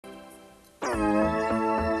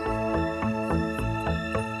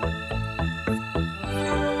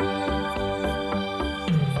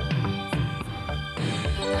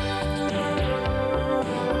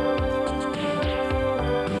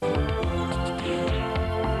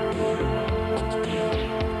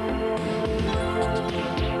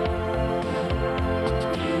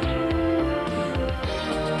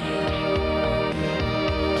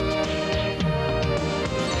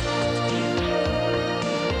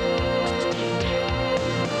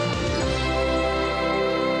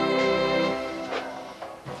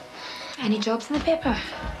jobs in the paper?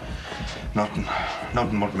 Nothing.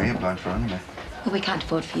 Nothing worth me applying for anyway. Well, we can't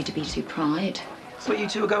afford for you to be too proud. So you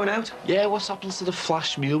two are going out? Yeah, what's happened to the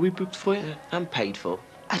flash meal we booked for you and paid for?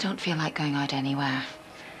 I don't feel like going out anywhere.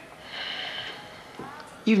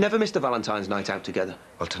 You've never missed a Valentine's night out together?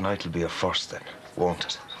 Well, tonight will be a first then, won't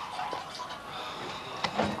it?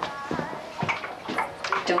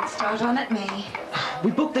 Don't start on at me.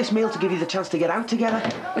 We booked this meal to give you the chance to get out together.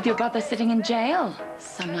 With your brother sitting in jail.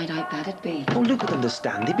 Some night out that'd be. Oh, Luke would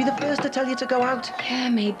understand. He'd be the first to tell you to go out. Yeah,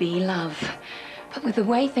 maybe, love. But with the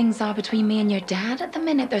way things are between me and your dad at the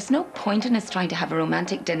minute, there's no point in us trying to have a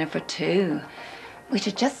romantic dinner for two. We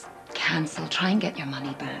should just cancel, try and get your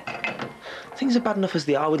money back. Things are bad enough as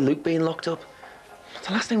they are with Luke being locked up.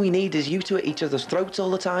 The last thing we need is you two at each other's throats all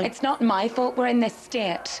the time. It's not my fault we're in this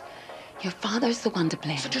state. Your father's the one to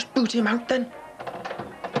blame. So just boot him out then.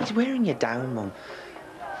 He's wearing you down, Mum.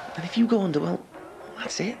 And if you go under, well,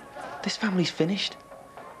 that's it. This family's finished.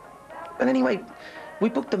 And anyway, we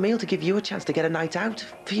booked the meal to give you a chance to get a night out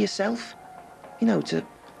for yourself. You know, to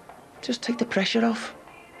just take the pressure off.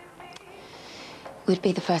 Would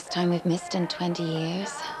be the first time we've missed in 20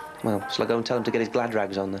 years. Well, shall I go and tell him to get his glad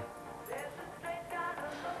rags on then?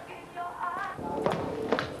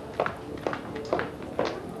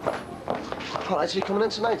 Well, actually coming in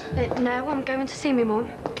tonight? No, I'm going to see my mum.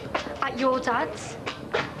 At your dad's.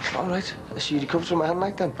 All right. Has she recovered from her hand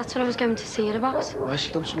night then? That's what I was going to see her about. Why has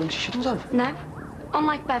she done something she shouldn't have? No.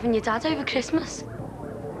 Unlike Bev and your dad over Christmas.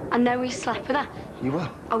 I know he slept with her. You will?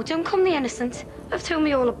 Oh, don't come the innocent. They've told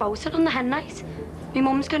me all about it on the hen night. My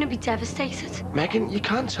mum's going to be devastated. Megan, you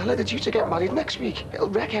can't tell her that you to get married next week. It'll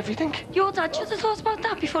wreck everything. Your dad should have thought about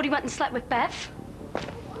that before he went and slept with Bev.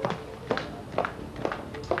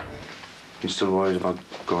 You still worried about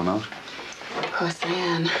going out? Of course I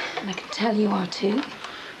am. And I can tell you are too.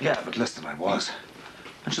 Yeah, but less than I was.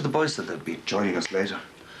 I'm sure the boys said they'd be joining us later.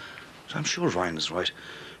 So I'm sure Ryan is right.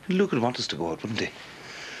 Luke would want us to go out, wouldn't he?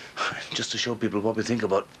 Just to show people what we think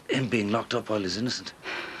about him being locked up while he's innocent.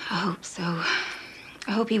 I hope so.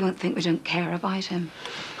 I hope he won't think we don't care about him.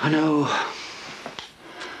 I know.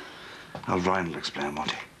 Well, Ryan will explain,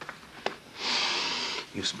 won't he?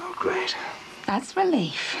 You smell great. That's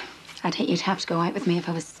relief. I'd hate you to have to go out with me if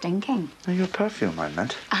I was stinking. Now, your perfume, I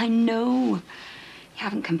meant. I know. You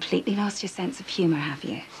haven't completely lost your sense of humour, have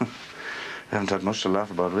you? We haven't had much to laugh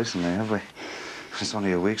about recently, have we? It's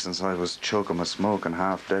only a week since I was choking with smoke and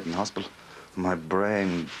half dead in hospital. My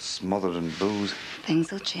brain smothered in booze.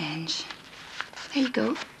 Things will change. There you go.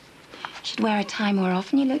 You should wear a tie more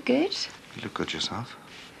often. You look good. You look good yourself.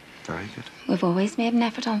 Very good. We've always made an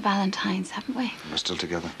effort on Valentine's, haven't we? We're still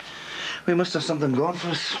together. We must have something going for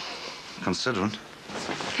us. Considering.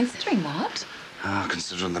 Considering what?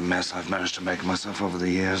 Considering the mess I've managed to make of myself over the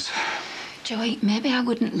years. Joey, maybe I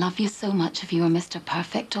wouldn't love you so much if you were Mr.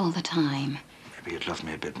 Perfect all the time. Maybe you'd love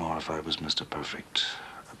me a bit more if I was Mr. Perfect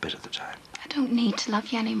a bit of the time. I don't need to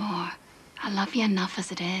love you anymore. I love you enough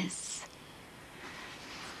as it is.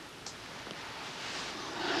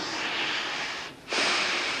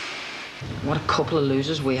 What a couple of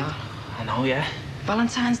losers we are. I know, yeah.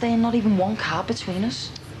 Valentine's Day and not even one card between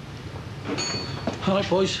us. All right,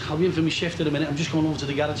 boys, I'll be in for my shift in a minute. I'm just going over to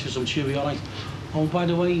the garage for some chewy, all right? Oh, by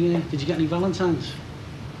the way, did you get any Valentines?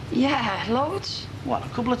 Yeah, loads. What, a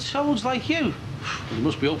couple of toads like you? Well, you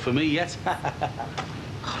must be up for me yet.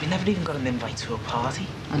 Oh, we never even got an invite to a party.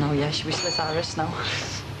 I know, yeah. Should we slit our wrists now?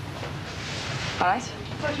 All right.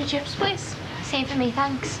 Butcher chips, please. Same for me,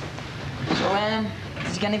 thanks. So,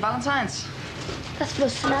 did you get any Valentines? That's for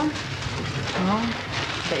us to know.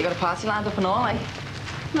 Oh, bet you got a party lined up and all, eh?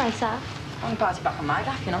 Myself. Only party back on my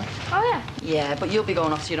back, you know. Oh, yeah? Yeah, but you'll be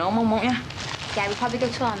going off to your own one, won't you? Yeah, we'll probably go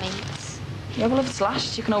to our mates. Yeah, well, if it's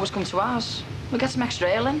last, you can always come to ours. We'll get some extra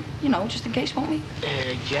ale in, you know, just in case, won't we?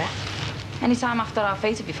 Yeah. Any time after our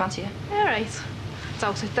fete, if you fancy it. All right.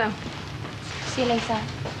 Doubt it, though. See you later.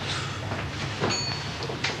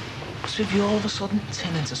 So if you all of a sudden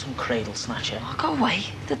turn into some cradle snatcher, Oh, go away.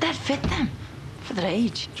 They're dead fit, them. For their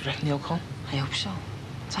age. do you reckon they'll come? I hope so.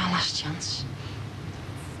 It's our last chance.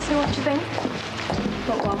 So what do you think?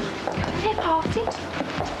 What one? Is it a party?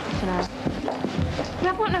 I don't know. We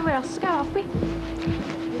haven't got nowhere else to go, have we?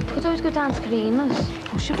 We could always go down to Karina's.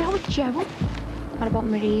 Oh, should we go with Joe? What about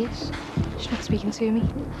Marie's? She's not speaking to me.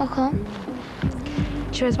 How come?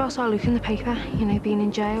 She read about our Luke in the paper, you know, being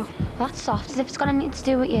in jail. Well, that's soft, as if it's got anything to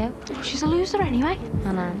do with you. Oh, she's a loser anyway.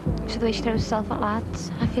 I know. So the way she throws herself at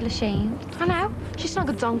lads, I feel ashamed. I know. She's not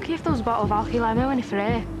a donkey if there was a bottle of alky limo in it for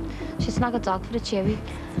her. She's not a dog for the chewy.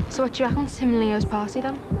 So what do you reckon to Tim and Leo's party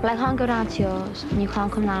then? Well, I can't go down to yours, and you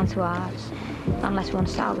can't come down to ours. Unless we want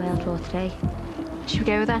to start World War III. Should we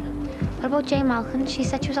go then? What about Jane Malcolm? She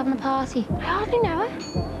said she was having a party. I hardly know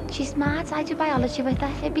her. She's smart. I do biology with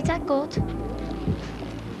her. It'd be dead good.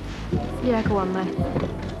 Yeah, go on then.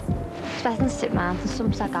 It's better than sit round in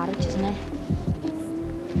some sad garage, isn't it?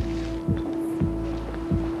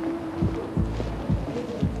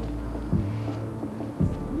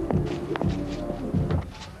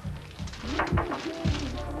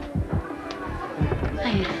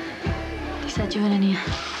 Hey, you said you were in here.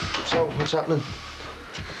 So, what's happening?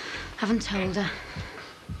 Haven't told her.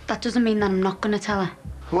 That doesn't mean that I'm not going to tell her.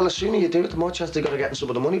 Well, the sooner you do it, the more chance they got of getting some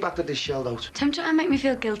of the money back that they shelled out. Don't try and make me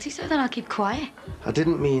feel guilty so that I'll keep quiet. I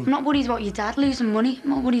didn't mean... I'm not worried about your dad losing money. I'm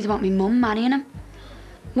not worried about my mum marrying him.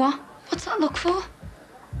 What? What's that look for?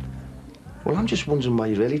 Well, I'm just wondering why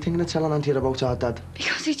you're really thinking of telling Auntie about our dad.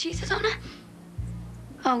 Because he cheated on her.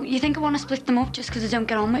 Oh, you think I want to split them up just because I don't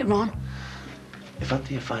get on with Ron? If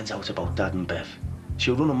Anthea finds out about Dad and Bev,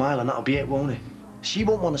 she'll run a mile and that'll be it, won't it? She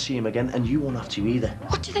won't want to see him again, and you won't have to either.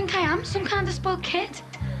 What do you think I am? Some kind of spoiled kid?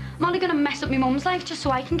 I'm only going to mess up my mum's life just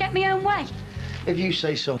so I can get my own way. If you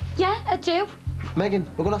say so. Yeah, I do. Megan,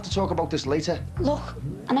 we're going to have to talk about this later. Look,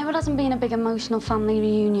 I know it hasn't been a big emotional family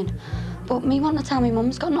reunion, but me wanting to tell my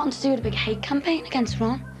mum's got nothing to do with a big hate campaign against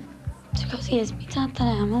Ron. It's because he is my dad that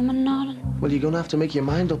I am ignoring. Well, you're going to have to make your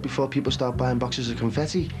mind up before people start buying boxes of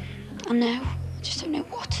confetti. I know. I just don't know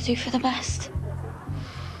what to do for the best.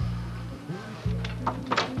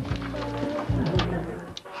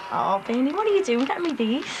 Oh, Beanie, what are you doing getting me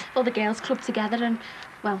these? All the girls clubbed together and,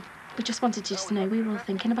 well, we just wanted you to know we were all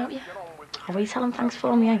thinking about you. Oh, will you tell them thanks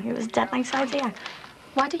for me? It was a dead nice idea.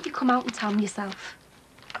 Why don't you come out and tell me yourself?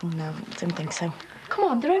 Oh, no, I didn't think so. Come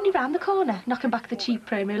on, they're only round the corner, knocking back the cheap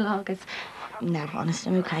promo lagers. No,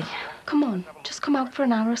 honestly, I'm okay. Come on, just come out for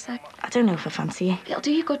an hour or so. I don't know if I fancy you. It'll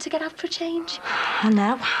do you good to get out for a change. I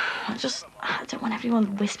know. I don't want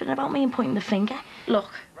everyone whispering about me and pointing the finger.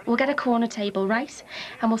 Look, we'll get a corner table, right?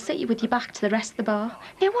 And we'll sit you with your back to the rest of the bar.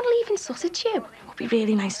 No one will even suss at you. It would be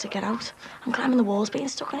really nice to get out. I'm climbing the walls, being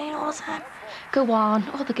stuck in here all the time. Go on.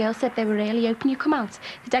 All the girls said they were really hoping you come out.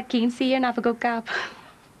 They're dead keen to see you and have a good gab.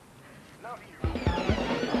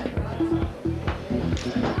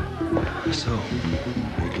 So,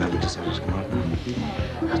 are you glad we decided to come out now?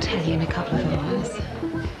 I'll tell you in a couple of hours.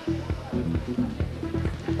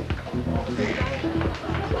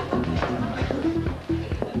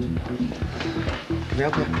 Can we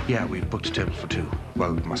help you? Yeah, we booked a table for two.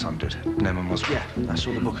 Well, my son did. Naaman was. Yeah, I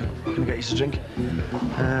saw the booking. Can I get you a drink?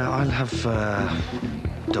 I'll have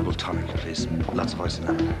double tonic, please. Lots of ice in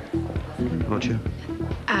that. What about you?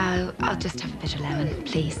 I'll just have a bit of lemon,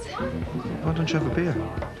 please. Why don't you have a beer?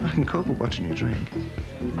 I can cope with watching you drink.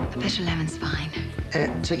 A bit of lemon's fine.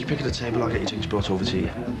 Take your pick of the table. I'll get your drinks brought over to you.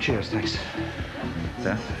 Cheers, thanks.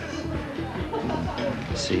 There.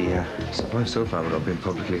 See, surprised so far without being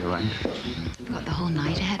publicly harangued. We've got the whole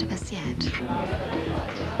night ahead of us yet.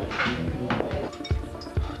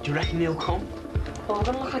 Do you reckon they'll come? Well, we're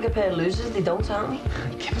gonna look like a pair of losers if they don't, aren't we?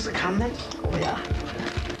 Give us a can then. Oh, yeah.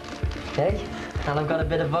 Hey, and I've got a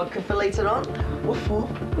bit of vodka for later on. What for?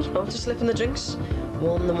 You know, to slip in the drinks.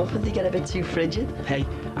 Warm them up if they get a bit too frigid. Hey,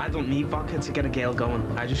 I don't need vodka to get a girl going.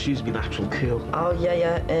 I just use my natural cool. Oh,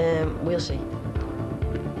 yeah. We'll see.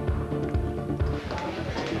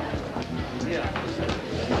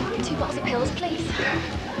 Two bottles of pills, please.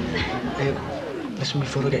 Listen,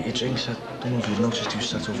 before I get your drinks, I don't know if you've noticed who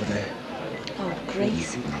sat over there. Oh,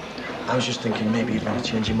 Grace. I was just thinking maybe you'd want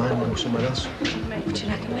to change your mind and go somewhere else. What do you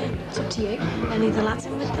reckon, mate? It's up to you. Any of the lads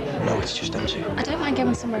in with them? No, it's just them two. I don't mind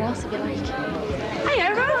going somewhere else if you like. Hey,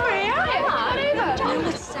 over here. Do you know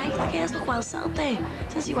what to say? The girls look well settled there.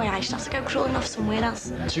 Don't see why I should have to go crawling off somewhere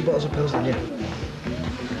else. 2 bottles of pills then, yeah.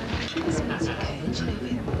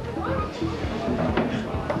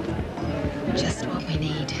 Just what we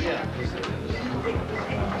need.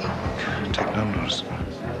 Take no notice.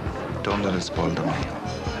 Don't let it spoil the meal.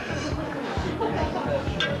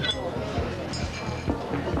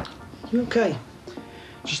 You okay?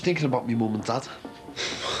 Just thinking about me mum and dad.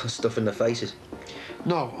 Stuff in their faces.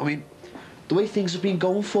 No, I mean, the way things have been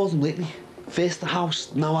going for them lately. First the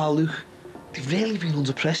house, now our Luke. They've really been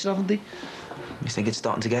under pressure, haven't they? You think it's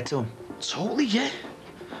starting to get to them? Totally, yeah.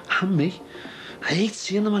 And me. I hate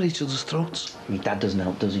seeing them at each other's throats. Your dad doesn't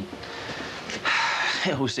help, does he?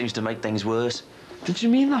 It always seems to make things worse. Did you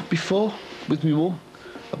mean that before, with me mum?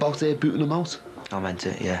 About her booting them out? I meant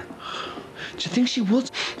it, yeah. Do you think she would?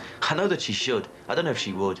 I know that she should. I don't know if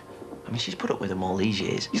she would. I mean, she's put up with him all these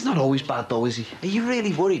years. He's not always bad, though, is he? Are you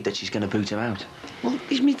really worried that she's going to boot him out? Well,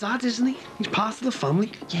 he's my dad, isn't he? He's part of the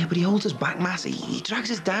family. Yeah, but he holds us back, Mass. He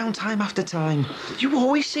drags us down time after time. You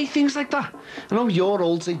always say things like that. I know you're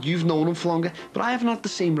older, you've known him for longer, but I haven't had the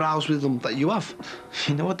same rows with him that you have.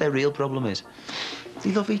 You know what their real problem is?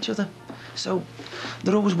 They love each other. So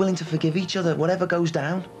they're always willing to forgive each other, whatever goes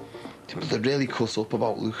down. But they're really cut up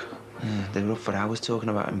about Luke. Yeah, they were up for hours talking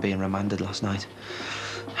about him being remanded last night.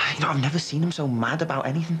 You know, I've never seen him so mad about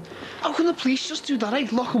anything. How can the police just do that, eh?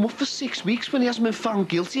 Lock him up for 6 weeks when he hasn't been found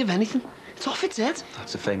guilty of anything? It's off its head.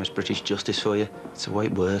 That's the famous British justice for you. It's the way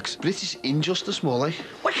it works. British injustice, more like.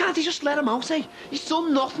 Why can't he just let him out, eh? He's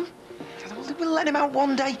done nothing. We'll let him out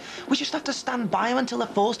one day. We just have to stand by him until they're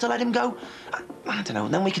forced to let him go. I don't know,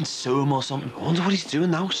 and then we can sue him or something. I wonder what he's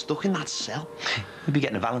doing now, stuck in that cell. He'll be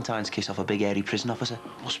getting a Valentine's kiss off a big, hairy prison officer.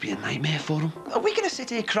 Must be a nightmare for him. Are we going to sit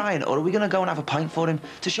here crying, or are we going to go and have a pint for him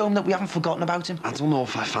to show him that we haven't forgotten about him? I don't know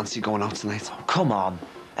if I fancy going out tonight. Oh, come on.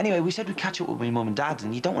 Anyway, we said we'd catch up with my mum and dad,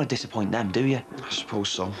 and you don't want to disappoint them, do you? I suppose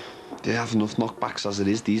so. They have enough knockbacks as it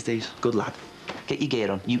is these days. Good lad. Get your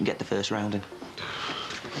gear on. You can get the first round in.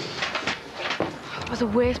 It was the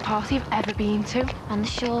worst party I've ever been to. And the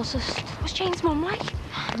shortest. What's Jane's mum like?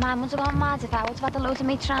 Mine would have gone mad if I would have had a load of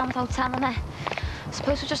mates round without telling her. I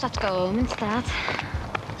suppose we just have to go home instead.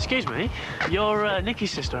 Excuse me, you're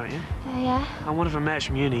Nikki's sister, aren't you? Yeah. I'm one of her mates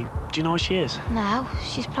from uni. Do you know where she is? No,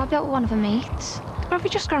 she's probably out with one of her mates. Have we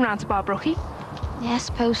just gone round to Bar Brookie? Yeah, I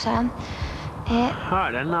suppose so. All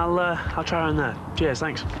right then, I'll try her in there. Cheers,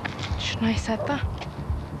 thanks. Shouldn't I have said that?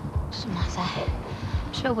 Doesn't matter.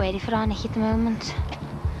 I'm just a bit worried for our Nicky at the moment.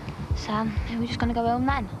 So, are we just gonna go home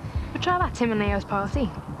then? We'll try that Tim and Leo's party.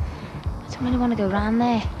 I don't really want to go round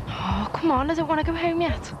there. Oh, come on, I don't want to go home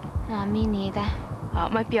yet. No, me neither. Oh,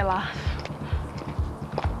 it might be a laugh.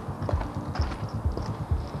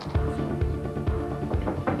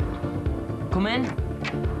 Come in.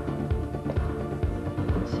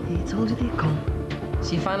 See, I told you they'd come.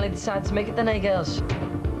 So you finally decided to make it then, eh, girls?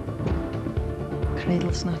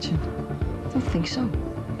 Cradle snatching? Don't think so.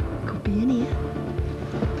 Could be in here.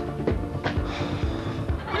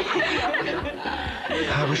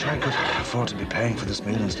 I wish I could afford to be paying for this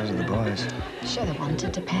meal instead of the boys. Sure, they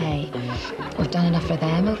wanted to pay. We've done enough for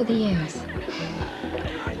them over the years.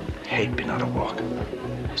 I hate being out of work.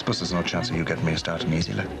 I suppose there's no chance of you getting me a start in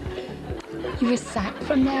easy, like. You were sacked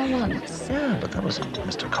from there once. Yeah, but that was in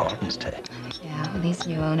Mr. Corden's day. Yeah, well, these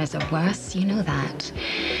new owners are worse, you know that.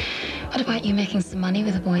 What about you making some money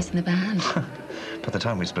with the boys in the band? By the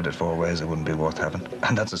time we split it 4 ways, it wouldn't be worth having.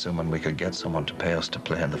 And that's assuming we could get someone to pay us to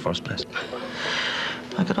play in the first place.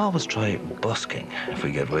 I could always try busking if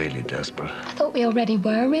we get really desperate. I thought we already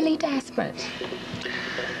were really desperate.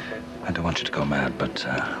 I don't want you to go mad, but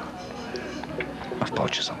I've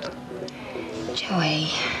bought you something.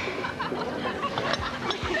 Joey.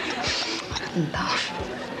 Love.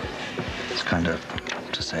 It's kind of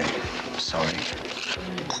to say sorry.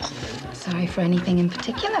 Sorry for anything in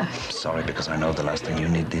particular? Sorry because I know the last thing you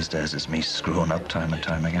need these days is me screwing up time and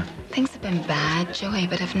time again. Things have been bad, Joey,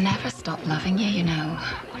 but I've never stopped loving you, you know.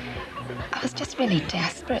 I was just really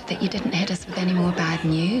desperate that you didn't hit us with any more bad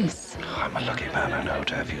news. Oh, I'm a lucky man, I know,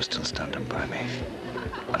 to have you still standing by me.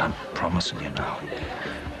 And I'm promising you now,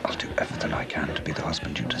 I'll do everything I can to be the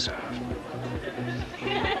husband you deserve.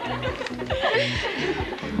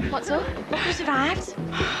 What's up? Look who's arrived.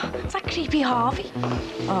 It's that creepy Harvey.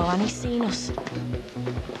 Oh, and he's seen us.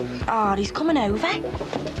 Oh, he's coming over.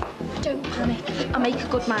 Don't panic. I'll make a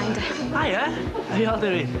good minder. Hiya. How you all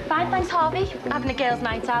doing? Fine, thanks, Harvey. Having a girls'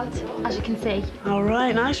 night out, as you can see. All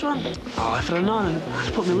right, nice one. Oh, if I'd have known, I'd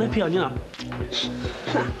just put my lippy on, you know.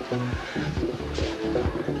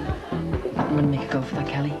 I'm gonna make a go for that,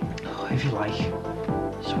 Kelly. Oh, if you like.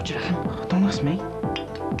 So what do you reckon? Oh, don't ask me.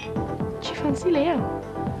 Do you fancy Leo?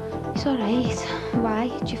 He's all right. Why?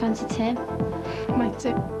 Do you fancy Tim? Might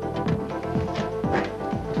do.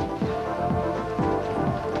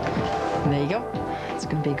 There you go. It's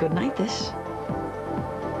gonna be a good night, this.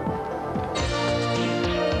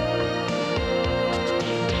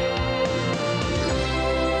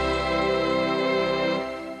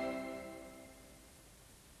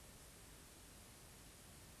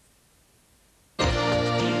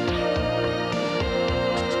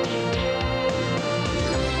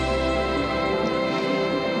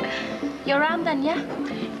 You're around then, yeah?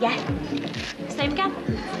 Yeah. Same again?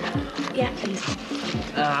 Yeah, please.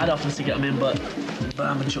 I'd often to get him in, but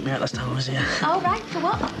Barman shut me out last time I was here. Oh, right, for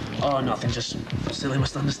what? Oh, nothing, just silly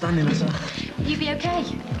misunderstanding, that's all. You be okay?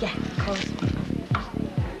 Yeah, of course.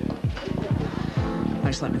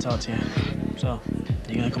 Thanks for letting me talk to you. So,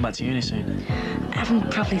 you're gonna come back to uni soon? I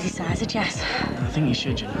haven't properly decided yet. I think you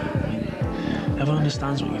should, you know. I mean, everyone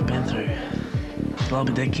understands what you've been through. Well, I'll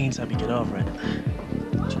be dead keen to help you get over it.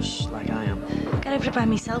 Just like I am. Get over it by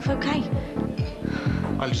myself, okay?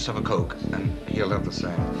 I'll just have a Coke, and he'll have the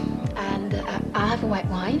same. And I'll have a white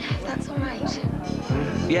wine, if that's all right.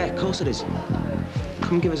 Yeah, of course it is.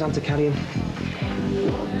 Come give us hand to carry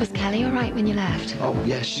him. Was Kelly all right when you left? Oh,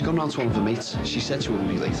 yeah, she's gone round to one of her mates. She said she wouldn't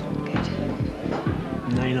be late.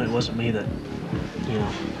 Good. No, you know, it wasn't me that, you know,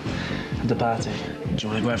 at the party. Do you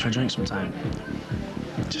want to go out for a drink sometime?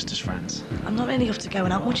 Just as friends. I'm not really up to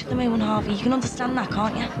going out much at the moment, Harvey. You can understand that,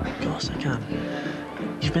 can't you? Of course I can.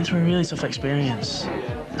 You've been through a really tough experience.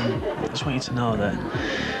 And I just want you to know that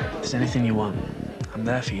if there's anything you want, I'm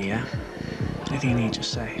there for you, yeah? Anything you need,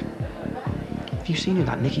 just say. Have you seen who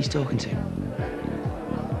that Nicky's talking to?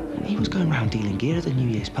 He was going round dealing gear at the New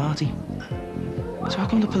Year's party. So how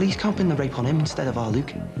come the police can't pin the rape on him instead of our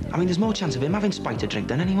Luke? I mean, there's more chance of him having spite to drink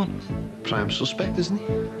than anyone. Prime suspect, isn't he?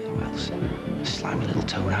 Who else? Slimy little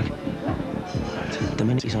toe rag. The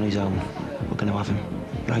minute he's on his own, we're going to have him,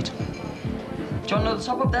 right? Do you want another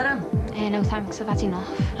top up there, Em? No thanks, I've had enough.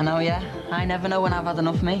 I know, yeah. I never know when I've had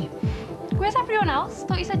enough, me. Where's everyone else?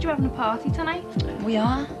 Thought you said you were having a party tonight. We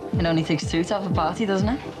are. It only takes two to have a party, doesn't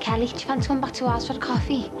it? Kelly, do you fancy going back to ours for a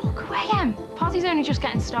coffee? Oh, go away, Em. Party's only just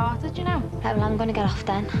getting started, you know. Right, well, I'm going to get off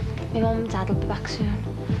then. My mum and dad will be back soon.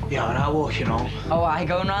 Yeah, and I'll walk you home. Oh, I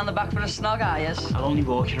going round the back for a snog, are yous? I'll only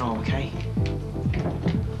walk you home, okay?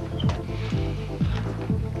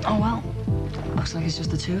 Oh, well. Looks like it's just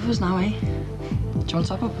the two of us now, eh? Do you want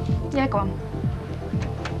top up? Yeah, go on.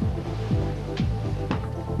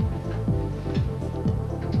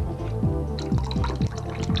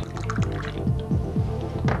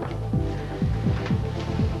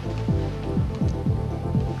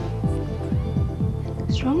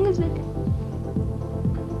 What's wrong, is it?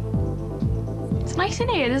 It's nice in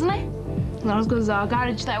here, isn't it? Not as good as our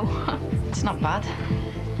garage, though. It's not bad.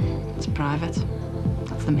 It's private.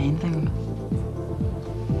 That's the main thing.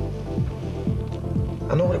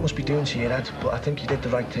 I know what it must be doing to your head, but I think you did the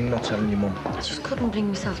right thing not telling your mum. I just couldn't bring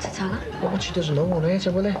myself to tell her. Well, what she doesn't know won't hurt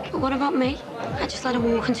her, will it? But what about me? I just let her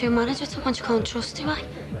walk into a marriage with someone she can't trust, do I?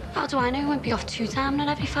 How do I know he won't be off two-timing her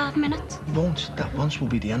every 5 minutes? You won't. That once will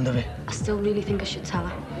be the end of it. I still really think I should tell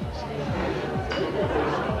her.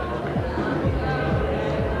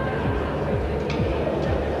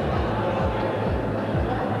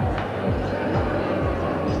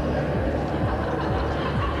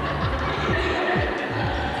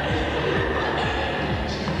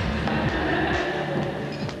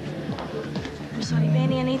 I'm sorry,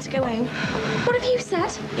 Bernie, I need to go home. What have you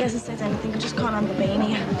said? He hasn't said anything, I just can't handle being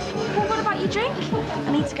here. Well, what about your drink?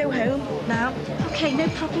 I need to go home now. Okay, no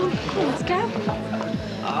problem. Cool, let's go.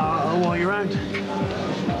 While you're around.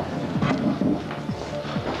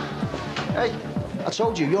 Hey, I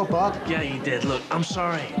told you, you're bad. Yeah, you did. Look, I'm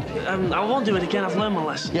sorry. I won't do it again. I've learned my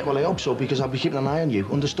lesson. Yeah, well, I hope so, because I'll be keeping an eye on you.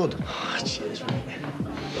 Understood? Oh, cheers, mate.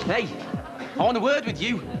 Hey, I want a word with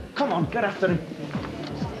you. Come on, get after him.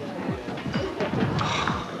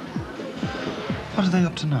 What are they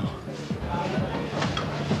up to now?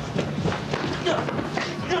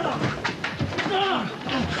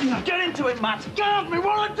 Get into it, Matt. Get off me,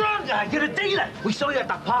 what have I done? You're a dealer. We saw you at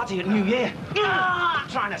that party at New Year.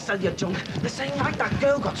 Trying to sell your junk. The same night that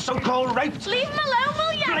girl got so-called raped. Leave him alone,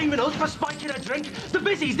 will you? Blaming us for spiking a drink. The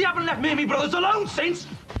busies, they haven't left me and my brothers alone since.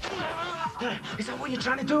 Is that what you're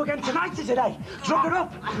trying to do again tonight, is it, eh? Drug her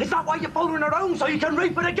up. Is that why you're following her home, so you can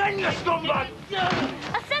rape her again, you scumbag?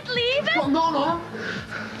 I said leave him. No, no.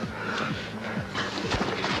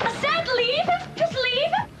 I said leave him. Just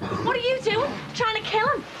leave him. What are you doing? Trying to kill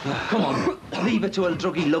him? Come on, leave her to her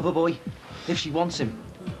druggy lover boy. If she wants him,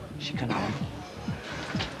 she can have him.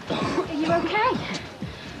 Are you okay?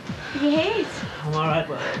 Are you hurt? I'm all right,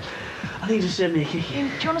 but I think you just send me a kick. Do you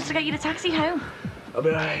want us to get you the taxi home? I'll be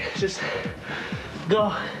all right. Just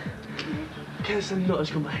go. Can't send nutters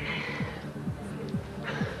come back.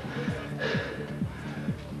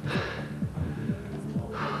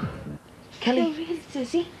 Kelly. Oh, really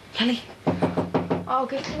dizzy. Kelly. I'll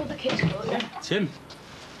get you all the kids for you. Tim,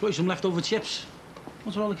 got you some leftover chips.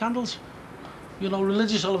 What's with all the candles? You're all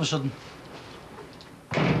religious all of a sudden.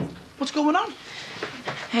 What's going on?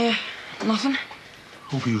 Nothing.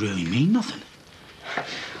 Hope you really mean nothing.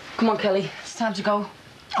 Come on, Kelly. It's time to go.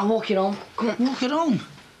 I'll walk you home. Come on. Walk it home.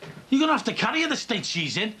 You're gonna have to carry her the state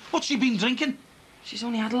she's in. What's she been drinking? She's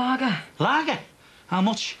only had lager. Lager? How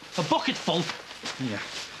much? A bucket full? Yeah.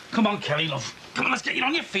 Come on, Kelly, love. Come on, let's get you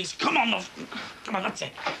on your feet. Come on, love. Come on, that's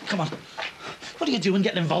it. Come on. What are you doing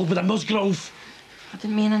getting involved with a Musgrove? I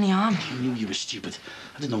didn't mean any harm. I knew you were stupid.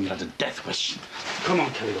 I didn't know you had a death wish. Come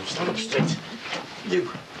on, Kelly, love. Stand up straight.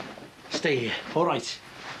 You. Stay here. All right.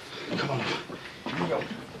 Come on, love. Here we go.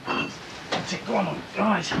 That's it, go on, love. All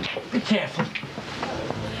right, be careful.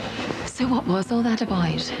 So what was all that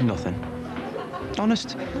about? Nothing.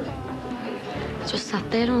 Honest. Just sat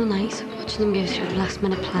there all night, watching them go through the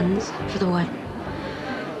last-minute plans for the wedding.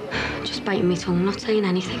 Just biting my tongue, not saying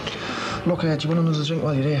anything. Look, do you want another drink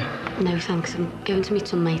while you're here? No, thanks. I'm going to meet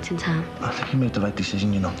some mate in town. I think you made the right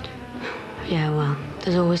decision, you know. Yeah, well,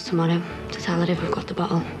 there's always tomorrow to tell her if we've got the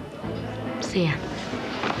bottle. See ya.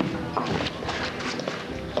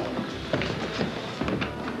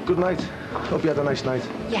 Good night. Hope you had a nice night.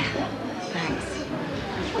 Yeah, thanks.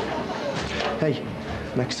 Hey,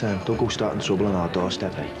 next time, don't go starting trouble on our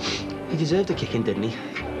doorstep, eh? He deserved a kicking, didn't he?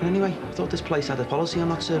 And anyway, I thought this place had a policy on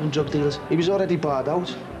not serving drug dealers. He was already barred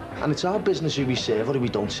out. And it's our business who we serve or who we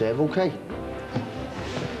don't serve, OK?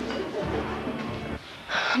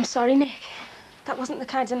 I'm sorry, Nick. That wasn't the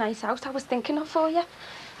kind of night out I was thinking of for you.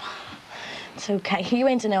 It's okay. You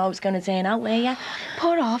ain't to know I was going to turn out, were you?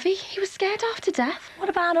 Poor Harvey. He was scared half to death. What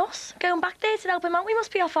about us? Going back there to help him out, we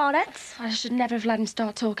must be off our heads. I should never have let him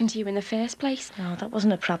start talking to you in the first place. No, that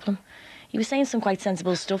wasn't a problem. He was saying some quite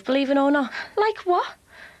sensible stuff, believe it or not. Like what?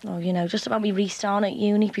 Oh, you know, just about me restarting at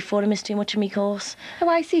uni before I missed too much of me course. Oh,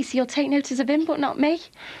 I see. So you'll take notice of him, but not me.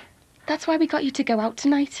 That's why we got you to go out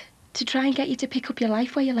tonight. To try and get you to pick up your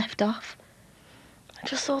life where you left off. I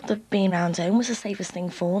just thought that being round home was the safest thing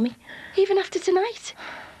for me. Even after tonight?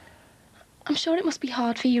 I'm sure it must be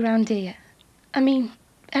hard for you round here. I mean,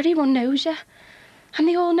 everyone knows you. And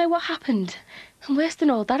they all know what happened. And worse than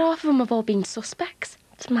all, that half of them have all been suspects.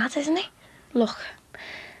 It's mad, isn't it? Look,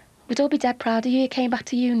 we'd all be dead proud of you came back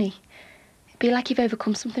to uni. It'd be like you've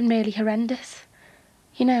overcome something really horrendous.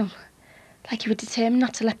 You know, like you were determined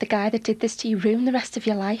not to let the guy that did this to you ruin the rest of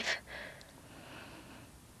your life.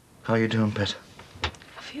 How you doing, Pet?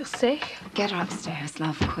 I feel sick. Get her upstairs,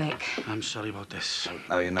 love, quick. I'm sorry about this.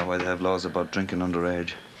 Now you know why they have laws about drinking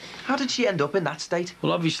underage. How did she end up in that state?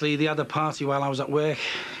 Well, obviously, they had a party while I was at work.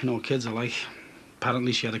 You know what kids are like.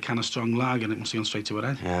 Apparently, she had a can of strong lager and it must have gone straight to her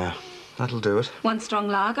head. Yeah, that'll do it. One strong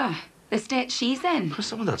lager. The state she's in. But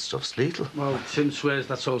some of that stuff's lethal. Well, Tim swears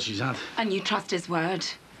that's all she's had. And you trust his word.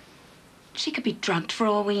 She could be drugged for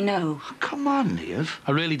all we know. Oh, come on, Niamh.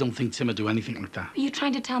 I really don't think Tim would do anything like that. Are you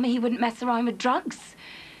trying to tell me he wouldn't mess around with drugs?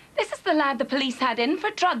 This is the lad the police had in for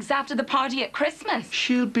drugs after the party at Christmas.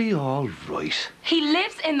 She'll be all right. He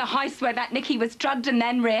lives in the house where that Nicky was drugged and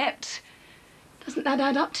then raped. Doesn't that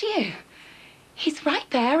add up to you? He's right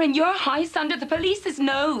there in your house under the police's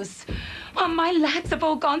nose. While my lads have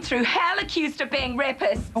all gone through hell accused of being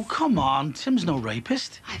rapists. Oh, come on. Tim's no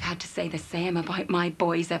rapist. I've had to say the same about my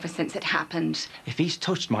boys ever since it happened. If he's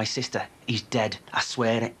touched my sister, he's dead. I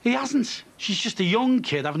swear it. He hasn't. She's just a young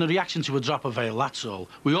kid having a reaction to a drop of ale, that's all.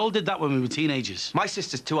 We all did that when we were teenagers. My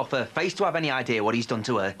sister's too off her face to have any idea what he's done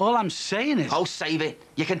to her. All I'm saying is... Oh, save it.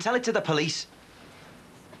 You can tell it to the police.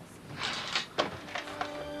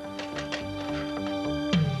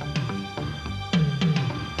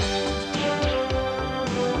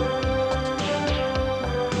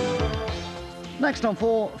 Next on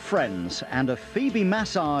 4, Friends, and a Phoebe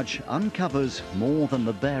massage uncovers more than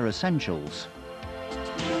the bare essentials.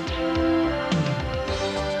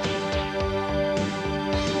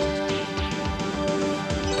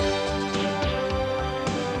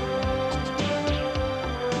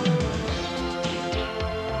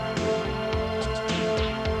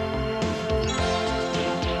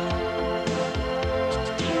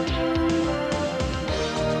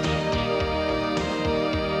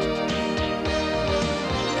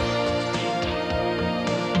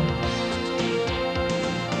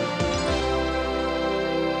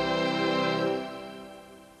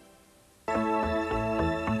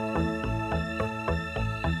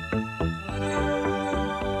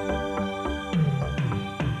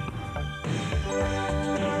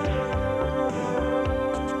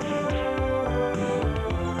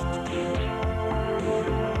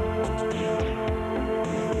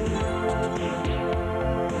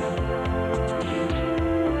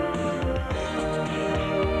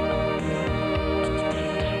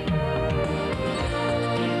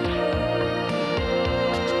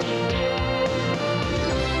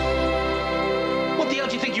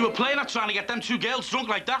 Playing at trying to get them two girls drunk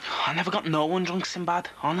like that. I never got no one drunk, Sinbad,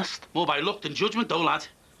 honest. More by luck than judgment, though, lad.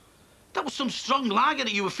 That was some strong lager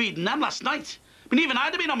that you were feeding them last night. I mean, even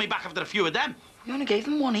I'd have been on my back after a few of them. We only gave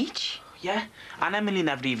them one each. Yeah, and Emily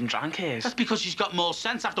never even drank hers. That's because she's got more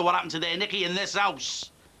sense after what happened to their Nicky in this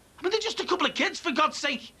house. I mean, they're just a couple of kids, for God's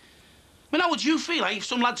sake. I mean, how would you feel, eh, if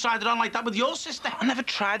some lad tried it on like that with your sister? I never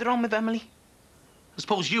tried it on with Emily. I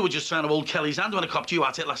suppose you were just trying to hold Kelly's hand when I copped you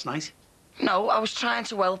at it last night. No, I was trying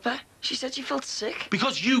to help her. She said she felt sick.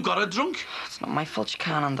 Because you got her drunk? It's not my fault she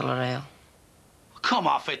can't handle her ale. Come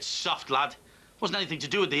off it, soft lad. Wasn't anything to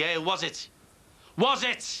do with the ale, was it? Was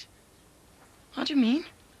it? What do you mean?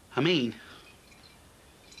 I mean...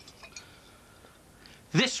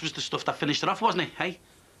 This was the stuff that finished her off, wasn't it, hey?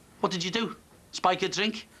 What did you do? Spike her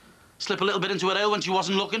drink? Slip a little bit into her ale when she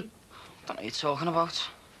wasn't looking? Don't know what you're talking about.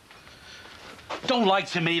 Don't lie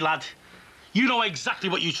to me, lad. You know exactly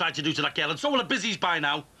what you tried to do to that girl, and so will the busies by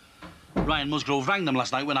now. Ryan Musgrove rang them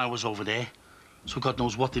last night when I was over there. So God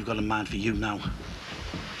knows what they've got in mind for you now.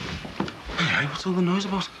 Hey, what's all the noise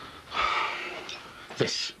about?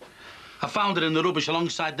 This. I found it in the rubbish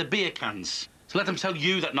alongside the beer cans. So let them tell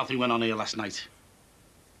you that nothing went on here last night.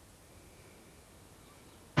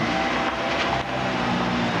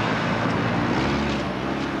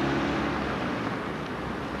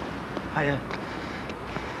 Hiya.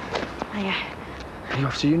 Hiya. Are you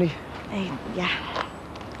off to uni? Yeah.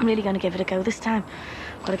 I'm really going to give it a go this time.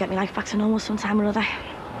 Got to get my life back to normal sometime or other.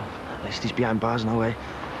 At least he's behind bars now, eh?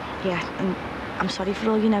 Yeah, and I'm sorry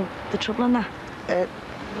for all, you know, the trouble and that. Well,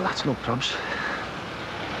 that's no probs.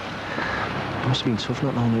 It must have been tough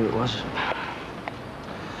not knowing who it was.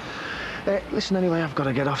 Listen, anyway, I've got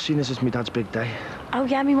to get off, seeing as it's my dad's big day. Oh,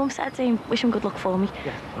 yeah, my mum said to wish him good luck for me.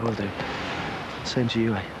 Yeah, I will do. Same to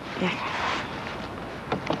you, eh? Yeah.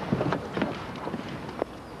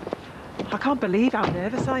 I can't believe how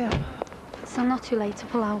nervous I am. It's still not too late to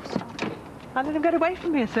pull out. And then get away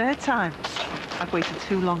from me a third time. I've waited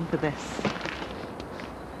too long for this.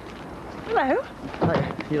 Hello.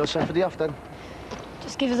 Hiya. You all set for the off, then?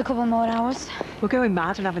 Just give us a couple more hours. We're going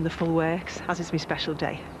mad and having the full works, as it's my special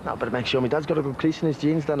day. No, but make sure my dad's got a good crease in his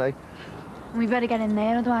jeans, then, eh? We better get in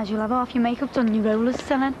there, otherwise you'll have half your makeup done and your rollers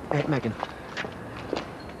still in. Megan.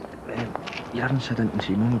 You haven't said anything to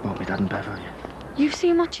your mum about my dad and Bev, have you? You've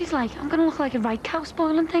seen what she's like. I'm going to look like a right cow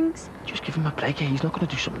spoiling things. Just give him a break, eh? He's not going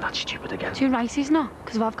to do something that stupid again. Too right he's not,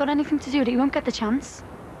 because if I've got anything to do with it, he won't get the chance.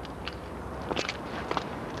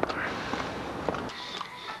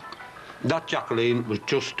 That, Jacqueline, was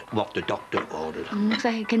just what the doctor ordered. Looks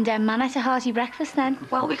like a condemned man at a hearty breakfast, then.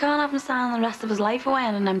 Well, we can't have him sign the rest of his life away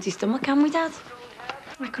on an empty stomach, can we, Dad?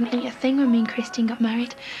 I couldn't eat a thing when me and Christine got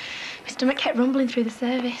married. My stomach kept rumbling through the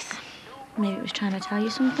service. Maybe it was trying to tell you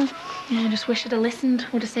something. Yeah, I just wish I'd have listened.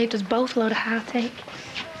 Would have saved us both a load of heartache.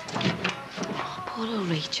 Oh, poor old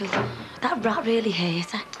Rachel. That rat really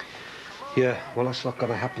hurt her. Yeah, well, that's not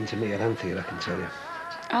going to happen to me at Anthea, I can tell you.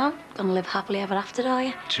 Oh, gonna live happily ever after, are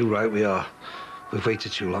you? Too right we are. We've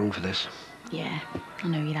waited too long for this. Yeah, I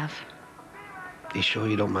know you'd have. You sure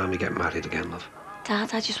you don't mind me getting married again, love?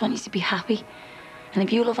 Dad, I just want you to be happy. And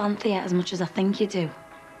if you love Anthea as much as I think you do,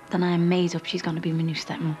 then I am made up she's gonna be my new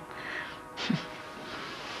stepmom.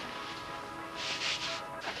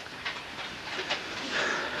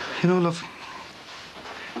 You know, love,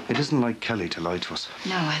 it isn't like Kelly to lie to us.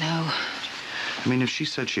 No, I know. I mean, if she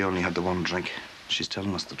said she only had the one drink, she's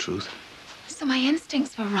telling us the truth. So my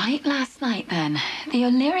instincts were right last night, then. The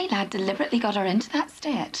O'Leary lad deliberately got her into that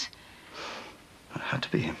state. It had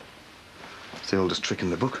to be him. It's the oldest trick in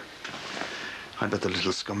the book. I bet the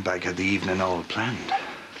little scumbag had the evening all planned.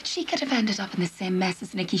 But she could have ended up in the same mess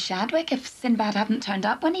as Nicky Shadwick if Sinbad hadn't turned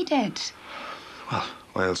up when he did. Well,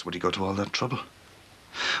 why else would he go to all that trouble?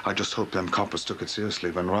 I just hope them coppers took it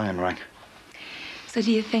seriously when Ryan rang. So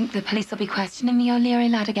do you think the police will be questioning the O'Leary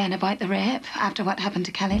lad again about the rape after what happened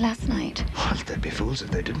to Kelly last night? Well, they'd be fools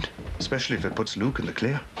if they didn't. Especially if it puts Luke in the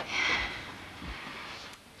clear.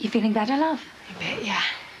 You feeling better, love? A bit, yeah.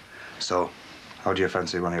 So, how do you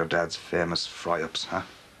fancy one of your dad's famous fry-ups, huh?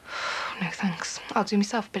 No, thanks. I'll do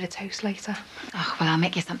myself a bit of toast later. Oh, well, I'll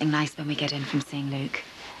make you something nice when we get in from seeing Luke.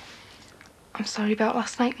 I'm sorry about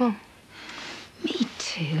last night, Mum. Me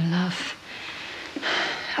too, love.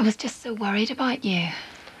 I was just so worried about you.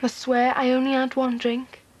 I swear I only had one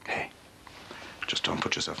drink. Hey, just don't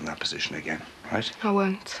put yourself in that position again, right? I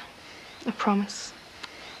won't. I promise.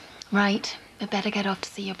 Right. We'd better get off to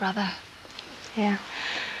see your brother. Yeah.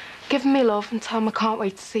 Give him me love and tell him I can't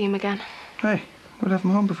wait to see him again. Hey, we'll have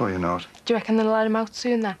him home before you know it. Do you reckon they'll let him out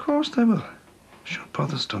soon, then? Of course they will. Your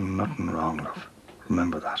brother's done nothing wrong, love.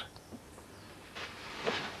 Remember that.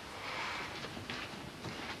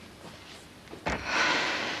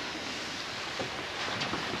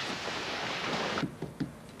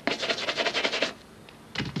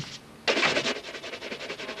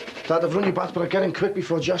 Dad, I've run you back, but I'll get in quick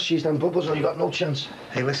before Josh sees them bubbles or you got no chance.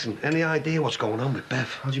 Hey, listen, any idea what's going on with Bev?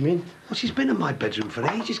 How do you mean? Well, she's been in my bedroom for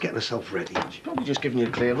ages getting herself ready. She's probably just giving you a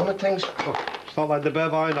clear run of things. Oh, It's not like the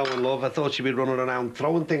Bev I know and love. I thought she'd be running around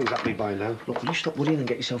throwing things at me by now. Look, will you stop worrying and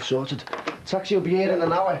get yourself sorted? Taxi will be here in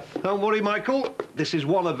an hour. Don't worry, Michael. This is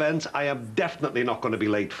one event I am definitely not going to be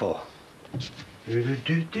late for.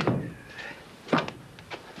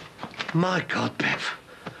 My God, Bev.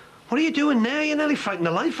 What are you doing there? You nearly frightened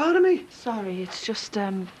the life out of me. Sorry, it's just,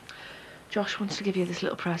 Josh wants to give you this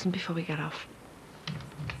little present before we get off.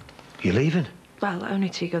 You leaving? Well, only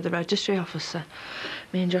to go to the registry office.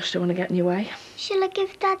 Me and Josh don't want to get in your way. Shall I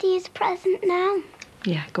give Daddy his present now?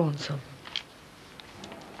 Yeah, go on, son.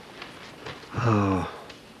 Oh,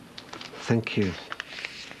 thank you.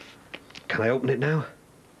 Can I open it now?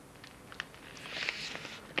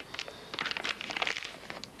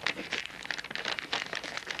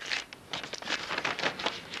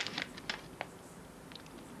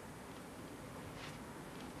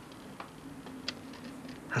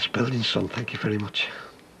 That's brilliant, son. Thank you very much.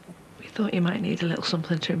 We thought you might need a little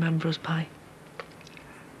something to remember us by.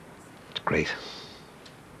 It's great.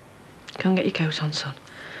 Go and get your coat on, son.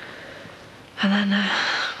 And then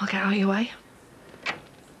we'll get out of your way.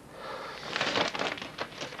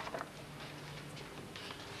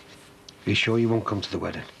 Are you sure you won't come to the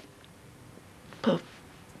wedding? But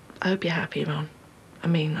I hope you're happy, Ron. I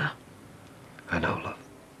mean that. I know, love.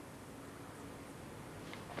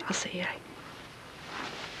 I'll see you.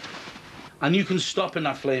 And you can stop in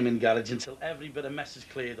that flaming garage until every bit of mess is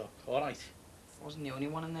cleared up, all right? I wasn't the only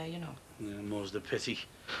one in there, you know. Yeah, more's the pity.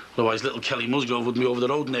 Otherwise, little Kelly Musgrove would be over the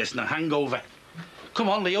road nursing a hangover. Come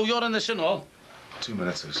on, Leo, you're in this and all. 2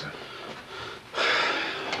 minutes, sir.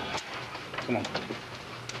 Come on.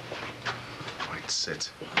 Right, sit.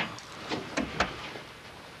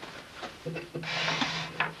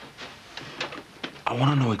 I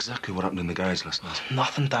want to know exactly what happened in the garage last night.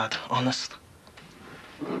 Nothing, Dad, honest.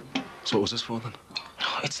 So what was this for, then?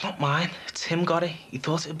 It's not mine. It's him got it. He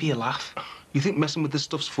thought it'd be a laugh. You think messing with this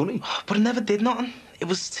stuff's funny? But I never did nothing. It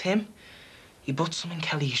was Tim. He bought some in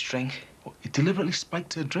Kelly's drink. What, you deliberately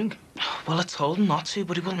spiked her drink? Well, I told him not to,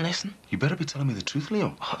 but he wouldn't listen. You better be telling me the truth,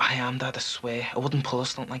 Leo. I am, Dad, I swear. I wouldn't pull a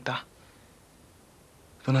stunt like that.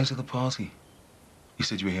 The night of the party. You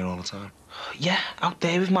said you were here all the time. Yeah, out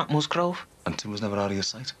there with Matt Musgrove. And Tim was never out of your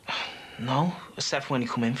sight? No, except for when he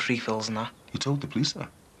come in for refills and that. You told the police that?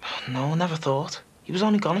 No, I never thought. He was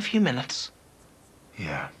only gone a few minutes.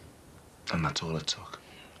 Yeah, and that's all it took.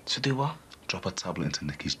 To do what? Drop a tablet into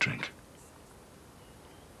Nicky's drink.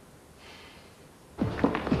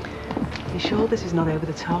 You sure this is not over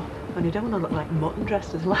the top? And you don't want to look like mutton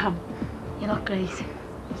dressed as lamb. You look great.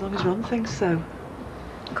 As long as Ron thinks so.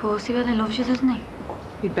 Of course he really loves you, doesn't he?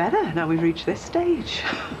 You'd better, now we've reached this stage.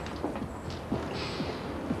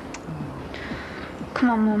 Come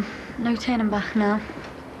on, Mum. No turning back now.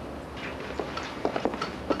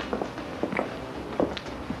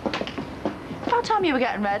 About time you were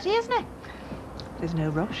getting ready, isn't it? There's no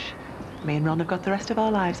rush. Me and Ron have got the rest of our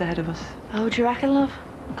lives ahead of us. Oh, do you reckon, love?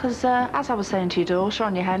 Because, as I was saying to your daughter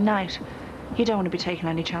on your hen night, you don't want to be taking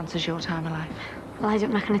any chances your time of life. Well, I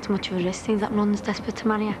don't reckon it's much of a risk, seems that Ron's desperate to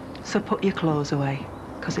marry her. So put your clothes away,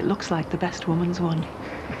 because it looks like the best woman's won.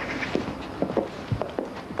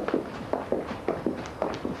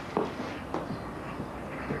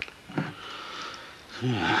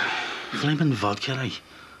 Flaming vodka, eh?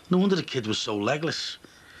 No wonder the kid was so legless.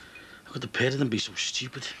 How could the pair of them be so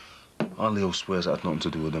stupid? Our Leo swears it had nothing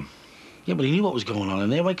to do with him. Yeah, but he knew what was going on in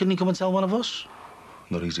there. Why couldn't he come and tell one of us?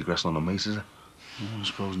 Not easy grassing on a mace, is it? Oh, I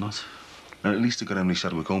suppose not. And at least he got Emily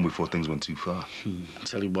Shadwick home before things went too far.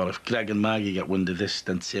 Tell you what, if Greg and Maggie get wind of this,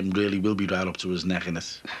 then Tim really will be right up to his neck in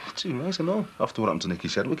it. Too nice, I know. After what happened to Nicky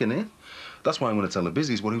Shadwick in here. That's why I'm going to tell the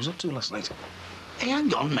busies what he was up to last night. Hey,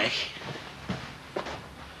 hang on, Mick.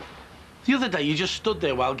 The other day, you just stood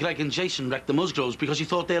there while Greg and Jason wrecked the Musgroves because you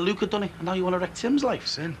thought their Luke had done it, and now you want to wreck Tim's life.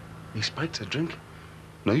 Sin, he spiked her drink.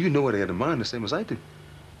 Now, you know what he had in mind, the same as I do.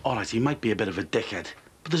 All right, he might be a bit of a dickhead,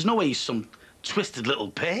 but there's no way he's some twisted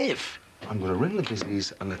little pave. I'm going to ring the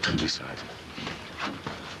busies and let them decide.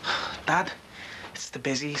 Dad, it's the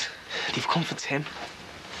busies. They've come for Tim.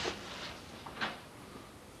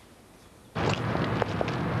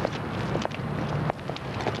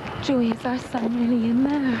 Joey, is our son really in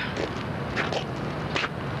there?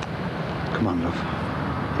 Come on, love.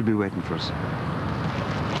 He'll be waiting for us.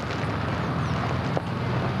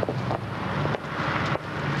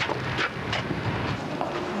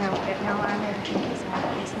 No, I never think it's like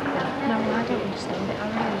this. No, I don't understand it. I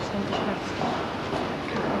really understand the stress.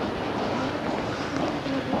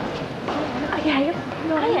 Yeah.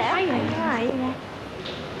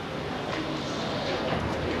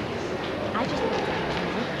 I just...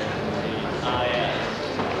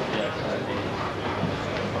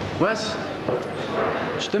 Wes,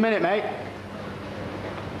 Just a minute, mate.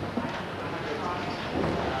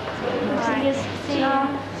 See you.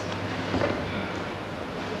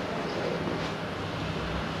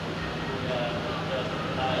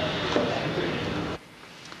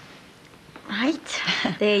 Right,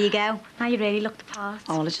 there you go. Now you really look the part.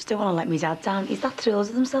 Oh, well, I just don't want to let me dad down. He's that thrilled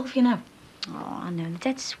with himself, you know. Oh, I know, they're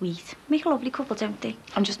dead sweet. Make a lovely couple, don't they?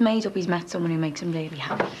 I'm just made up he's met someone who makes him really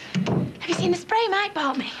happy. Have you seen the spray Mike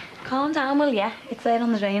bought me? Calm down, will ya? It's there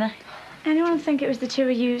on the drainer. Anyone think it was the two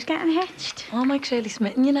of yous getting hitched? Oh, Mike's really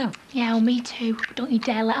smitten, you know. Yeah, well, me too. But don't you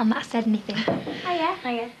dare let on that I said anything. Hiya.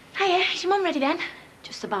 Hiya. Is your mum ready then?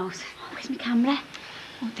 Just about. Oh, where's my camera?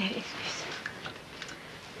 Oh, there it is.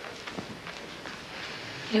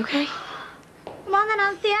 You okay? Come on then,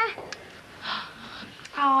 Anthea.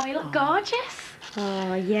 Oh, you look gorgeous.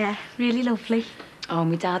 Oh, yeah. Really lovely. Oh,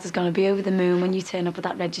 my dad is going to be over the moon when you turn up at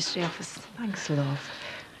that registry office. Thanks, love.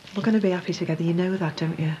 We're going to be happy together, you know that,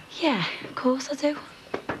 don't you? Yeah, of course I do.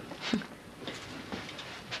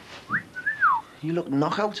 You look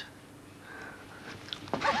knockout.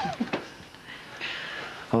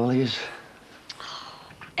 All he is.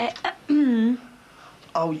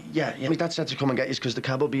 Oh, yeah. My dad said to come and get you because the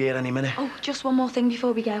cab will be here any minute. Oh, just one more thing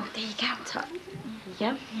before we go. There you go.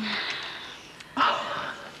 Yeah.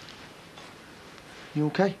 You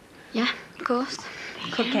okay? Yeah, of course.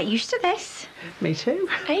 Could get used to this. Me too.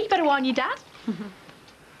 Hey, you better warn your dad.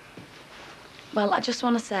 Well, I just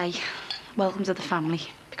want to say, welcome to the family,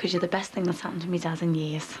 because you're the best thing that's happened to me dad in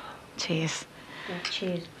years. Cheers. Yeah,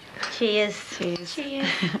 cheers. Cheers. Cheers. Cheers.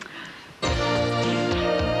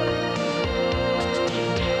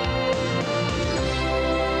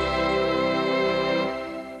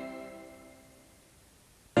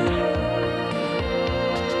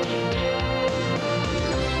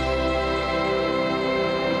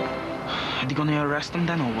 Are they gonna arrest him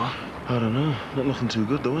then, or what? I don't know. Not looking too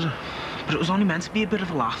good, though, is it? But it was only meant to be a bit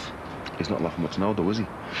of a laugh. He's not laughing much now, though, is he?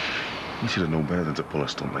 He should have known better than to pull a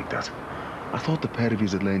stunt like that. I thought the pair of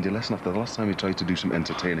yous had learned your lesson after the last time you tried to do some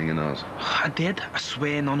entertaining in ours. I did. I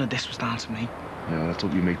swear none of this was down to me. Yeah, well, let's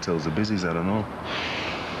hope your mate tells the busies, I don't know.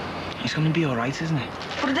 He's gonna be all right, isn't he?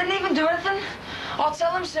 But I didn't even do anything. I'll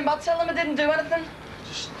tell him, Simba. Tell him I didn't do anything.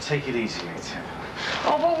 Just take it easy, mate.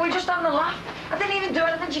 Oh, but we're just having a laugh. I didn't even do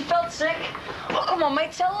anything. She felt sick. Oh, come on,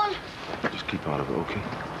 mate. Tell him. Just keep out of it, okay?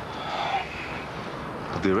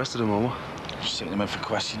 Have they arrested him or what? Just taking him in for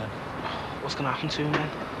questioning. What's gonna happen to him then?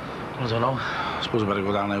 I don't know. I suppose I better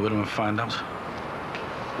go down there with him and find out.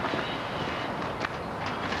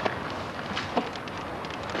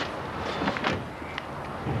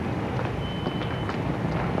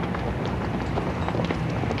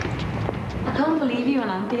 I can't believe you and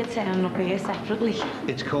Andy are turning up here separately.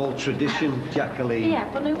 It's called tradition, Jacqueline. Yeah,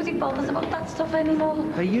 but nobody bothers about that stuff anymore.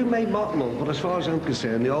 Hey, you may mock them, but as far as I'm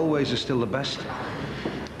concerned, the always are still the best.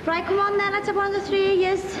 Right, come on then. Let's have one of the three of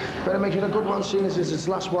yous. Better make it a good one, seeing as it's his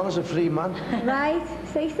last one as a free man. Right,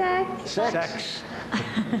 say sex. Sex.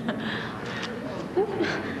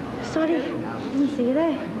 Sorry, didn't see you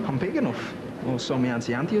there. I'm big enough. Well, so my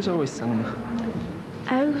Auntie Andy was always telling me.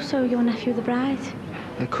 Oh, so you're nephew of the bride?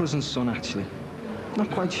 Her cousin's son, actually. Not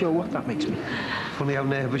quite sure what that makes me. Funny how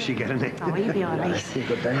nervous you get, isn't it? Oh, you'll be all right.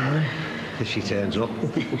 Good day, man. If she turns up.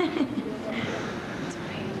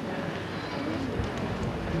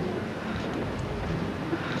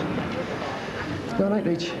 You all right,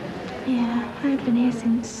 Rach? Yeah, I haven't been here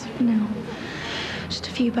since, just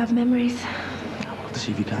a few bad memories. I'll have to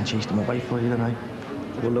see if you can't chase them away for you tonight.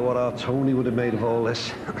 Wonder what our Tony would have made of all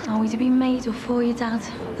this. Oh, he'd have been made up for you, Dad.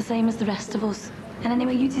 The same as the rest of us. And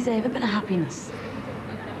anyway, you deserve a bit of happiness.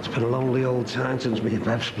 It's been a lonely old time since me and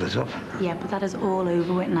Bev split up. Yeah, but that is all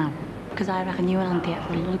over with now. Because I reckon you and Auntie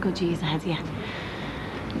have a lot of good years ahead of you.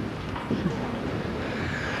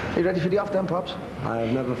 Are you ready for the off then, Pops? I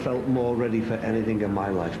have never felt more ready for anything in my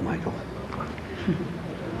life, Michael.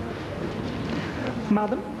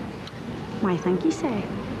 Madam? Why, thank you, sir.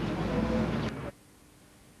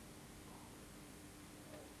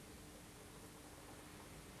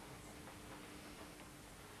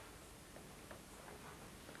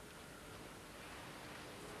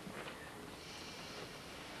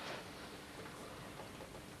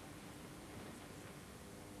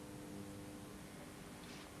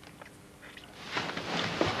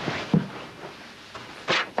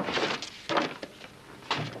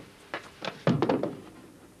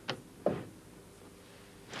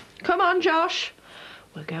 Come on, Josh.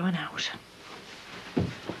 We're going out.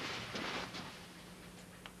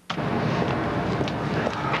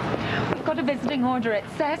 We've got a visiting order. It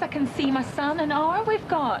says I can see my son, and all we've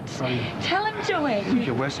got. Son. Tell him, Joey. I think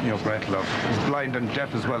you're wasting your breath, love. He's blind and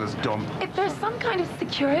deaf as well as dumb. If there's some kind of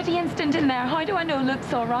security instinct in there, how do I know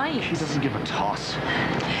Luke's all right? He doesn't give a toss.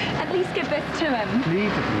 At least give this to him.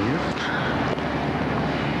 Leave it, will you?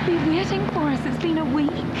 Be waiting for us. It's been a week.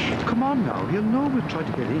 Come on now. He'll know we've tried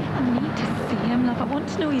to get in. I need to see him, love. I want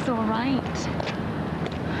to know he's all right.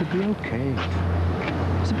 He'll be okay.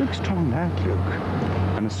 He's a big, strong lad, Luke.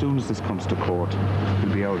 And as soon as this comes to court,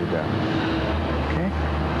 he'll be out of there. Okay?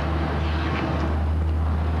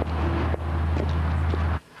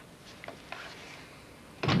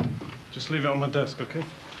 Just leave it on my desk, okay?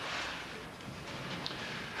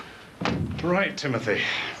 Right, Timothy.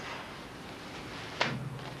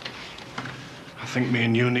 I think me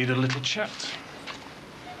and you need a little chat.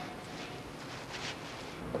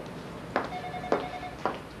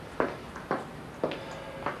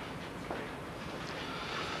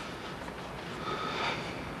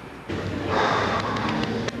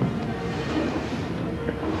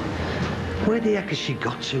 Where the heck has she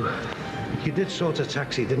got to? You did sort a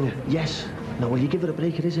taxi, didn't you? Yes. Now, will you give her a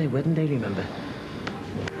break? It is her wedding day, remember?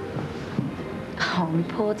 Oh, my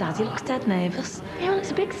poor dad, he looks dead nervous. Yeah, well,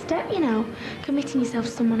 it's a big step, you know, committing yourself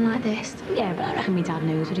to someone like this. Yeah, but I reckon my dad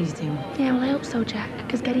knows what he's doing. Yeah, well, I hope so, Jack,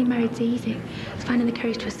 because getting married's easy. It's finding the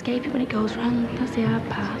courage to escape it when it goes wrong. That's the hard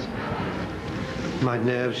part. My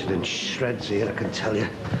nerves are in shreds here, I can tell you.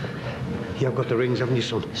 You've got the rings, haven't you,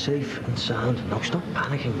 son? Safe and sound. Now, stop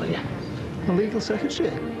panicking, will you? A legal secretary.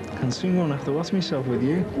 And soon won't have to wash myself with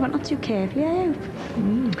you. You want not too carefully, I hope.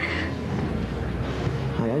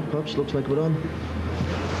 Aye, Pops. Looks like we're on.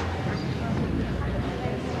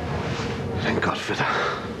 Thank God for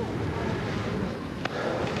that.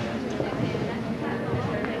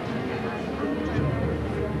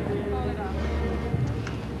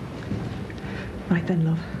 Right then,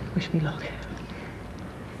 love. Wish me luck.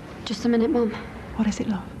 Just a minute, Mum. What is it,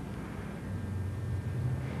 love?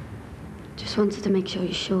 Just wanted to make sure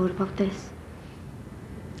you're sure about this.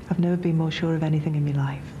 I've never been more sure of anything in my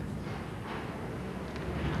life.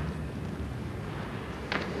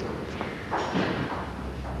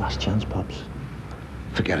 Last chance, Pops.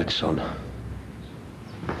 Forget it, son.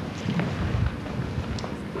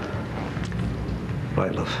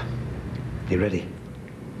 Right, love. You ready?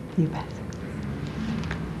 You bet.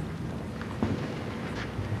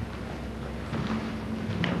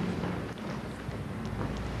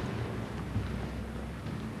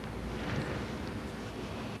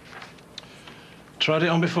 Tried it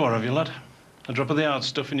on before, have you, lad? A drop of the hard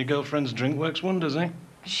stuff in your girlfriend's drink works wonders, eh?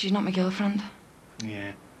 She's not my girlfriend.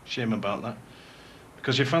 Yeah, shame about that.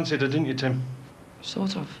 Because you fancied her, didn't you, Tim?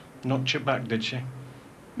 Sort of. Knocked you back, did she?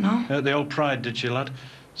 No. Hurt the old pride, did she, lad?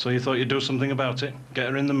 So you thought you'd do something about it?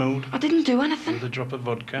 Get her in the mood? I didn't do anything. With a drop of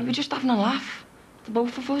vodka? We were just having a laugh, the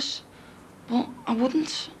both of us. But I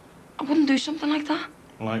wouldn't do something like that.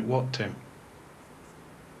 Like what, Tim?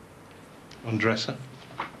 Undress her?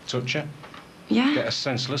 Touch her? Yeah. Get her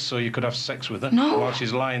senseless so you could have sex with her? No. While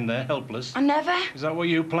she's lying there, helpless? I never. Is that what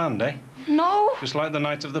you planned, eh? No. Just like the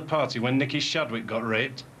night of the party when Nicky Shadwick got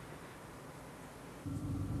raped?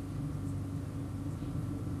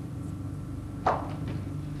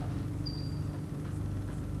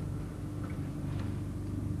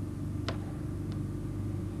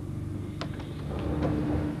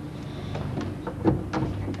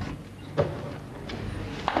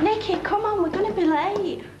 Nicky, come on, we're going to be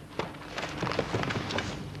late.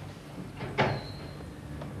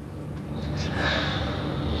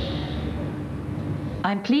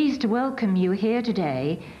 I'm pleased to welcome you here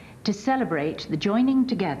today to celebrate the joining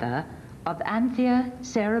together of Anthea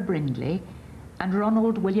Sarah Brindley and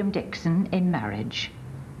Ronald William Dixon in marriage.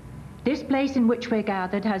 This place in which we're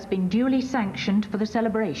gathered has been duly sanctioned for the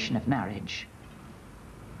celebration of marriage.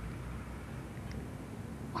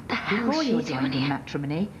 What the hell Before is she you're doing joined in here?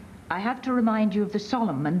 matrimony, I have to remind you of the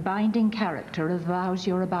solemn and binding character of the vows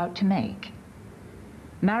you're about to make.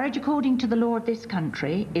 Marriage, according to the law of this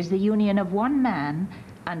country, is the union of one man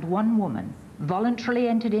and one woman, voluntarily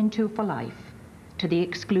entered into for life, to the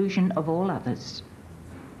exclusion of all others.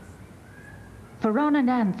 For Ron and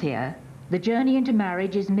Anthea, the journey into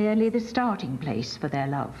marriage is merely the starting place for their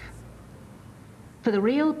love. For the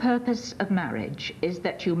real purpose of marriage is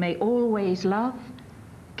that you may always love,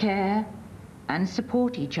 care, and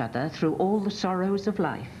support each other through all the sorrows of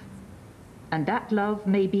life, and that love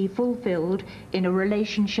may be fulfilled in a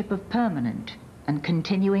relationship of permanent and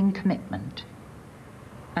continuing commitment.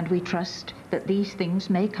 And we trust that these things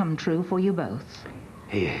may come true for you both.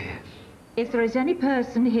 Here. If there is any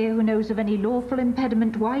person here who knows of any lawful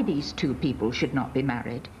impediment why these two people should not be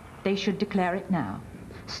married, they should declare it now.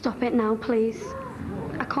 Stop it now, please.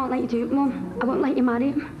 I can't let you do it, Mum. I won't let you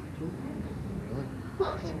marry him.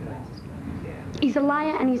 What? He's a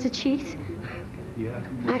liar and he's a cheat.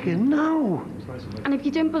 Megan, no. And if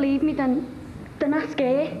you don't believe me, then ask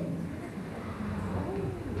her.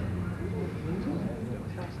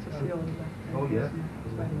 Oh, yeah.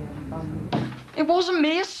 It wasn't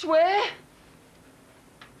me, I swear.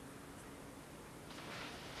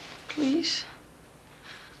 Please.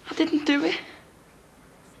 I didn't do it.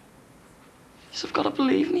 You've got to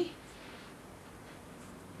believe me.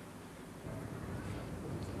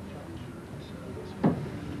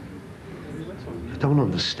 I don't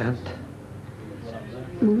understand.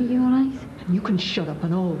 Mum, are you all right? And you can shut up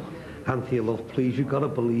and all. Anthea, love, please, you've got to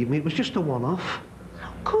believe me. It was just a one-off.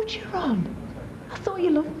 How could you, Ron? I thought you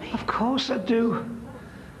loved me. Of course I do.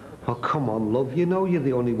 Oh, come on, love. You know you're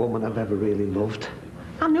the only woman I've ever really loved.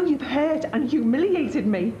 I know you've hurt and humiliated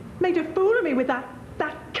me. Made a fool of me with that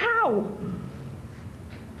cow.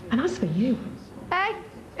 And as for you... Hey,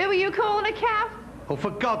 who are you calling a cow? Oh,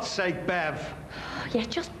 for God's sake, Bev. Yeah,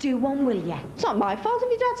 just do one, will you? It's not my fault if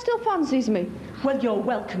your dad still fancies me. Well, you're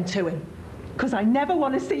welcome to him. Because I never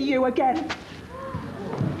want to see you again.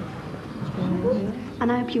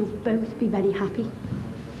 And I hope you'll both be very happy.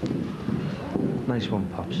 Nice one,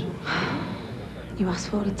 Pops. You asked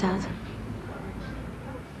for it, Dad.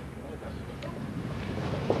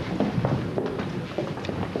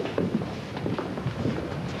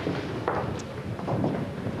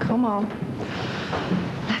 Come on.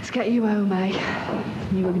 Let's get you home, eh?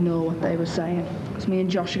 You ignore what they were saying. Because me and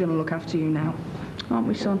Josh are going to look after you now. Aren't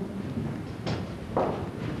we, son?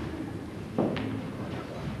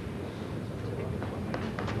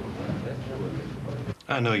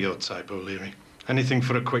 I know your type, O'Leary. Anything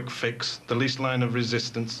for a quick fix, the least line of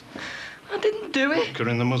resistance. I didn't do it. Could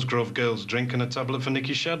in the Musgrove girls drink and a tablet for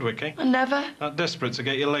Nicky Shadwick, eh? I never. That desperate to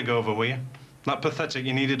get your leg over, were you? That pathetic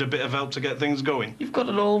you needed a bit of help to get things going? You've got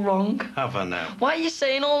it all wrong. Have I now? Why are you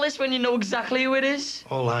saying all this when you know exactly who it is?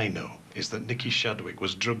 All I know is that Nicky Shadwick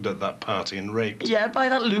was drugged at that party and raped. Yeah, by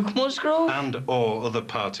that Luke Musgrove. And/or other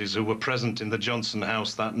parties who were present in the Johnson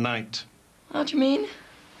house that night. How do you mean?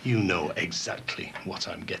 You know exactly what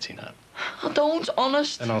I'm getting at. I don't,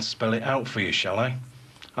 honest. Then I'll spell it out for you, shall I?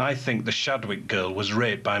 I think the Shadwick girl was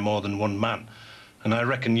raped by more than one man. And I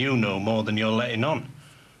reckon you know more than you're letting on.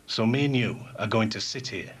 So me and you are going to sit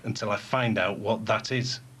here until I find out what that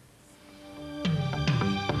is.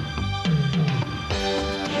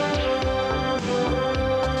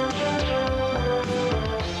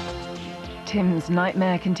 Tim's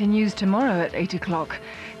nightmare continues tomorrow at 8 o'clock.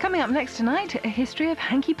 Coming up next tonight, a history of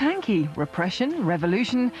hanky-panky, repression,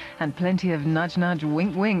 revolution, and plenty of nudge-nudge,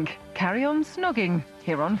 wink-wink. Carry on snogging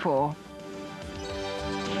here on 4.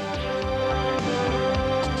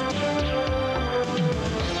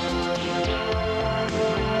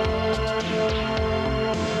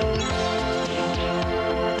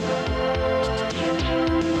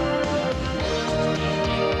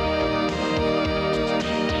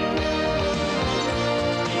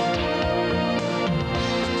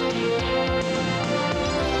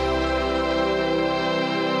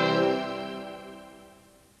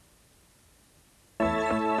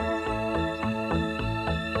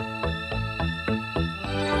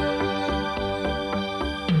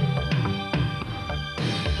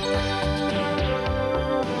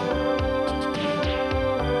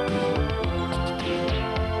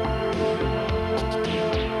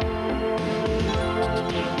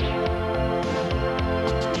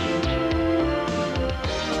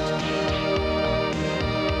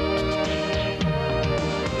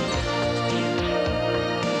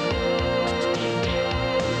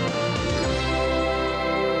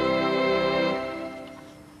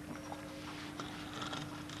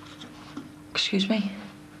 Excuse me.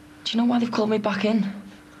 Do you know why they've called me back in?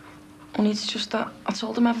 Only it's just that I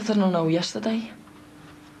told them everything I know yesterday.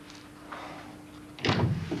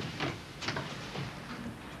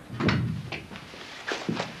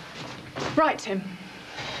 Right, Tim.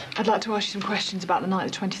 I'd like to ask you some questions about the night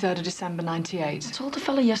of the 23rd of December, 98. I told the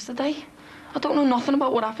fella yesterday. I don't know nothing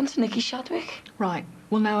about what happened to Nicky Shadwick. Right.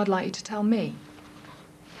 Well, now I'd like you to tell me.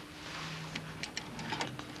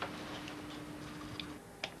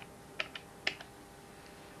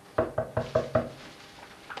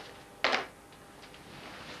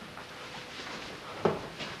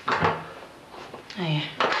 Hey.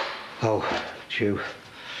 Oh, it's you.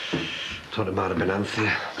 Thought it might have been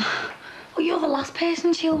Anthea. Well, you're the last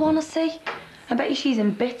person she'll want to see. I bet you she's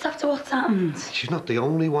in bits after what's happened. She's not the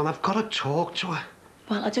only one. I've got to talk to her.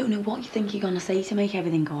 Well, I don't know what you think you're going to say to make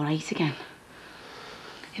everything go right again.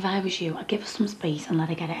 If I was you, I'd give her some space and let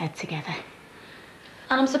her get her head together.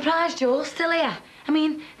 And I'm surprised you're still here. I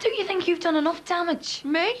mean, don't you think you've done enough damage?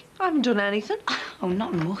 Me? I haven't done anything. Oh,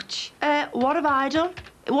 not much. What have I done?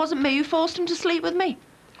 It wasn't me who forced him to sleep with me.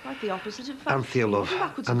 Quite the opposite, in fact. Anthea, love,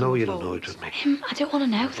 I know you're annoyed with me. I don't want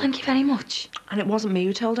to know, thank you very much. And it wasn't me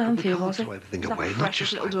who told Anthea, was it? Throw everything That away, not precious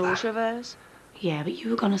just little like daughter of hers. Yeah, but you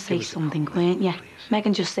were going to say something, weren't you?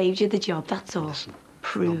 Megan just saved you the job, that's all. Listen,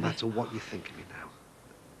 Prove no it. matter what you think of me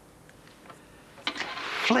now.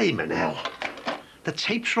 Flaming hell. The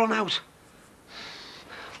tape's run out.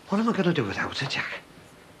 What am I going to do without her, Jack?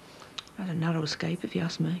 I had a narrow escape, if you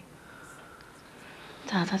ask me.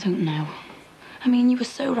 Dad, I don't know. I mean, you were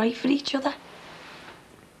so right for each other.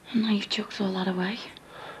 And now you've chucked all that away.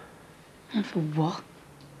 And for what?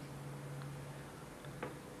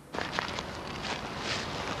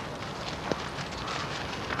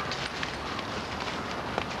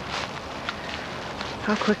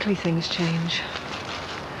 How quickly things change.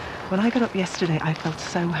 When I got up yesterday, I felt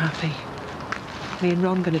so happy. Me and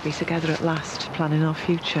Ron going to be together at last, planning our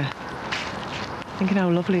future. Thinking how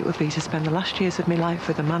lovely it would be to spend the last years of my life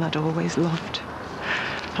with a man I'd always loved.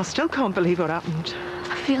 I still can't believe what happened.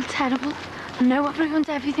 I feel terrible. I know I've ruined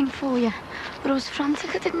everything for you, but I was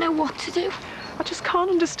frantic. I didn't know what to do. I just can't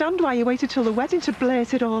understand why you waited till the wedding to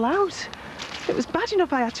blurt it all out. It was bad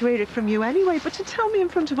enough I had to hear it from you anyway, but to tell me in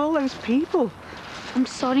front of all those people. I'm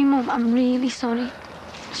sorry, Mum. I'm really sorry.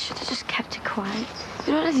 I should have just kept it quiet.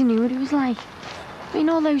 You already knew what he was like. I mean,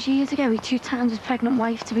 all those years ago, he 2 times his pregnant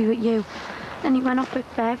wife to be with you. Then he went off with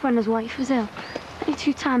Bev when his wife was ill. Then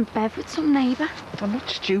he 2-timed Bev with some neighbour. I'm not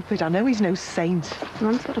stupid. I know he's no saint. The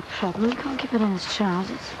man's got a problem. He can't keep it on his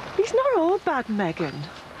trousers. He's not all bad, Megan.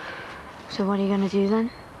 So what are you going to do then?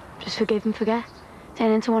 Just forgive and forget?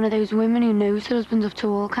 Turn into one of those women who knows her husband's up to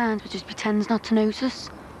all kinds but just pretends not to notice?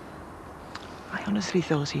 I honestly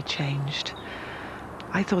thought he'd changed.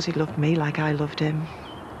 I thought he loved me like I loved him.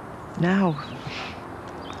 Now,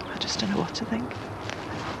 I just don't know what to think.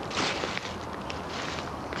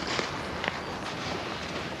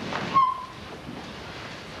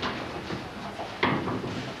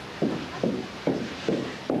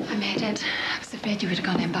 I made it. I was afraid you would have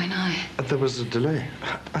gone in by now. There was a delay.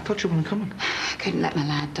 I thought you weren't coming. I couldn't let my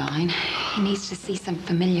lad down. He needs to see some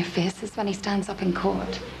familiar faces when he stands up in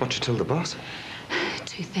court. What'd you tell the boss?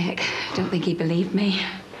 Too thick. I don't think he believed me.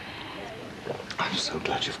 I'm so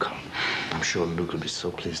glad you've come. I'm sure Luke will be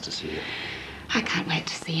so pleased to see you. I can't wait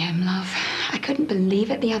to see him, love. I couldn't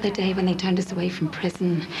believe it the other day when they turned us away from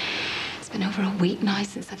prison. It's been over a week now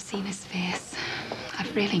since I've seen his face.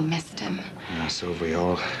 I've really missed him. Yeah, so have we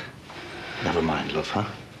all. Never mind, love, huh?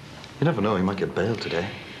 You never know, he might get bailed today.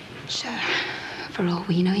 Sure. For all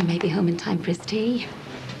we know, he may be home in time for his tea.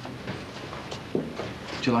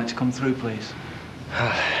 Would you like to come through, please?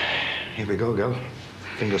 Here we go, girl.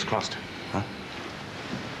 Fingers crossed, huh?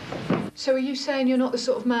 So are you saying you're not the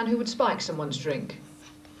sort of man who would spike someone's drink?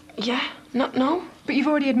 Yeah, no. But you've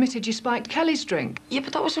already admitted you spiked Kelly's drink. Yeah,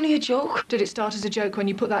 but that was only a joke. Did it start as a joke when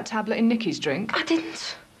you put that tablet in Nikki's drink? I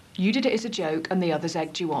didn't. You did it as a joke and the others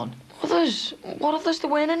egged you on. Others? What others? There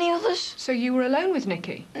weren't any others. So you were alone with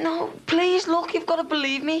Nikki? No, please, look, you've got to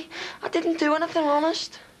believe me. I didn't do anything,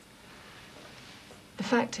 honest. The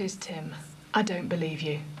fact is, Tim, I don't believe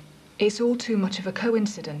you. It's all too much of a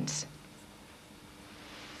coincidence.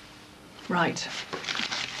 Right.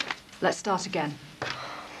 Let's start again.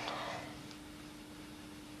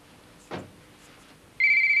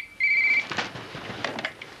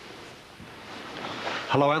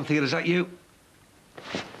 Hello, Anthea, is that you?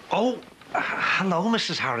 Oh, hello,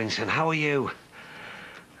 Mrs. Harrington. How are you?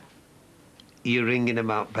 You're ringing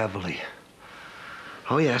about Beverly.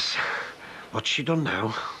 Oh, yes. What's she done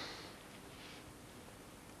now?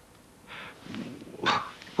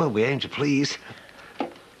 Well, we aim to please.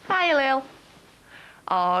 Hi, Lil.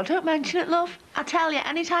 Oh, don't mention it, love. I tell you,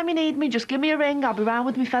 anytime you need me, just give me a ring. I'll be round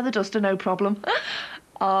with me feather duster, no problem.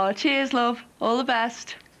 Oh, cheers, love. All the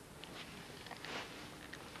best.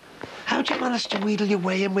 How'd you manage to wheedle your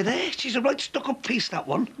way in with her? She's a right stuck-up piece, that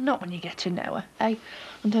one. Not when you get to know her, eh?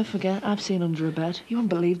 And don't forget, I've seen under a bed. You won't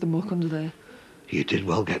believe the muck under there. You did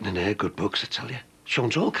well getting in her good books, I tell you. She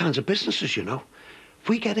owns all kinds of businesses, you know. If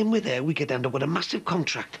we get in with her, we could end up with a massive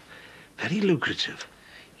contract. Very lucrative.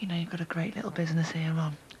 You know, you've got a great little business here,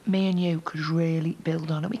 Ron. Me and you could really build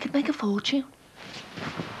on it. We could make a fortune.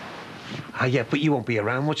 Ah, yeah, but you won't be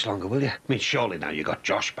around much longer, will you? I mean, surely now you got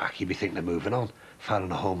Josh back, you'd be thinking of moving on.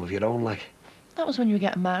 Finding a home of your own, like. That was when you were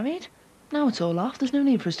getting married. Now it's all off. There's no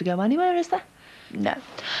need for us to go anywhere, is there? No.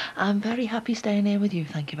 I'm very happy staying here with you,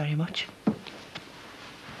 thank you very much.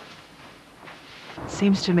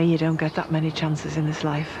 Seems to me you don't get that many chances in this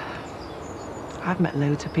life. I've met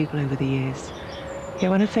loads of people over the years. Yeah,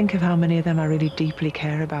 when I think of how many of them I really deeply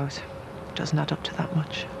care about, it doesn't add up to that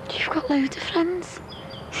much. You've got loads of friends.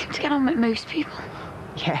 You seem to get on with most people.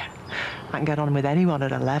 Yeah, I can get on with anyone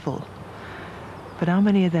at a level. But how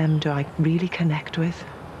many of them do I really connect with?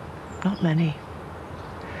 Not many.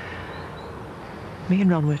 Me and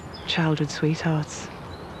Ron were childhood sweethearts.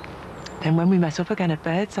 Then when we met up again at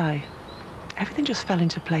Birdseye, everything just fell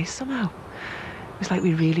into place somehow. It was like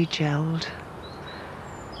we really gelled.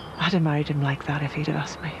 I'd have married him like that if he'd have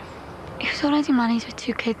asked me. He was already married with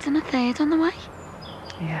 2 kids and a third on the way.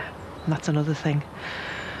 Yeah, and that's another thing.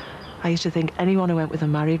 I used to think anyone who went with a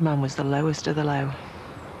married man was the lowest of the low.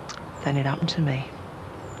 Then it happened to me.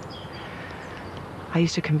 I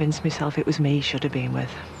used to convince myself it was me he should have been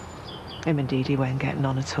with. Him and Dee Dee weren't getting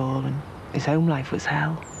on at all, and his home life was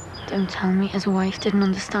hell. Don't tell me his wife didn't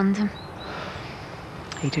understand him.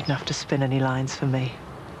 He didn't have to spin any lines for me.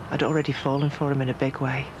 I'd already fallen for him in a big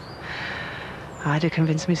way. I'd have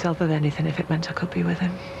convinced myself of anything if it meant I could be with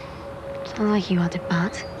him. Sounds like you had it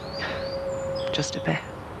bad. Just a bit.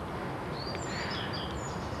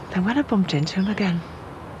 Then when I bumped into him again,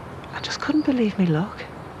 I just couldn't believe me luck.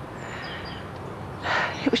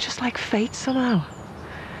 It was just like fate somehow.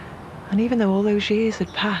 And even though all those years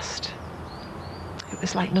had passed, it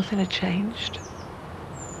was like nothing had changed.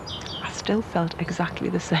 I still felt exactly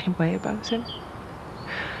the same way about him.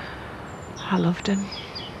 I loved him.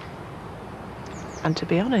 And to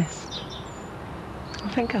be honest, I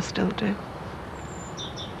think I still do.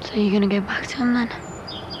 So you're gonna go back to him then?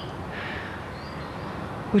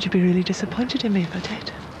 Would you be really disappointed in me if I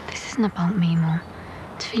did? This isn't about me, Mum.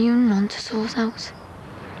 It's for you and Ron to sort out.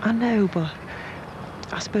 I know, but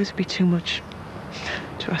I suppose it'd be too much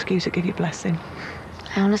to ask you to give your blessing.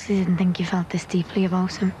 I honestly didn't think you felt this deeply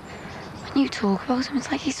about him. When you talk about him,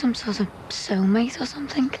 it's like he's some sort of soulmate or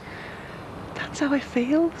something. That's how it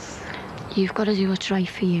feels. You've got to do what's right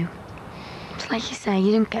for you. It's like you say,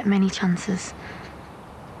 you don't get many chances.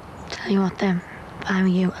 Tell you what then, if I were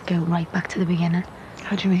you, I'd go right back to the beginning.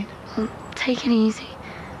 How do you mean? Well, take it easy.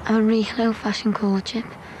 Have a real old-fashioned courtship.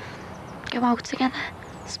 Go out together.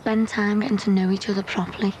 Spend time getting to know each other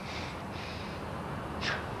properly.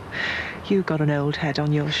 You've got an old head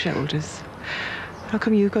on your shoulders. How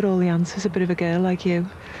come you've got all the answers, a bit of a girl like you?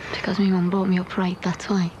 Because my mum brought me up right, that's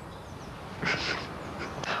why.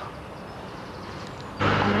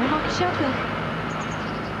 Hello, Rocky Shopping.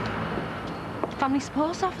 Family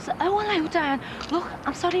Support Officer. Oh, hello, Diane. Look,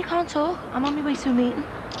 I'm sorry I can't talk. I'm on my way to a meeting.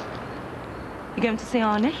 You're going to see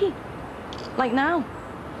our Nicky? Like now?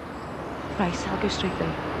 Right, I'll go straight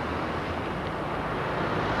there.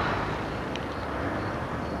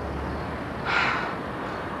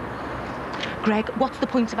 Greg, what's the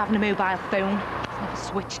point of having a mobile phone? It's never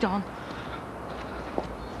switched on.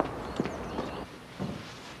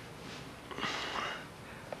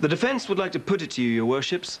 The defence would like to put it to you, your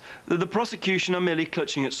worships, that the prosecution are merely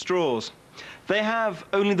clutching at straws. They have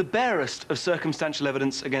only the barest of circumstantial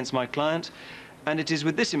evidence against my client, and it is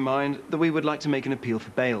with this in mind that we would like to make an appeal for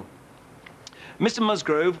bail. Mr.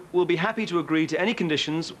 Musgrove will be happy to agree to any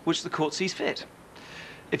conditions which the court sees fit.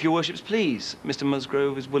 If your worships please, Mr.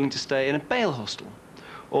 Musgrove is willing to stay in a bail hostel,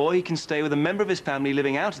 or he can stay with a member of his family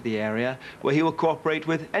living out of the area, where he will cooperate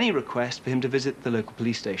with any request for him to visit the local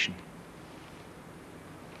police station.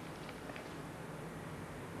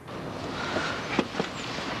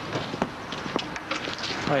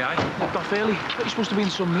 Aye, aye. Looked off early. But you're supposed to be in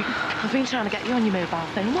some meeting. I've been trying to get you on your mobile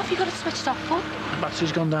phone. What have you got it switched off for?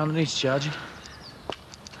 Battery's gone down and needs charging.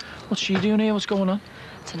 What's she doing here? What's going on?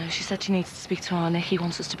 I don't know. She said she needs to speak to our Nick. He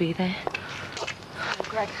wants us to be there. Oh,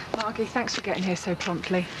 Greg, Margie, thanks for getting here so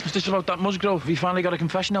promptly. Is this about that Musgrove? Have you finally got a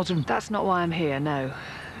confession out of him? That's not why I'm here, no.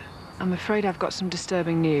 I'm afraid I've got some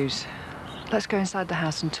disturbing news. Let's go inside the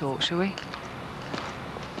house and talk, shall we?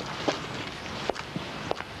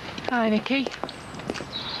 Hi, Nicky.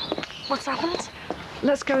 What's happened?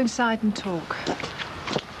 Let's go inside and talk.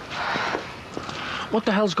 What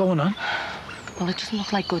the hell's going on? Well, it doesn't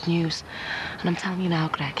look like good news. And I'm telling you now,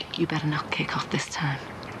 Greg, you better not kick off this time.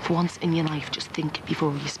 For once in your life, just think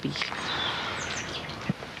before you speak.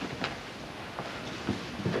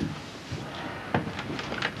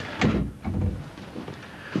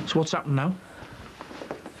 So what's happened now?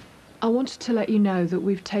 I wanted to let you know that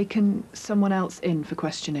we've taken someone else in for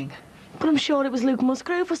questioning. But I'm sure it was Luke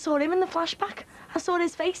Musgrove. I saw him in the flashback. I saw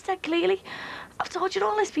his face dead clearly. I've told you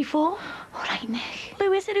all this before. All right, Nick.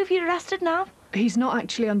 Who is it? Who've you arrested now? He's not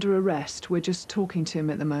actually under arrest. We're just talking to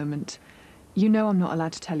him at the moment. You know I'm not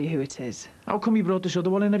allowed to tell you who it is. How come you brought this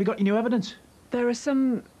other one in? Have you got any new evidence? There are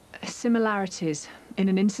some similarities in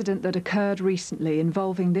an incident that occurred recently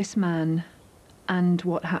involving this man and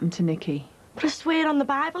what happened to Nicky. But I swear on the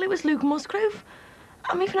Bible it was Luke Musgrove.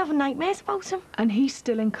 I'm even having nightmares about him. And he's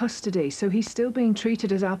still in custody, so he's still being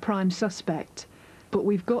treated as our prime suspect. But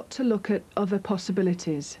we've got to look at other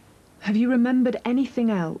possibilities. Have you remembered anything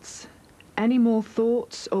else? Any more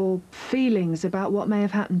thoughts or feelings about what may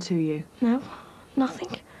have happened to you? No,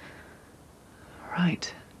 nothing.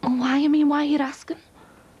 Right. Oh, why? I mean, why are you asking?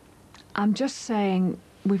 I'm just saying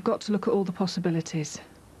we've got to look at all the possibilities.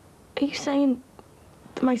 Are you saying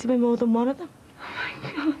there might have been more than one of them? Oh,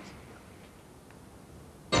 my God.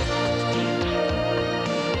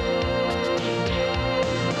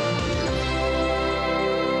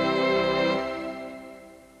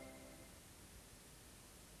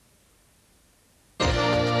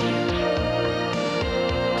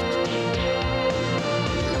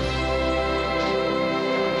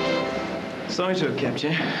 Sorry to have kept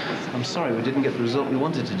you. I'm sorry we didn't get the result we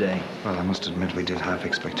wanted today. Well, I must admit we did half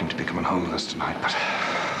expect him to be coming home with us tonight, but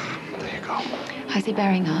there you go. How's he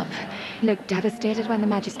bearing up? Looked devastated when the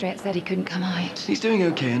magistrate said he couldn't come out. He's doing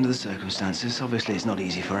okay under the circumstances. Obviously, it's not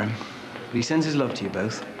easy for him. But he sends his love to you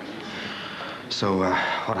both. So,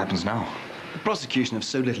 what happens now? The prosecution have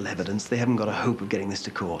so little evidence, they haven't got a hope of getting this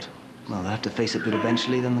to court. Well, they'll have to face it, but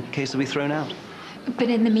eventually, then the case will be thrown out. But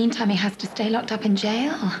in the meantime, he has to stay locked up in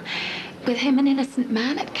jail. With him an innocent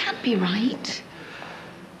man, it can't be right.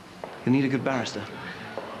 You need a good barrister.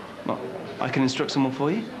 Well, I can instruct someone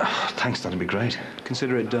for you. Oh, thanks, that'd be great.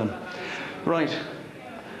 Consider it done. Right.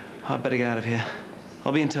 I'd better get out of here.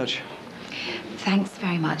 I'll be in touch. Thanks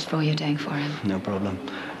very much for all you're doing for him. No problem.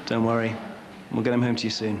 Don't worry. We'll get him home to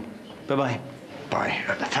you soon. Bye-bye. Bye.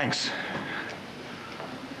 Thanks.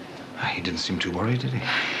 He didn't seem too worried, did he?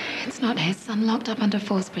 It's not his son locked up under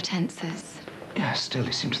false pretenses. Yeah, still,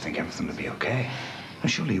 he seemed to think everything would be okay. And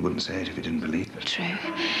surely he wouldn't say it if he didn't believe it. True.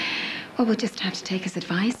 Well, we'll just have to take his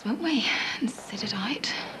advice, won't we? And sit it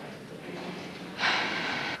out.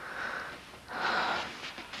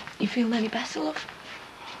 You feeling any better, love?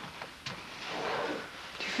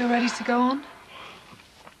 Do you feel ready to go on?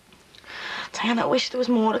 Diane, I wish there was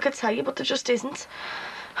more I could tell you, but there just isn't.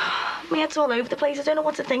 My head's all over the place. I don't know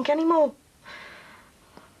what to think anymore.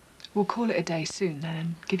 We'll call it a day soon then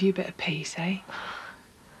and give you a bit of peace, eh?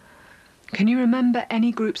 Can you remember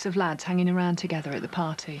any groups of lads hanging around together at the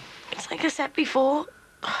party? It's like I said before.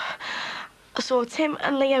 I saw Tim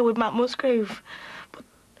and Leo with Matt Musgrove. But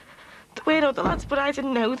there were other lads, but I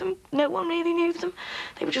didn't know them. No one really knew them.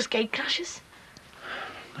 They were just gate crashers.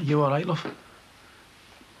 Are you all right, love?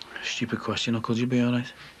 Stupid question, or could you be all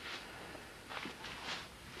right?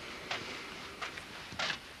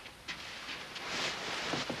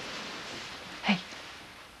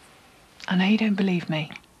 I know you don't believe me,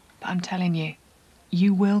 but I'm telling you,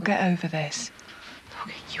 you will get over this.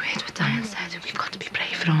 Look, you heard what Diane said. We've got to be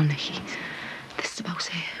brave for our Nikki. This is about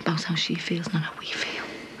her, about how she feels, not how we feel.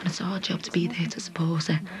 And it's our job to be there to support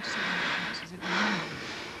her.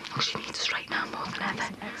 All she needs us right now more than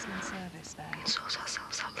ever. We can sort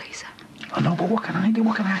ourselves out later. I know, but what can I do?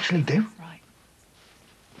 What can I actually do? Right.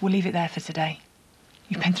 We'll leave it there for today.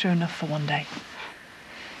 You've been through enough for one day.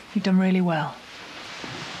 You've done really well.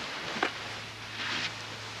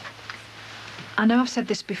 I know I've said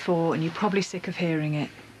this before, and you're probably sick of hearing it,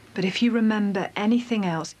 but if you remember anything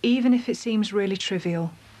else, even if it seems really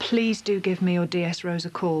trivial, please do give me or DS Rose a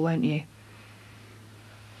call, won't you?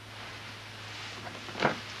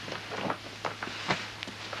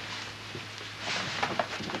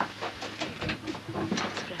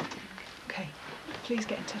 Okay, please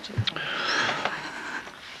get in touch with me.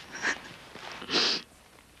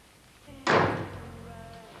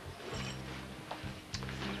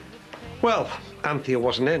 Well, Anthea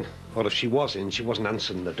wasn't in. Or if she was in, she wasn't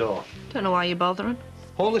answering the door. Don't know why you're bothering.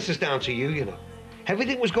 All this is down to you, you know.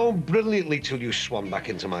 Everything was going brilliantly till you swam back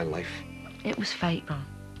into my life. It was fate, Ron.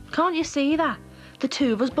 Can't you see that? The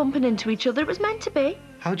two of us bumping into each other, it was meant to be.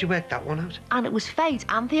 How'd you work that one out? And it was fate,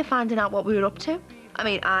 Anthea finding out what we were up to. I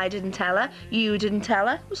mean, I didn't tell her, you didn't tell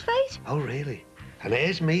her. It was fate. Oh, really? And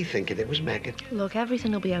here's me thinking it was Megan. Look,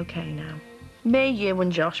 everything will be okay now. Me, you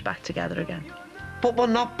and Josh back together again. But we're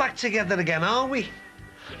not back together again, are we?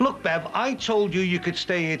 Look, Bev, I told you you could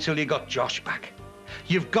stay here till you got Josh back.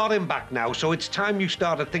 You've got him back now, so it's time you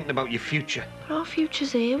started thinking about your future. But our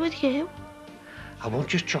future's here with you. I won't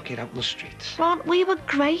just chuck it out in the streets. Ron, we were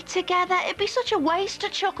great together. It'd be such a waste to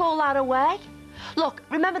chuck all that away. Look,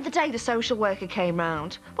 remember the day the social worker came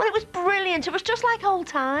round? Well, it was brilliant. It was just like old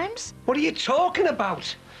times. What are you talking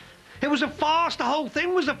about? It was a farce. The whole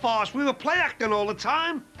thing was a farce. We were play acting all the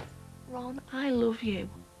time. Ron, I love you.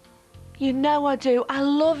 You know I do. I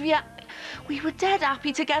love you. We were dead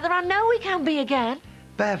happy together. I know we can be again.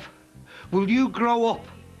 Bev, will you grow up?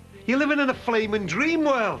 You're living in a flaming dream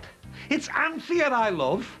world. It's Anthea I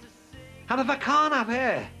love. And if I can't have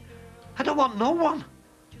her, I don't want no one.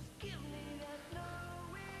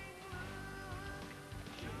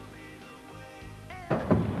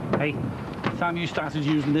 Hey, time you started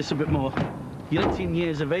using this a bit more. You're 18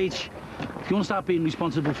 years of age. If you want to start being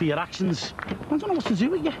responsible for your actions, I don't know what to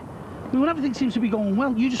do with you. I mean, when everything seems to be going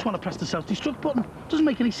well, you just want to press the self-destruct button. Doesn't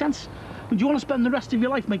make any sense. But do you want to spend the rest of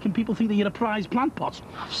your life making people think that you're a prize plant pot?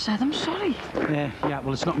 I've said I'm sorry. Yeah,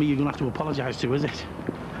 well, it's not me you're going to have to apologise to, is it?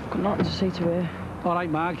 I've got nothing to say to her. All right,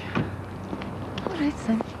 Marg. All right,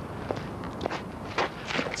 then.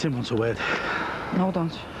 Tim wants a word. No,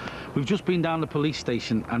 don't. We've just been down the police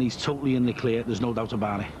station and he's totally in the clear, there's no doubt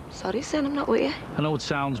about it. Sorry, son, I'm not with you. I know it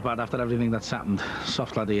sounds bad after everything that's happened.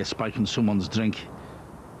 Soft lad here spiking someone's drink.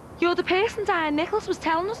 You're the person Diane Nichols was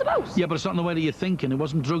telling us about? Yeah, but it's not in the way that you're thinking. It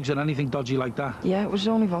wasn't drugs or anything dodgy like that. Yeah, it was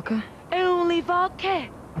only vodka. Only vodka?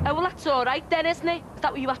 Oh, well, that's all right then, isn't it? Is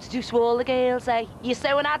that what you have to do to all the girls, eh? You're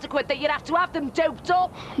so inadequate that you'd have to have them doped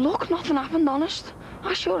up. Look, nothing happened, honest.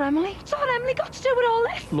 I sure Emily. What's all Emily got to do with all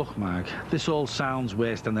this? Look, Marg, this all sounds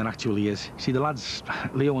worse than it actually is. See, the lads,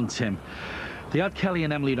 Leo and Tim, they had Kelly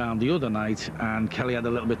and Emily round the other night, and Kelly had a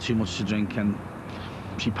little bit too much to drink, and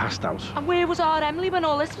she passed out. And where was our Emily when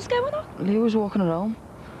all this was going on? Leo was walking her home.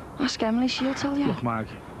 Ask Emily, she'll tell you. Look, Marg,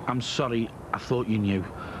 I'm sorry. I thought you knew.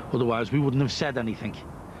 Otherwise, we wouldn't have said anything.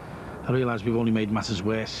 I realise we've only made matters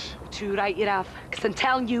worse. Too right you have, because I'm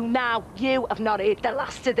telling you now, you have not heard the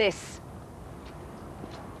last of this.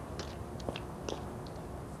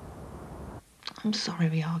 I'm sorry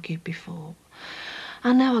we argued before.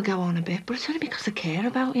 I know I go on a bit, but it's only because I care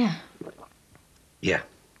about you. Yeah.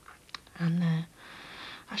 And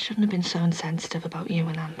I shouldn't have been so insensitive about you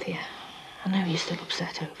and Anthea. I know you're still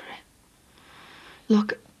upset over it.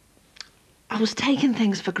 Look, I was taking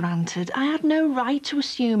things for granted. I had no right to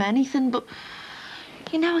assume anything, but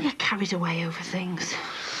you know I get carried away over things.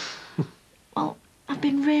 Well, I've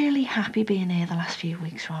been really happy being here the last few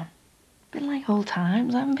weeks, Ron. Been like old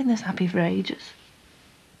times. I haven't been this happy for ages.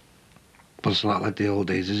 But it's not like the old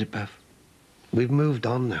days, is it, Bev? We've moved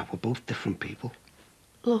on now. We're both different people.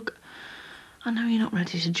 Look, I know you're not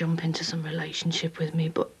ready to jump into some relationship with me,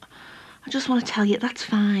 but I just want to tell you that's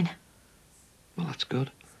fine. Well, that's good.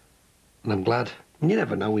 And I'm glad. You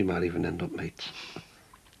never know, we might even end up mates.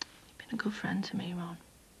 You've been a good friend to me, Ron.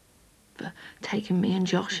 For taking me and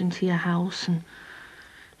Josh into your house and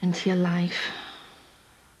into your life.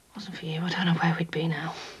 Wasn't for you, I don't know where we'd be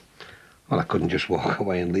now. Well, I couldn't just walk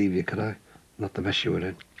away and leave you, could I? Not the mess you were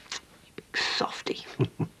in. You big softy.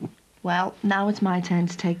 Well, now it's my turn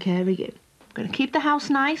to take care of you. I'm going to keep the house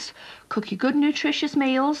nice, cook you good, nutritious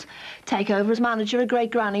meals, take over as manager of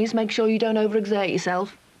Great Granny's, make sure you don't overexert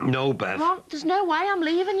yourself. No, Bev. Ron, there's no way I'm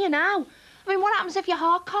leaving you now. I mean, what happens if your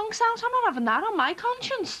heart conks out? I'm not having that on my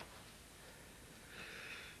conscience.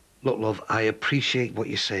 Look, love, I appreciate what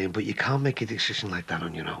you're saying, but you can't make a decision like that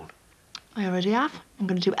on your own. I already have. I'm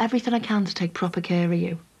going to do everything I can to take proper care of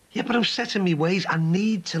you. Yeah, but I'm set in my ways. I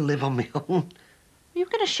need to live on my own. You're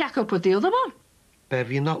going to shack up with the other one.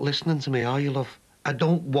 Bev, you're not listening to me, are you, love? I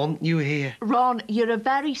don't want you here. Ron, you're a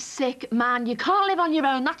very sick man. You can't live on your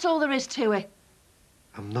own. That's all there is to it.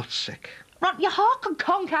 I'm not sick. Ron, your heart could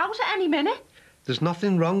conk out at any minute. There's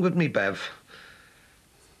nothing wrong with me, Bev.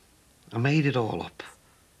 I made it all up.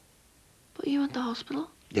 But you went to hospital?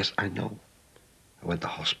 Yes, I know. I went to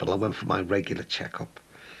hospital. I went for my regular checkup.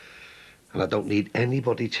 And I don't need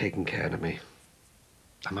anybody taking care of me.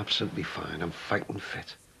 I'm absolutely fine. I'm fighting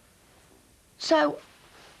fit. So,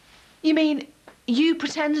 you mean you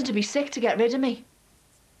pretended to be sick to get rid of me?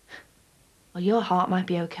 Well, your heart might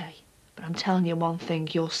be okay, but I'm telling you one thing,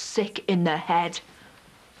 you're sick in the head.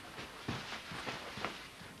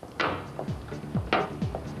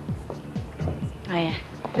 Hiya.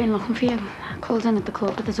 Been looking for you. I called in at the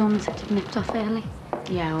club, but the zoom said you'd nipped off early.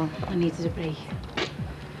 Yeah, well, I needed a break.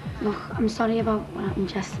 Look, I'm sorry about what happened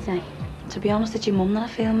yesterday. To be honest, it's your mum that I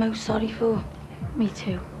feel most sorry for. Me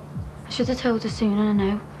too. I should have told her sooner, I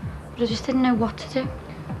know. But I just didn't know what to do.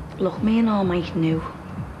 Look, me and our mate knew.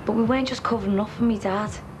 But we weren't just covering up for me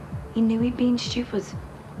dad. He knew he'd been stupid.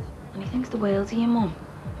 And he thinks the world of your mum.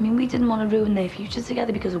 I mean, we didn't want to ruin their future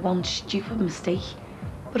together because of one stupid mistake.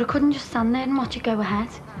 But I couldn't just stand there and watch it go ahead.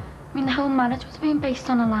 I mean, the whole marriage was being based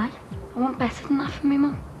on a lie. I want better than that for me,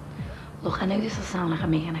 Mum. Look, I know this will sound like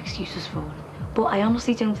I'm making excuses for it, but I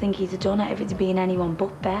honestly don't think he'd have done it if it'd been anyone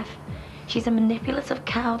but Bev. She's a manipulative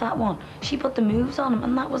cow, that one. She put the moves on him,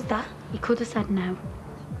 and that was that. He could have said no.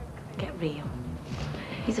 Get real.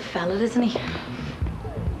 He's a fella, isn't he?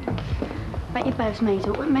 Bet your Bev's made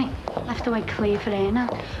up with me. Left the way clear for her now.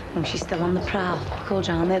 Oh, she's still on the prowl. I called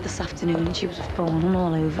down there this afternoon and she was fawning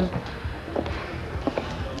all over him.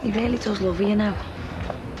 He really does love you now.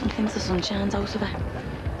 He thinks the sun shines out of her.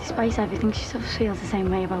 Despite everything, she sort of feels the same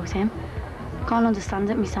way about him. Can't understand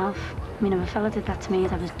it myself. I mean, if a fella did that to me,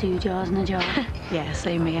 I'd have his 2 jaws in a jar. Yeah,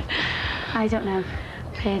 same here. I don't know.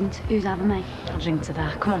 Parents, who's having me? I'll drink to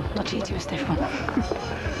that. Come on, I'll treat you a stiff one.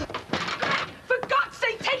 For God's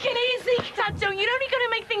sake, take it easy. Dad, don't. You're only going to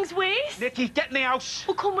make things worse. Nicky, get in the house.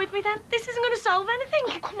 Well, come with me then. This isn't going to solve anything.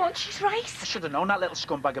 Oh, come on, she's right. I should have known that little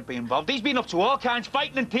scumbag would be involved. He's been up to all kinds,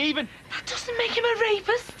 fighting and thieving. That doesn't make him a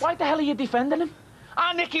rapist. Why the hell are you defending him?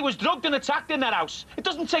 Our Nicky was drugged and attacked in that house. It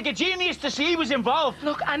doesn't take a genius to see he was involved.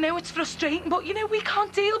 Look, I know it's frustrating, but, you know, we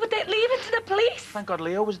can't deal with it. Leave it to the police. Thank God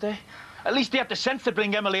Leo was there. At least he had the sense to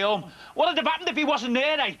bring Emily home. What would have happened if he wasn't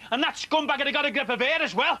there, eh? And that scumbag would have got a grip of her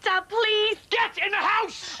as well. Dad, please. Get in the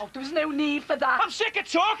house! Oh, there was no need for that. I'm sick of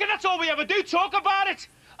talking. That's all we ever do, talk about it.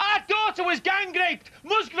 Our daughter was gang raped.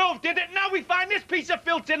 Musgrove did it. Now we find this piece of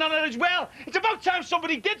filth in on it as well. It's about time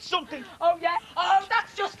somebody did something. Oh, yeah? Oh,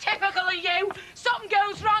 that's just typical of you. Something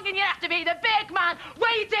goes wrong and you have to be the big man.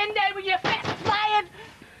 Wade in there with your fists flying.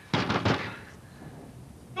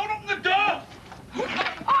 Don't open the door!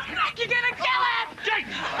 Oh, Craig, you're gonna kill him! Jake!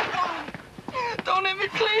 Don't hit me,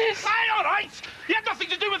 please. Aye, all right. He had nothing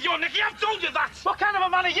to do with you, Nicky. I've told you that. What kind of a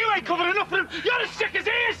man are you, eh, covering up for him? You're as sick as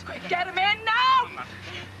he is. Quick, get him in now.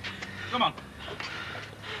 Come on.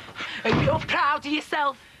 Hope you're proud of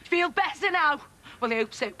yourself. Feel better now? Well, I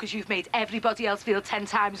hope so, because you've made everybody else feel 10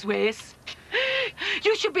 times worse.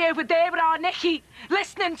 You should be over there with our Nicky,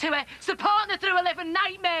 listening to her, supporting her through a living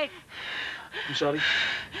nightmare. I'm sorry.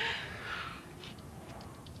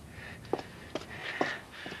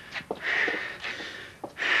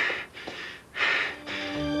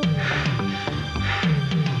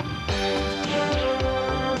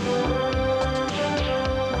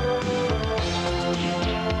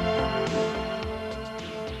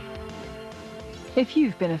 If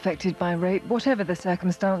you've been affected by rape, whatever the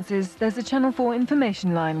circumstances, there's a Channel 4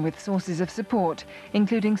 information line with sources of support,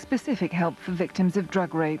 including specific help for victims of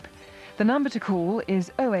drug rape. The number to call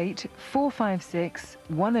is 08 456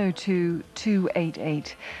 102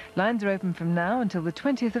 288. Lines are open from now until the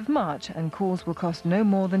 20th of March and calls will cost no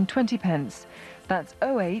more than 20 pence. That's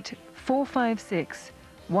 08 456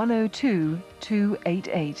 102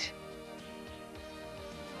 288.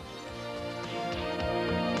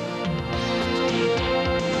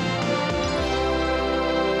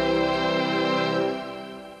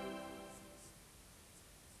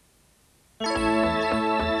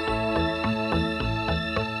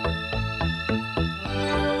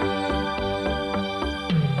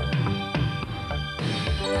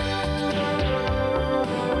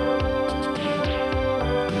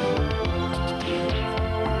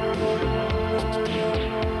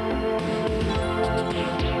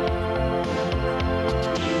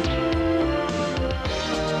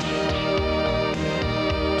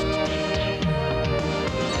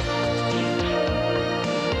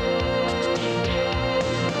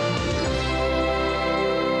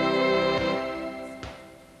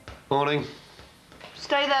 Morning.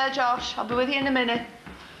 Stay there, Josh. I'll be with you in a minute.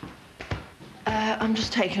 I'm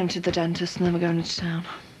just taking him to the dentist and then we're going into town.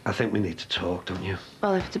 I think we need to talk, don't you?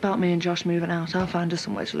 Well, if it's about me and Josh moving out, I'll find us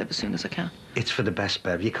somewhere to live as soon as I can. It's for the best,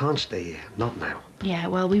 Bev. You can't stay here. Not now. Yeah,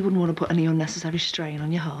 well, we wouldn't want to put any unnecessary strain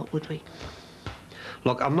on your heart, would we?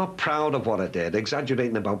 Look, I'm not proud of what I did.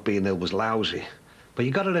 Exaggerating about being ill was lousy. But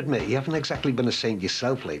you got to admit, you haven't exactly been a saint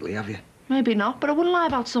yourself lately, have you? Maybe not, but I wouldn't lie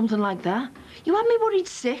about something like that. You had me worried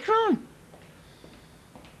sick, Ron.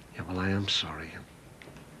 Yeah, well, I am sorry.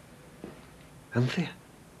 Anthea?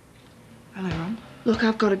 Hello, Ron. Look,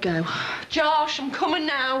 I've got to go. Josh, I'm coming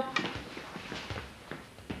now.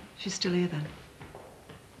 She's still here, then?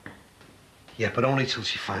 Yeah, but only till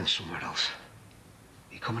she finds somewhere else.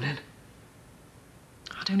 You coming in?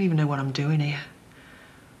 I don't even know what I'm doing here.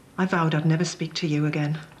 I vowed I'd never speak to you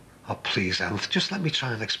again. Oh, please, Anth, just let me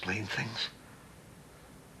try and explain things.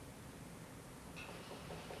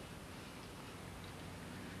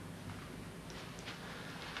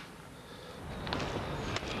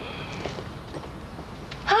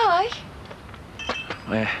 Hi.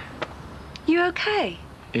 Yeah. You okay?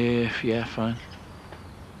 Yeah, fine.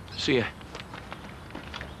 See ya.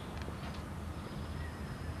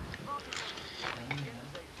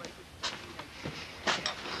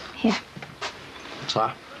 Here. What's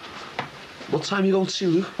that? What time are you going to see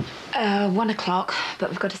Luke? 1 o'clock, but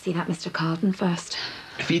we've got to see that Mr. Carden first.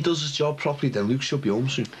 If he does his job properly, then Luke should be home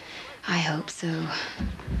soon. I hope so.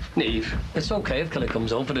 Neve, it's okay if Kelly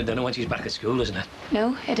comes home for the dinner when she's back at school, isn't it?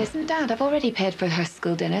 No, it isn't, Dad. I've already paid for her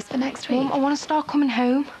school dinners for next week. Mum, I want to start coming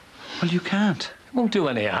home. Well, you can't. It won't do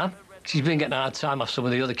any harm. She's been getting a hard time off some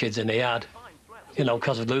of the other kids in the yard. You know,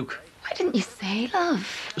 because of Luke. Why didn't you say,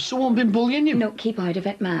 love? Has someone been bullying you? No, keep out of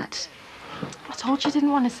it, Matt. I told you I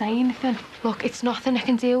didn't want to say anything. Look, it's nothing. I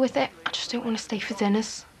can deal with it. I just don't want to stay for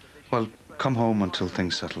dinners. Well, come home until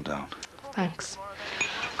things settle down. Thanks.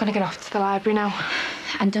 I'm going to get off to the library now.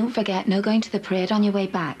 And don't forget, no going to the parade on your way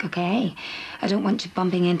back, OK? I don't want you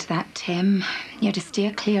bumping into that Tim. You're to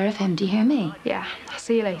steer clear of him, do you hear me? Yeah, I'll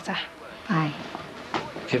see you later. Bye.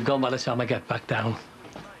 If you've gone by the time I get back down,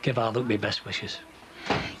 give our Luke my best wishes.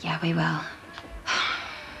 Yeah, we will.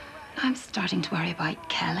 I'm starting to worry about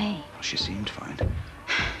Kelly. She seemed fine.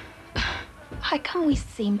 How come we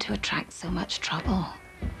seem to attract so much trouble?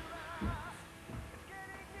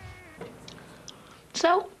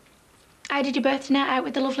 So, how did your birthday night out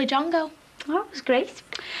with the lovely John go? Oh, it was great.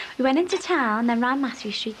 We went into town, then round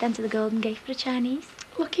Matthew Street, then to the Golden Gate for a Chinese.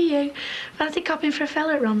 Lucky you. Fancy copying for a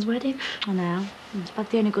fella at Ron's wedding. I know. It's about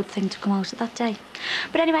the only good thing to come out of that day.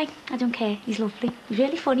 But anyway, I don't care. He's lovely. He's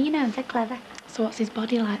really funny, you know, and dead clever. So what's his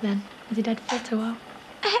body like then? Is he dead fit or what?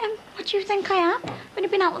 What do you think I am? I've only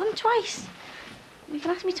been out with him twice. You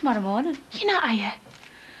can ask me tomorrow morning. You're not, are you?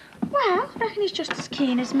 Well, I reckon he's just as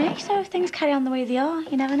keen as me, so if things carry on the way they are,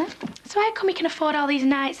 you never know. So how come he can afford all these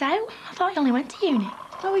nights out? I thought he only went to uni.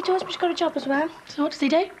 Oh, he does, but he's got a job as well. So what does he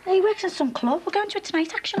do? He works in some club. We're going to it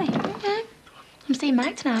tonight, actually. Okay. I'm seeing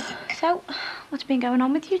Mike tonight. So, what's been going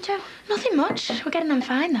on with you two? Nothing much. We're getting on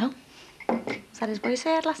fine, though. Was that his voice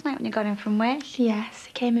I heard last night when you got in from work? Yes,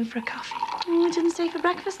 he came in for a coffee. Oh, I didn't stay for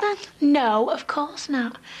breakfast then? No, of course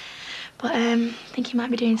not. But, I think he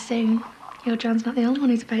might be doing soon. Your John's not the only one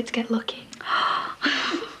who's about to get lucky.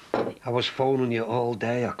 I was phoning you all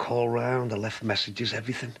day. I called round, I left messages,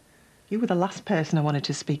 everything. You were the last person I wanted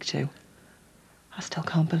to speak to. I still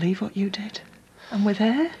can't believe what you did. And with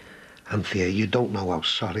her? Anthea, you don't know how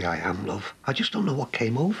sorry I am, love. I just don't know what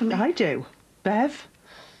came over me. I do. Bev.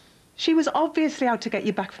 She was obviously out to get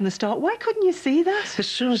you back from the start. Why couldn't you see that? As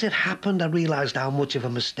soon as it happened, I realised how much of a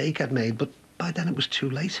mistake I'd made, but by then it was too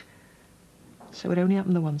late. So it only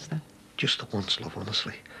happened the once, then? Just the once, love,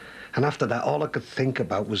 honestly. And after that, all I could think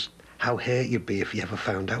about was how hurt you'd be if you ever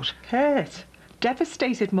found out. Hurt.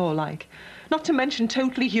 Devastated, more like. Not to mention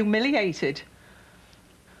totally humiliated.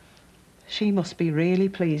 She must be really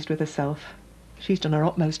pleased with herself. She's done her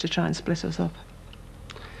utmost to try and split us up.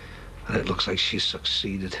 And it looks like she's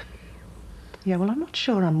succeeded. Yeah, well, I'm not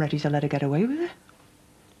sure I'm ready to let her get away with it.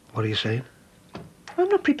 What are you saying? I'm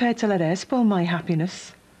not prepared to let her spoil my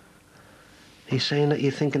happiness. Are you saying that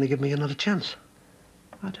you're thinking of giving me another chance?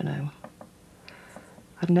 I don't know.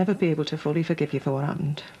 I'd never be able to fully forgive you for what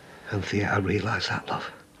happened. Anthea, I realise that, love.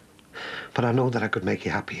 But I know that I could make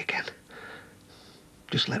you happy again.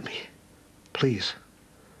 Just let me. Please.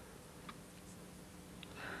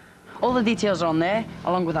 All the details are on there,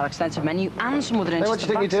 along with our extensive menu and some other interesting what do you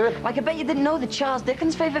think facts. you're doing? Like, I bet you didn't know that Charles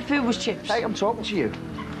Dickens' favourite food was chips. Hey, I'm talking to you.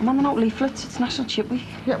 I'm handing out leaflets. It's National Chip Week.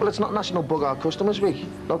 Yeah, well, it's not National Bug Our Customers Week.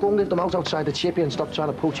 Now go and give them out outside the chippy and stop trying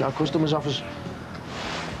to poach our customers' offers.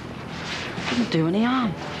 Doesn't do any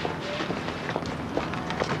harm.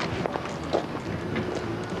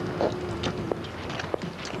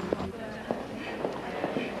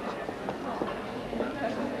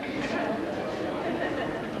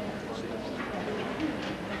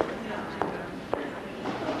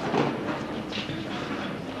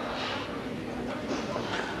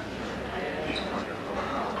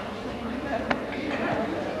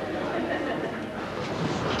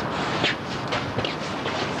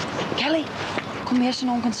 Kelly, come here so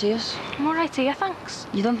no one can see us. I'm all right here, thanks.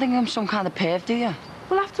 You don't think I'm some kind of perv, do you?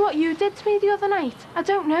 Well, after what you did to me the other night, I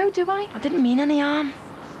don't know, do I? I didn't mean any harm.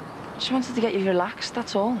 Just wanted to get you relaxed,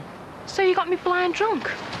 that's all. So you got me blind drunk?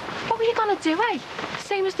 What were you gonna do, eh?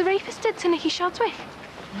 Same as the rapist did to Nicky Shadwick?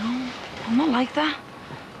 No, I'm not like that.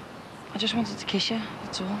 I just wanted to kiss you,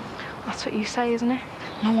 that's all. That's what you say, isn't it?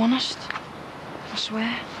 No, honest. I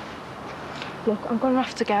swear. Look, I'm gonna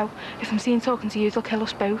have to go. If I'm seen talking to you, they'll kill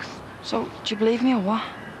us both. So, do you believe me or what?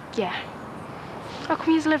 Yeah. How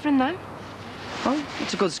come you're delivering them? Oh,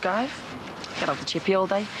 it's a good skive. Get out the chippy all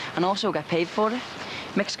day and also get paid for it.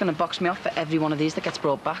 Mick's gonna box me off for every one of these that gets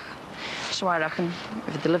brought back. So I reckon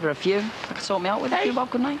if I deliver a few, I could sort me out with a few bob,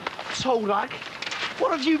 couldn't I? Toad rag,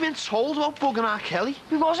 what have you been told about bugging our Kelly?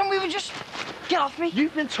 We wasn't, we were just... Get off me.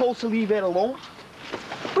 You've been told to leave her alone.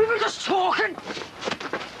 We were just talking.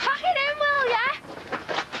 Pack it in, will ya?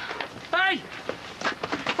 Hey!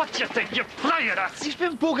 What do you think you're playing at? He's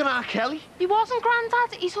been bugging our Kelly. He wasn't,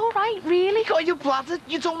 Grandad. He's all right, really. God, you bladder.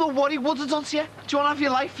 You don't know what he would have done to you. Do you want to have your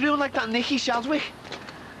life ruined like that Nicky Shadwick?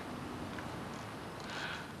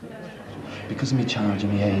 Because of my charge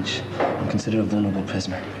and my age, I'm considered a vulnerable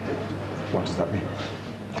prisoner. What does that mean?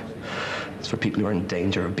 It's for people who are in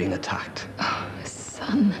danger of being attacked. Oh,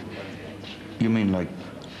 son. You mean like...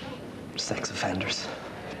 Sex offenders.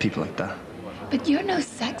 People like that. But you're no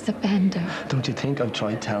sex offender. Don't you think I've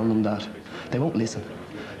tried telling them that? They won't listen.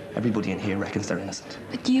 Everybody in here reckons they're innocent.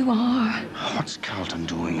 But you are. What's Carlton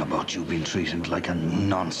doing about you being treated like a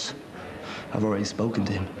nonce? I've already spoken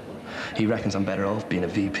to him. He reckons I'm better off being a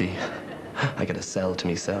VP. I get a cell to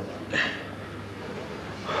myself.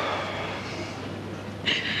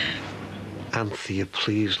 Anthea,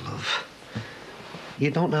 please, love.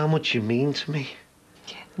 You don't know how much you mean to me.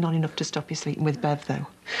 Not enough to stop you sleeping with Bev, though.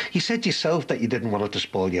 You said yourself that you didn't want her to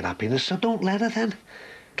spoil your happiness, so don't let her then.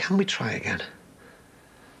 Can we try again?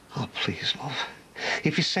 Oh, please, love.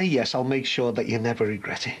 If you say yes, I'll make sure that you never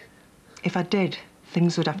regret it. If I did,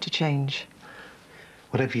 things would have to change.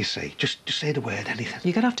 Whatever you say, just say the word, anything.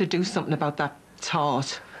 You're going to have to do something about that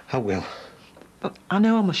tart. I will. But I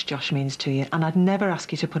know how much Josh means to you, and I'd never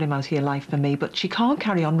ask you to put him out of your life for me, but she can't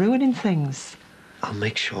carry on ruining things. I'll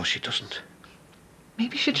make sure she doesn't.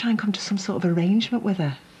 Maybe you should try and come to some sort of arrangement with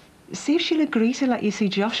her. See if she'll agree to let you see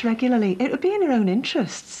Josh regularly. It would be in her own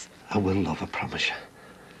interests. I will, love, I promise you.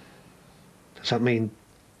 Does that mean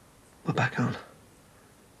we're back on?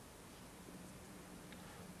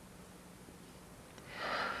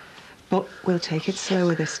 But we'll take it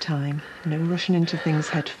slower this time. No rushing into things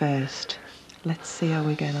head first. Let's see how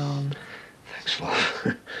we get on. Thanks,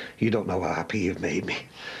 love. You don't know how happy you've made me.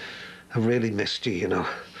 I really missed you, you know.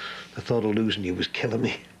 The thought of losing you was killing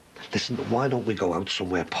me. Listen, why don't we go out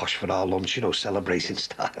somewhere posh for our lunch, you know, celebrating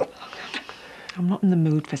style? I'm not in the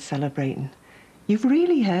mood for celebrating. You've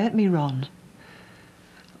really hurt me, Ron.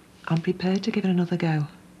 I'm prepared to give it another go.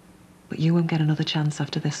 But you won't get another chance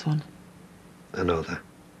after this one. I know that.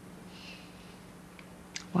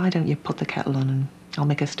 Why don't you put the kettle on and I'll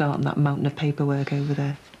make a start on that mountain of paperwork over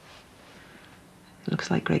there. It looks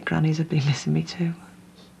like great grannies have been missing me too.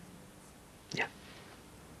 Yeah.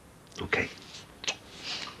 Okay.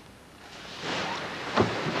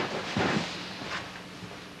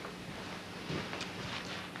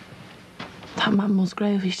 That man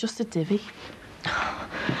Musgrave, he's just a divvy.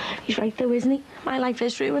 He's right though, isn't he? My life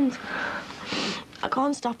is ruined. I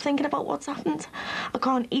can't stop thinking about what's happened. I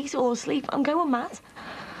can't eat or sleep. I'm going mad.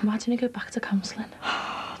 Why don't you go back to counselling?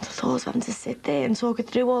 The thought of having to sit there and talk it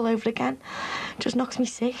through all over again just knocks me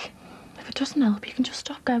sick. If it doesn't help, you can just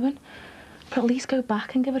stop going. But at least go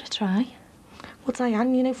back and give it a try. Well,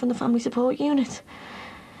 Diane, you know, from the family support unit.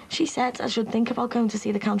 She said I should think about going to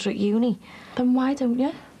see the counselor at uni. Then why don't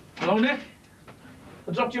you? Hello, Nick.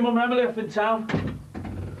 I dropped your mum Emily up in town.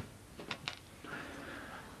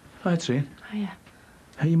 Hi, Trine. Hiya.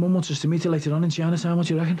 Hey, your mum wants us to meet you later on in Chinatown. What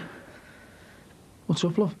do you reckon? What's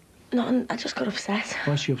up, love? Nothing, I just got upset.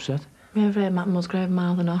 Why's she upset? We've Matt Musgrave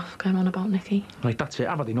mouthing off, going on about Nicky. Right, that's it.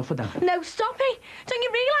 I've had enough of them. No, stop it! Don't you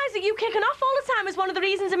realise that you kicking off all the time is one of the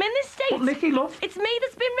reasons I'm in this state? But Nicky, love. It's me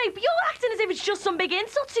that's been raped, but you're acting as if it's just some big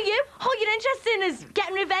insult to you. All you're interested in is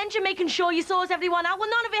getting revenge and making sure you sort everyone out. Well,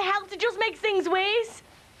 none of it helps. It just makes things worse.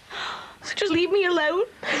 So just leave me alone.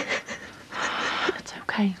 It's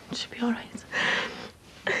okay. It should be all right.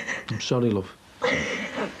 I'm sorry, love.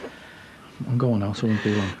 I'm going now, so it won't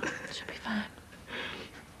be long. It should be fine.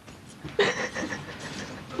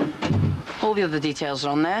 All the other details are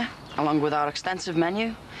on there, along with our extensive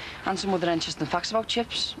menu and some other interesting facts about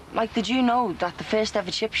chips. Like, did you know that the first ever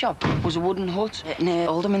chip shop was a wooden hut near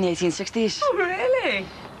Oldham in the 1860s? Oh, really?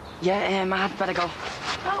 Yeah, I had better go.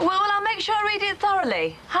 Oh, well, I'll make sure I read it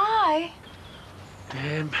thoroughly. Hi.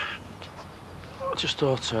 I just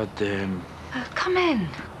thought I'd, Come in.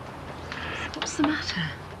 What's the matter?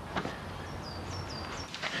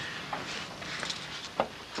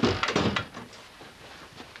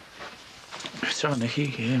 Sorry,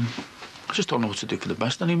 Nicky. I just don't know what to do for the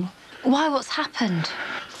best anymore. Why? What's happened?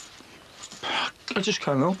 I just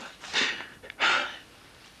can't help it.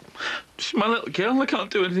 She's my little girl. I can't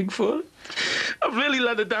do anything for her. I've really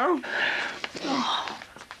let her down. Oh.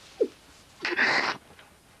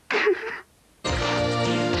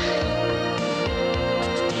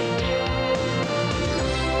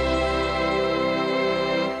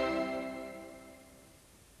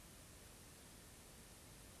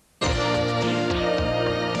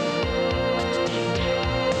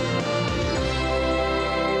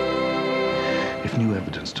 If new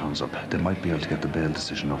evidence turns up, they might be able to get the bail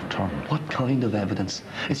decision overturned. What kind of evidence?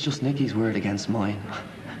 It's just Nicky's word against mine.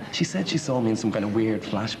 She said she saw me in some kind of weird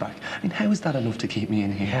flashback. I mean, how is that enough to keep me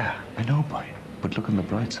in here? Yeah, I know, boy. But look on the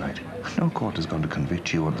bright side. No court is going to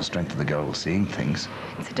convict you on the strength of the girl seeing things.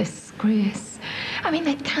 It's a disgrace. I mean,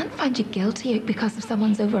 they can't find you guilty because of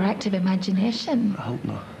someone's overactive imagination. I hope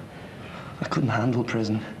not. I couldn't handle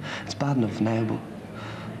prison. It's bad enough now, but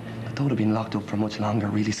the thought of being locked up for much longer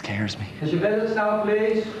really scares me. Is your business now,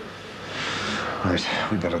 please? Right,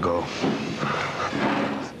 we better go.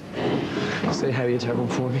 Say how you to everyone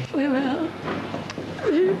for me. We will.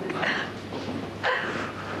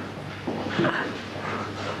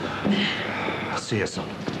 I'll see you, son.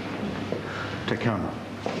 Take care now.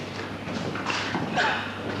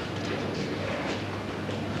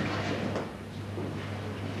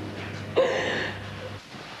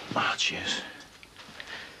 Oh, jeez.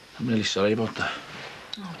 I'm really sorry about that.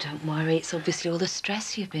 Oh, don't worry. It's obviously all the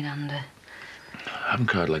stress you've been under. I haven't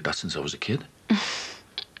cried like that since I was a kid.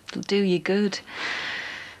 It'll do you good.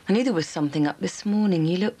 I knew there was something up this morning.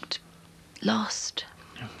 You looked lost.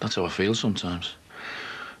 That's how I feel sometimes.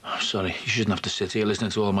 I'm sorry. You shouldn't have to sit here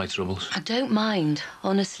listening to all my troubles. I don't mind,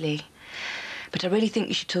 honestly. But I really think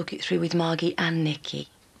you should talk it through with Margie and Nikki.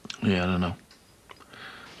 Yeah, I don't know.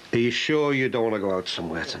 Are you sure you don't want to go out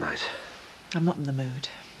somewhere tonight? I'm not in the mood.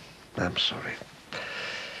 I'm sorry.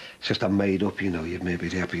 It's just I'm made up, you know. You've made me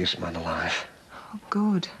the happiest man alive. Oh,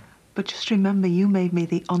 good. But just remember, you made me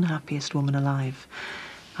the unhappiest woman alive.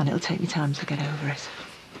 And it'll take me time to get over it.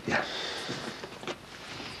 Yeah.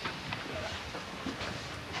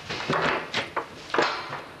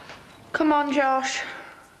 Come on, Josh.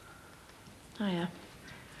 Oh, yeah.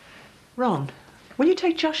 Ron, will you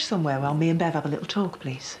take Josh somewhere while me and Bev have a little talk,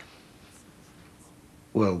 please?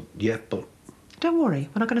 Well, yeah, but... Don't worry,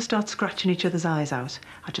 we're not going to start scratching each other's eyes out.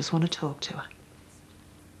 I just want to talk to her.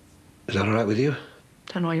 Is that all right with you?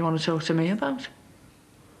 Don't know what you want to talk to me about.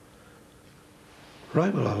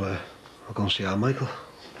 Right, well, I'll go and see our Michael.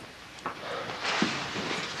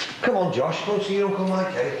 Come on, Josh, go and see your Uncle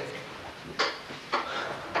Mike, eh?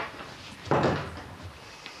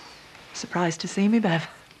 Surprised to see me, Bev?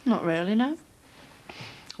 Not really, no.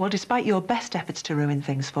 Well, despite your best efforts to ruin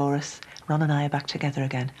things for us, Ron and I are back together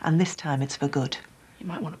again, and this time it's for good. You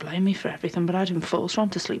might want to blame me for everything, but I didn't force Ron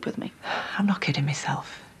to sleep with me. I'm not kidding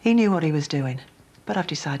myself. He knew what he was doing, but I've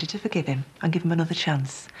decided to forgive him and give him another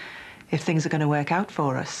chance. If things are going to work out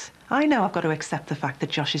for us, I know I've got to accept the fact that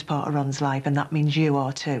Josh is part of Ron's life, and that means you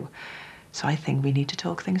are too. So I think we need to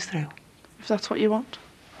talk things through. If that's what you want.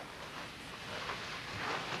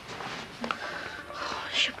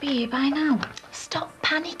 Should be here by now. Stop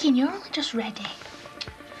panicking, you're only just ready.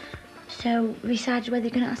 So, we decided whether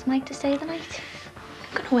you're going to ask Mike to stay the night?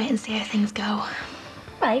 I'm going to wait and see how things go.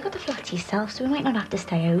 Well, you got the flat to yourself, so we might not have to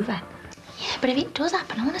stay over. Yeah, but if it does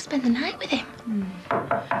happen, I want to spend the night with him.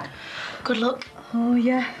 Good luck. Oh,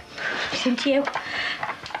 yeah. Same to you.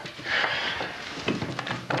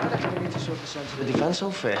 I reckon we need to sort this out to the defence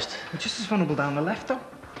off first. We're just as vulnerable down the left, though.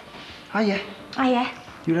 Hiya. Hiya.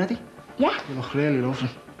 You ready? Yeah. You look really lovely.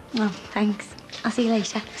 Oh, thanks. I'll see you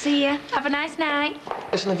later. See ya. Have a nice night.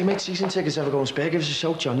 Listen, if you make season tickets ever go on spare, give us a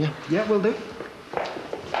shout, John, yeah? Yeah, we'll do.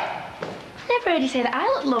 Never heard you say that I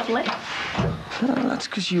look lovely. Oh, that's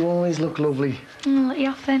because you always look lovely. I'll let you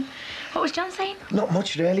off then. What was John saying? Not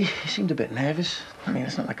much, really. He seemed a bit nervous. I mean,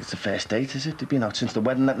 it's not like it's the first date, is it? They've been out since the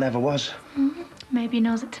wedding that never was. Maybe he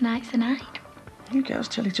knows that tonight's the night. You girls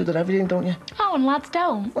tell each other everything, don't you? Oh, and lads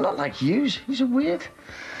don't. Well, not like yous. You're weird.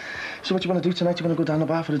 So what you want to do tonight? You want to go down the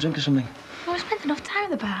bar for a drink or something? Well, we spent enough time at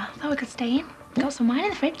the bar. Thought we could stay in. Got some wine in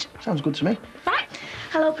the fridge. Sounds good to me. Right,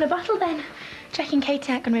 I'll open a bottle then. Jack and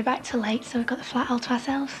Katie aren't going to be back till late, so we've got the flat all to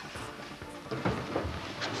ourselves.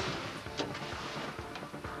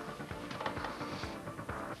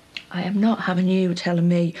 I am not having you telling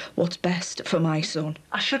me what's best for my son.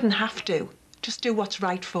 I shouldn't have to. Just do what's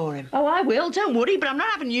right for him. Oh, I will, don't worry, but I'm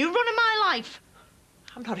not having you running my life.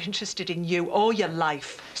 I'm not interested in you or your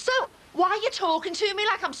life. So, why are you talking to me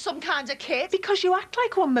like I'm some kind of kid? Because you act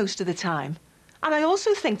like one most of the time. And I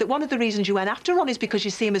also think that one of the reasons you went after Ron is because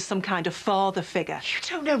you see him as some kind of father figure. You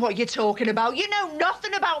don't know what you're talking about. You know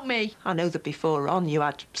nothing about me. I know that before Ron, you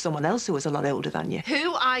had someone else who was a lot older than you.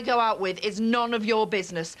 Who I go out with is none of your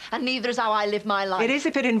business, and neither is how I live my life. It is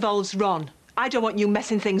if it involves Ron. I don't want you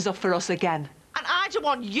messing things up for us again. And I don't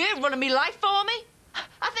want you running me life for me.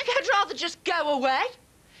 I think I'd rather just go away.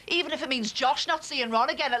 Even if it means Josh not seeing Ron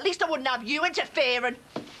again, at least I wouldn't have you interfering.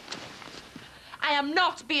 I am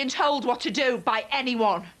not being told what to do by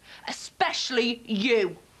anyone, especially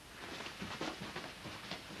you.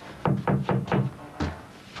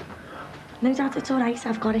 No doubt it's all right,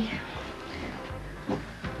 I've got it.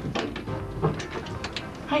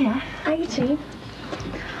 Hiya. Hiya, Jean.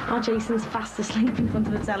 Oh, Jason's fast asleep in front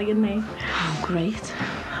of the telly and me. Oh, great.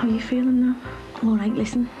 How are you feeling now? All right,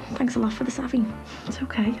 listen, thanks a lot for the savvy. It's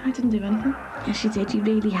okay, I didn't do anything. Yes, you did, you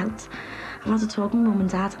really helped. I've had a talk with Mum and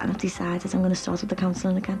Dad and I've decided I'm going to start with the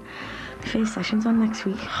counselling again. The first session's on next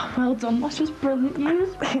week. Well done, that's just brilliant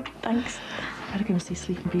news. Thanks. Better go and see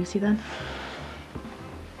Sleeping Beauty then.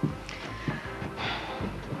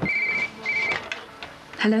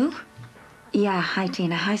 Hello? Yeah, hi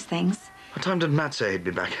Tina, how's things? What time did Matt say he'd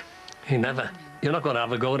be back? He never. You're not going to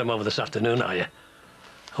have a go at him over this afternoon, are you?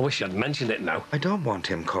 I wish you'd mentioned it now. I don't want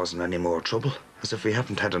him causing any more trouble. As if we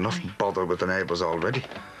haven't had enough bother with the neighbours already.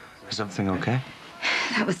 Is everything okay?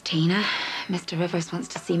 That was Tina. Mr. Rivers wants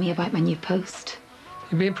to see me about my new post.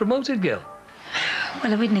 You're being promoted, girl.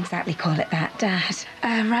 Well, I wouldn't exactly call it that, Dad.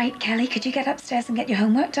 Right, Kelly, could you get upstairs and get your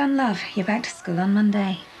homework done, love? You're back to school on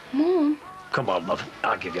Monday. Mum. Come on, love.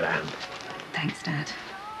 I'll give you a hand. Thanks, Dad.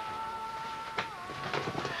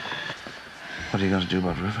 What are you going to do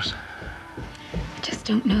about Rivers? Just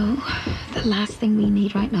don't know. The last thing we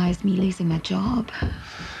need right now is me losing my job.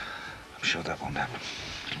 I'm sure that won't happen.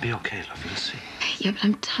 It'll be okay, love. You'll see. Yeah, but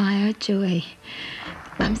I'm tired, Joey.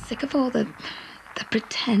 I'm sick of all the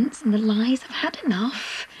pretense and the lies. I've had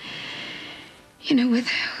enough. You know, with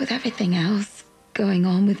everything else going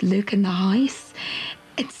on with Luke in the house,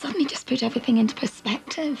 it suddenly just put everything into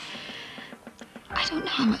perspective. I don't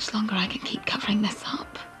know how much longer I can keep covering this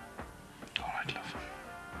up. All right, love.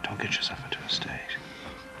 Don't get yourself into a state.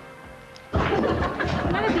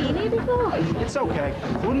 I've never been here before. It's okay.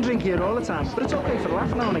 I wouldn't drink here all the time, but it's okay for a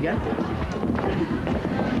laugh now and again.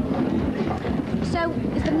 So,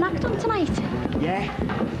 is the Mac done tonight? Yeah.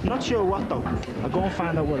 Not sure what, though. I'll go and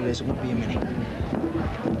find out what it is. It won't be a minute.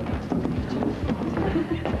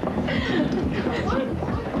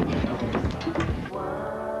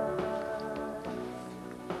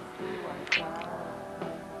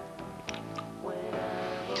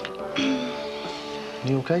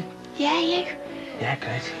 You okay? Yeah, you. Yeah,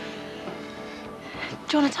 great.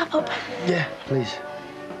 Do you want to top up? Yeah, please.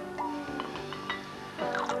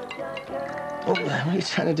 Oh, what are you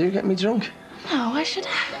trying to do? Get me drunk? No, why should I?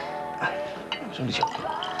 I was only joking.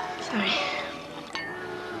 Sorry.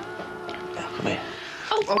 Yeah, come here.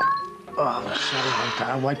 Oh, I'm sorry about that.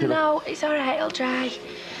 I'll wipe it up. no, it's all right, it'll dry.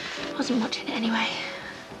 I wasn't watching it anyway.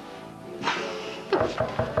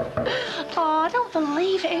 Oh, I don't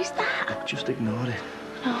believe it. Who's that? Just ignore it.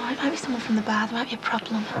 No, it might be someone from the bar. There might be a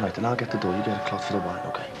problem. All right, then I'll get the door. You get a cloth for the wine,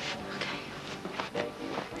 okay?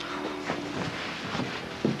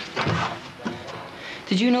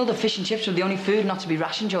 Did you know that fish and chips were the only food not to be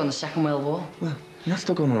rationed during the Second World War? Well, you're not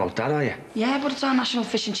still going on about that, are you? Yeah, but it's our National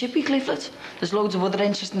Fish and Chip Week leaflet. There's loads of other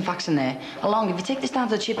interesting facts in there. Along, if you take this down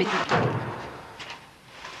to the chippy...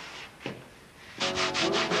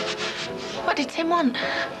 What did Tim want?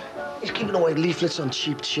 He's giving away leaflets on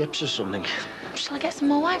cheap chips or something. Shall I get some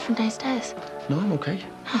more wine from downstairs? No, I'm okay.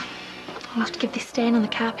 Oh, I'll have to give this stain on the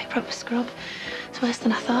carpet a proper scrub. It's worse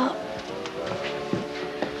than I thought.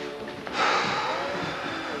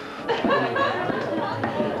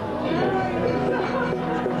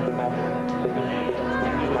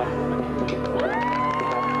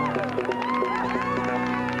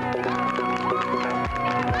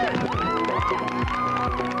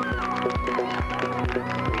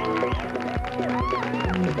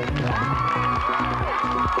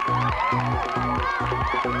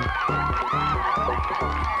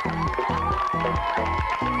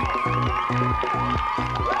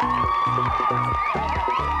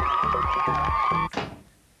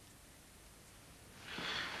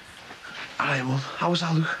 Hi, Mum. How was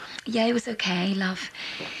Alu? Yeah, it was okay, love.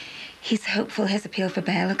 He's hopeful his appeal for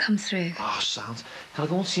bail will come through. Oh, sound. Can I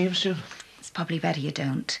go and see him soon? It's probably better you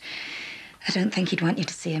don't. I don't think he'd want you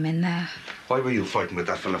to see him in there. Why were you fighting with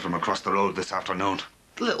that fella from across the road this afternoon?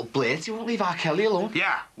 Little blade, he won't leave our Kelly alone.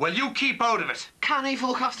 Yeah, well, you keep out of it. Can't even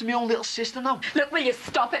look after my own little sister now. Look, will you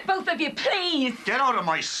stop it, both of you, please? Get out of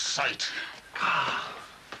my sight.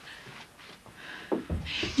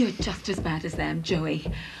 You're just as bad as them,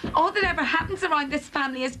 Joey. All that ever happens around this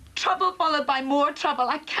family is trouble followed by more trouble.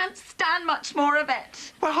 I can't stand much more of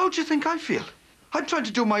it. Well, how do you think I feel? I'm trying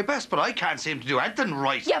to do my best, but I can't seem to do anything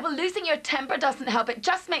right. Yeah, well, losing your temper doesn't help. It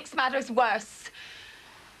just makes matters worse.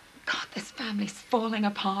 God, this family's falling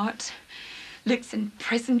apart. Luke's in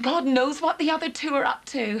prison. God knows what the other two are up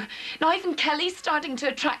to. Now even Kelly's starting to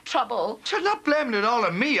attract trouble. You're not blaming it all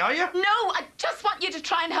on me, are you? No, I just want you to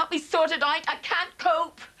try and help me sort it out. I can't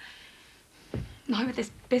cope. Now with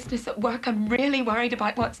this business at work, I'm really worried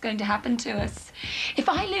about what's going to happen to us. If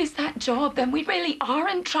I lose that job, then we really are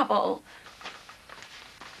in trouble.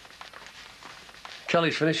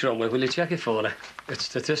 Kelly's finished her homework. Will you check it for her? It's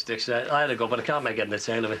statistics. I had to go, but I can't make head and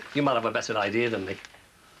tail of it. You might have a better idea than me.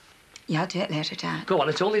 Yeah, I'll do it later, Dad. Go on,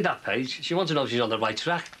 it's only that page. She wants to know if she's on the right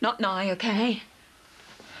track. Not now, OK?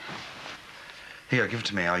 Here, give it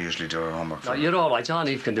to me. I usually do her homework for No, her. you're all right. Aunt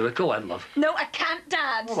Eve can do it. Go on, love. No, I can't,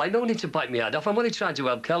 Dad. All right, no need to bite me head off. I'm only trying to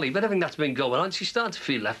help Kelly, but everything that's been going on, she's starting to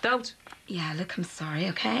feel left out. Yeah, look, I'm sorry,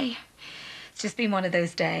 OK? It's just been one of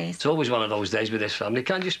those days. It's always one of those days with this family.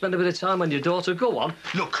 Can't you spend a bit of time on your daughter? Go on.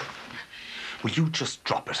 Look, will you just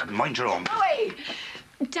drop it and mind your own? Wait!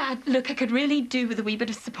 Dad, look, I could really do with a wee bit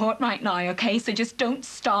of support right now, OK? So just don't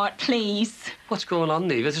start, please. What's going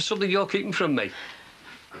on, Eve? Is there something you're keeping from me?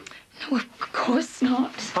 No, of course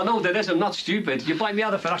not. I know there is. I'm not stupid. You bite me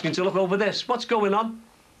out of for asking to look over this. What's going on?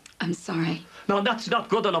 I'm sorry. No, that's not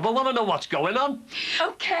good enough. I want to know what's going on.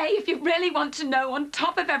 OK, if you really want to know, on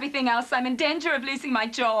top of everything else, I'm in danger of losing my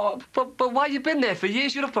job. But why you been there for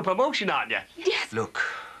years? You're up for promotion, aren't you? Yes. Look,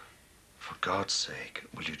 for God's sake,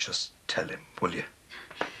 will you just tell him, will you?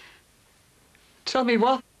 Tell me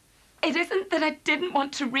what? It isn't that I didn't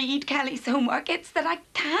want to read Kelly's homework, it's that I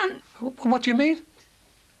can't. What do you mean?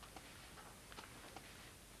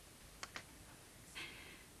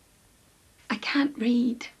 I can't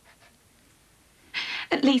read.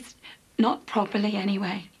 At least, not properly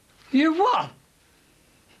anyway. You what?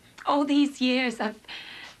 All these years,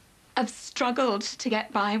 I've struggled to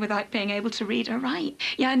get by without being able to read or write.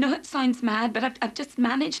 Yeah, I know it sounds mad, but I've just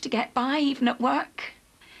managed to get by, even at work.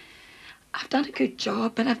 I've done a good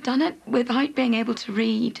job, but I've done it without being able to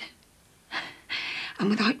read. And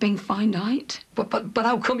without being found out. But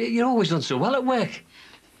how come you've always done so well at work?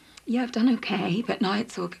 Yeah, I've done OK, but now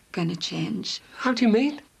it's all going to change. How do you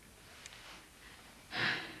mean?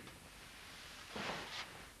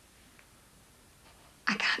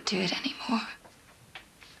 I can't do it anymore.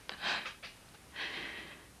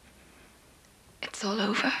 It's all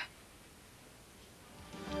over.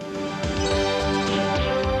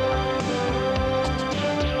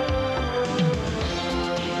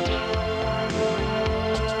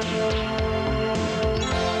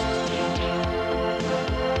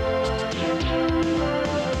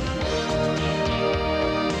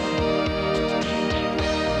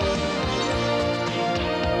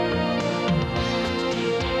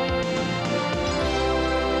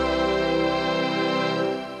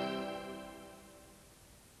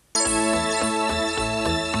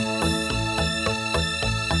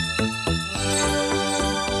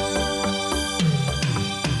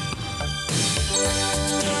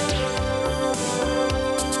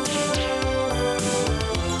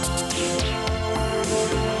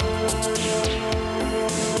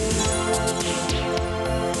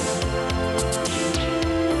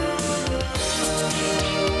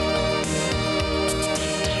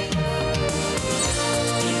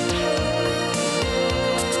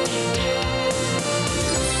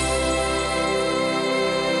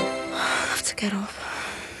 Get up.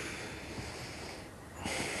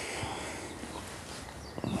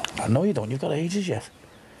 I know you don't. You've got ages yet.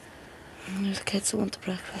 There's the kids that want the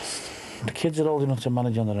breakfast. The kids are old enough to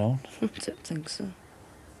manage on their own. I don't think so.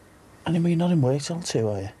 Anyway, you're not in work till 2,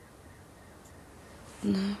 are you?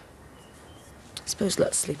 No. I suppose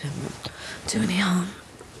let's sleep in won't do any harm.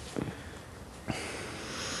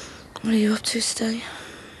 What are you up to today?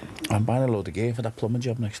 I'm buying a load of gear for that plumber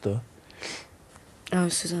job next door. Oh,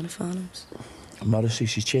 Susanna Farnham's. Morrissey,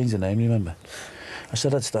 she's changed the name, remember? I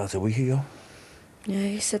said I'd start a week ago. Yeah,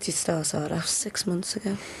 you said you'd start our house 6 months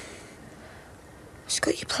ago. She's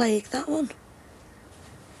got you plagued, that one.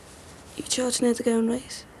 You charging her to go and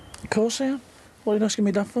race? Of course I am. What are you asking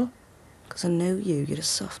me that for? Because I know you're a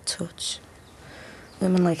soft touch.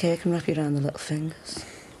 Women like her can wrap you around the little fingers.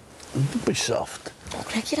 Don't be soft. Oh,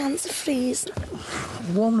 Greg, your hands are freezing.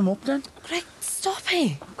 Warm them up then. Greg, stop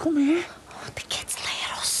it. Come here. Oh, the kids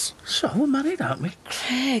later us. So, we're married, aren't we?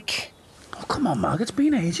 Craig. Oh, come on, Mark, it's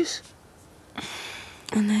been ages.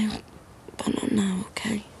 I know, but not now,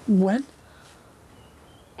 OK? When?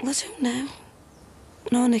 I don't know.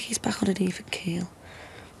 No, Nicky's back on an even keel.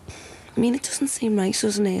 I mean, it doesn't seem right,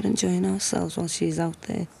 doesn't it, enjoying ourselves while she's out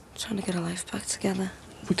there, trying to get her life back together.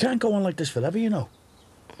 We can't go on like this forever, you know.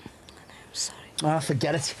 I know, I'm sorry. Ah,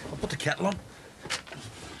 forget it. I'll put the kettle on.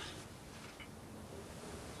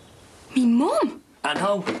 Me mum? I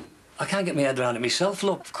know. I can't get my head around it myself,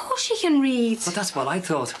 look. Of course she can read. But that's what I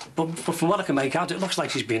thought. But from what I can make out, it looks like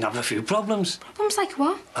she's been having a few problems. Problems like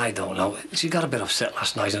what? I don't know. She got a bit upset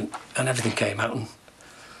last night and everything came out and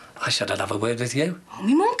I said I'd have a word with you. Oh,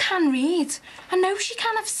 my mum can read. I know she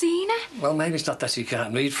can. I've seen her. Well, maybe it's not that she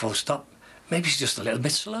can't read, full stop. Maybe she's just a little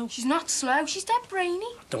bit slow. She's not slow. She's dead brainy.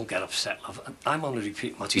 Don't get upset, love. I'm only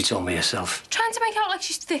repeating what you told me yourself. Trying to make out like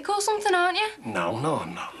she's thick or something, aren't you? No,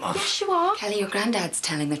 I'm not, love. Yes, you are. Kelly, your granddad's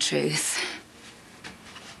telling the truth.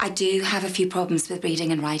 I do have a few problems with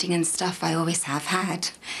reading and writing and stuff. I always have had.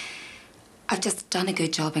 I've just done a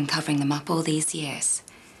good job in covering them up all these years.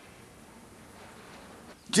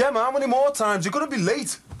 Gemma, how many more times? You're going to be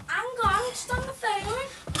late. Hang on, I'm just on the phone.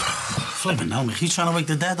 Flipping hell, Mick. You trying to wake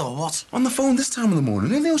the dead or what? On the phone this time of the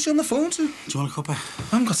morning. Who else you on the phone to? Do you want a cuppa? I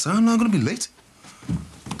haven't got time now. I'm going to be late.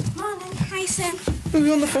 Morning, hi, Sim. Who are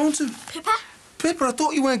you on the phone to? Pippa? Pippa, I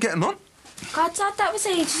thought you weren't getting on. God, Dad, that was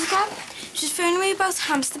ages ago. She was phoning me about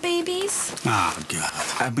hamster babies. Oh,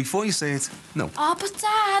 God. And before you say it, no. Oh, but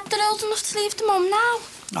Dad, they're old enough to leave the mum now.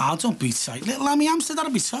 Oh, don't be tight. Little Lammy hamster,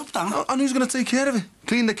 that'll be top, Dan. Oh, and who's going to take care of it?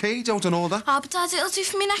 Clean the cage out and all that? Oh, but Dad, it'll do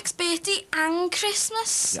for me next birthday and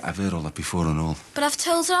Christmas. Yeah, I've heard all that before and all. But I've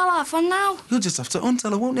told her I'll have one now. You'll just have to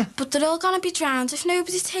untell her, won't you? But they're all gonna be drowned if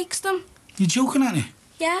nobody takes them. You joking, aren't you?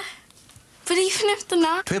 Yeah. But even if they're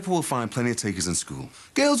not... Pippa will find plenty of takers in school.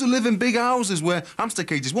 Girls who live in big houses where hamster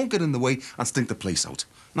cages won't get in the way and stink the place out.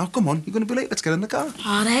 Now, come on, you're going to be late. Let's get in the car.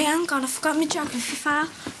 All right, hang on. I forgot my geography file.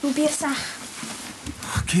 Will be a sec.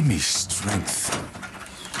 Give me strength.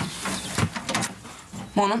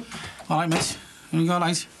 Morning. All right, mate. You all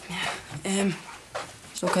right?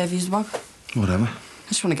 It's okay if you use the bag? Whatever. I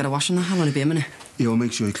just want to get a wash in there. I'll only be a minute. You'll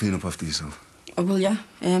make sure you clean up after yourself. I will, yeah.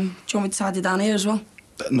 Do you want me to tidy down here as well?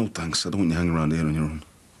 No, thanks. I don't want you hanging around here on your own.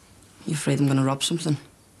 You afraid I'm going to rob something?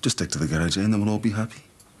 Just stick to the garage, and then we'll all be happy.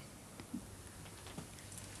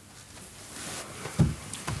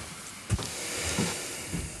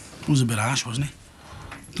 It was a bit harsh, wasn't it?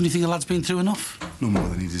 Don't you think the lad's been through enough? No more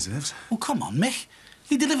than he deserves. Oh, come on, Mick.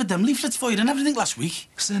 He delivered them leaflets for you and everything last week.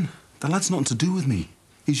 Listen, the lad's nothing to do with me.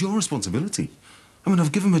 He's your responsibility. I mean,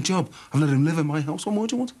 I've given him a job. I've let him live in my house. What more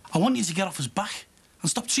do you want? I want you to get off his back and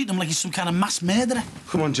stop treating him like he's some kind of mass murderer.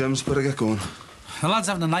 Come on, James, better get going. The lad's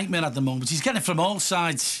having a nightmare at the moment. He's getting it from all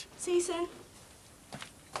sides. See you soon.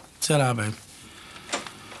 Ta-ra, babe.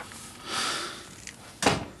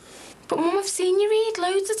 But Mum, I've seen you read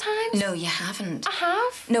loads of times. No, you haven't. I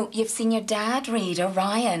have. No, you've seen your dad read or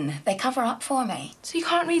Ryan. They cover up for me. So you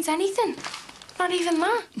can't read anything? Not even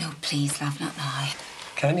that? No, please, love, not now.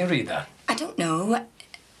 Can you read that? I don't know.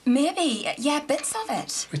 Maybe, yeah, bits of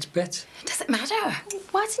it. Which bit? Does it matter?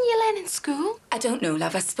 Why didn't you learn in school? I don't know,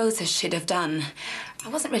 love. I suppose I should have done. I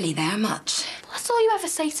wasn't really there much. That's all you ever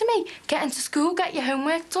say to me. Get into school, get your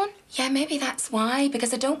homework done. Yeah, maybe that's why,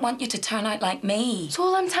 because I don't want you to turn out like me. So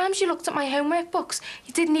all them times you looked at my homework books,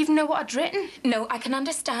 you didn't even know what I'd written. No, I can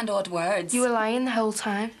understand odd words. You were lying the whole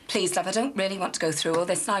time. Please, love, I don't really want to go through all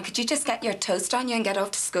this now. Could you just get your toast on you and get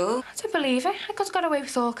off to school? I don't believe it. I could have got away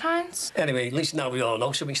with all kinds. Anyway, at least now we all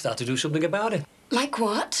know, so we can start to do something about it. Like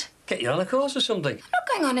what? Get you on a course or something. I'm not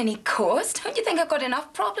going on any course. Don't you think I've got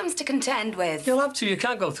enough problems to contend with? You'll have to. You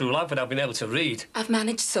can't go through life without being able to read. I've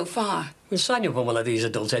managed so far. We'll sign you up on one of these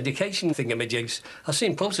adult education thingamajigs. I've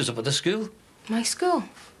seen posters up at the school. My school?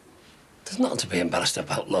 There's nothing to be embarrassed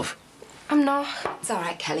about, love. I'm not. It's all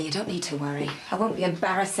right, Kelly. You don't need to worry. I won't be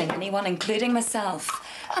embarrassing anyone, including myself.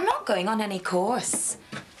 I'm not going on any course.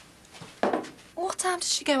 What time did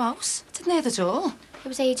she go out? Didn't hear the door. It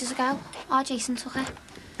was ages ago. Oh, Jason took her.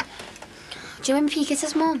 Do you remember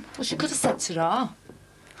Peter's mum? Well, she could have said to her.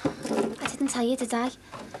 I didn't tell you, did I?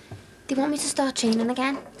 They want me to start training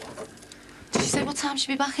again. Did she say what time she'd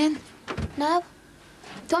be back in? No.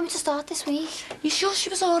 They want me to start this week. You sure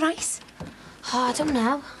she was all right? Oh, I don't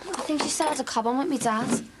know. I think she started a cob on with me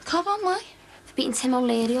dad. Cob on, why? For beating Tim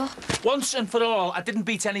O'Leary up. Once and for all, I didn't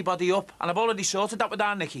beat anybody up, and I've already sorted that with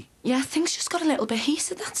our Nicky. Yeah, things just got a little bit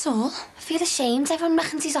heated, that's all. I feel ashamed. Everyone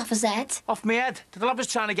reckons he's off his head. Off me head? The lad was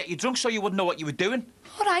trying to get you drunk so you wouldn't know what you were doing.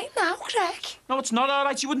 All right now, Craig. No, it's not all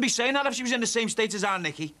right. She wouldn't be saying that if she was in the same state as our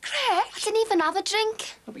Nicky. Craig? I didn't even have a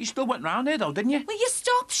drink. No, but you still went round here, though, didn't you? Will you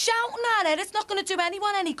stop shouting at her? It's not going to do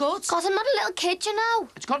anyone any good. God, I'm not a little kid, you know.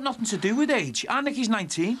 It's got nothing to do with age. Our Nicky's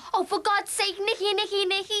 19. Oh, for God's sake, Nicky.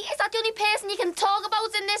 Is that the only person you can talk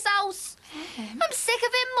about in this house? I'm sick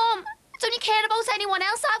of him, Mum. Don't you care about anyone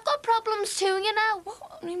else? I've got problems too, you know.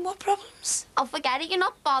 What problems? Oh, forget it. You're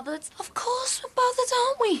not bothered. Of course we're bothered,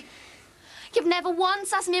 aren't we? You've never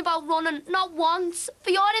once asked me about running. Not once.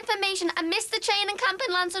 For your information, I missed the training camp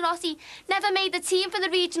in Lanzarote. Never made the team for the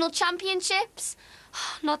regional championships.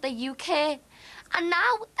 Not the UK. And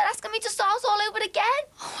now they're asking me to start all over again.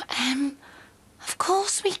 Oh, of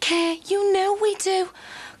course we care. You know we do.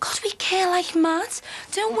 God, we care like mad,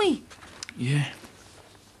 don't we? Yeah.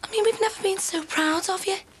 I mean, we've never been so proud of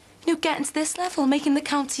you. You know, getting to this level, making the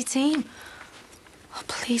county team. Oh,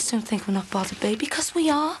 please don't think we're not bothered, babe, because we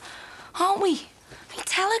are, aren't we? I mean,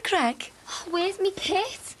 tell her, Greg. Oh, where's me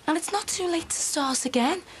kit? And it's not too late to start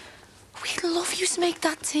again. We'd love you to make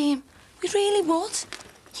that team. We really would.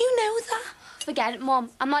 You know that. Forget it, Mum.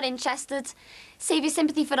 I'm not interested. Save your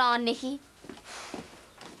sympathy for our Nicky.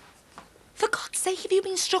 For God's sake, have you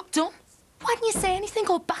been struck dumb? Why didn't you say anything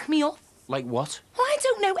or back me up? Like what? Well, I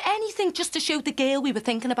don't know anything just to show the girl we were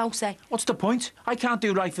thinking about, say. What's the point? I can't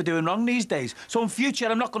do right for doing wrong these days. So in future,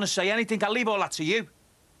 I'm not going to say anything. I'll leave all that to you.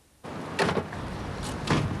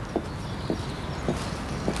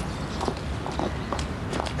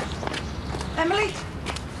 Emily?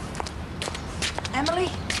 Emily?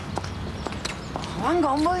 Oh, hang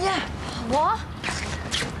on, will ya? What?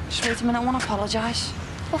 Just wait a minute, I want to apologise.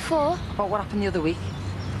 What for? About what happened the other week.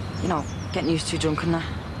 You know, getting you too drunk and that.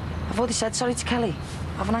 I've already said sorry to Kelly,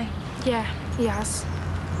 haven't I? Yeah, he has.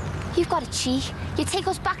 You've got a cheek. You take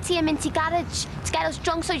us back to your minty garage to get us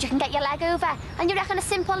drunk so you can get your leg over. And you reckon a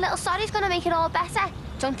simple little sorry's going to make it all better?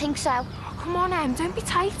 Don't think so. Oh, come on, Em. Don't be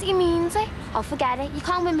tight. He means it. Oh, forget it. You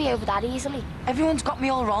can't win me over that easily. Everyone's got me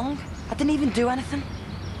all wrong. I didn't even do anything,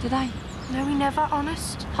 did I? No, we never,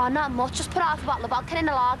 honest. Oh, not much. Just put half a bottle of vodka in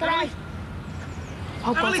the lager, eh?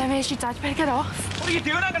 Oh, God, Em, here's your dad. You better get off. What are you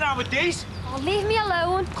doing hanging out with these? Oh, leave me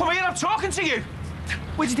alone. Come here, I'm talking to you.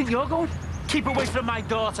 Where do you think you're going? Keep away from my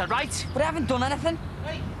daughter, right? But I haven't done anything.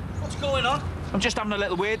 Hey, what's going on? I'm just having a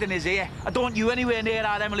little word in his ear. I don't want you anywhere near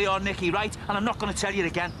our Emily or Nicky, right? And I'm not going to tell you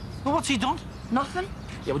again. Well, what's he done? Nothing.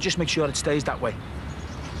 Yeah, well, just make sure it stays that way.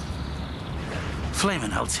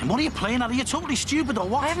 Flaming hell, Tim, what are you playing at? Are you totally stupid or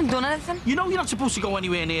what? I haven't done anything. You know you're not supposed to go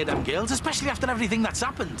anywhere near them girls, especially after everything that's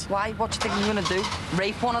happened. Why? What do you think I'm going to do?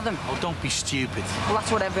 Rape one of them? Oh, don't be stupid. Well,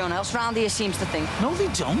 that's what everyone else round here seems to think. No, they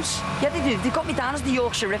don't. Yeah, they do. They've got me down as the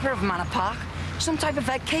Yorkshire Ripper of Manor Park. Some type of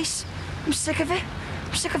egg case. I'm sick of it.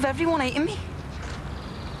 I'm sick of everyone hating me.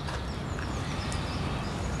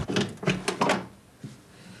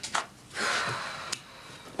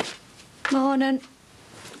 Morning.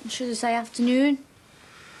 Should I say afternoon?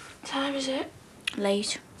 What time is it?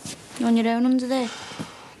 Late. You on your own under there?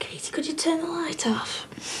 Katie, could you turn the light off?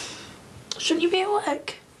 Shouldn't you be at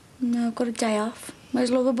work? No, I've got a day off.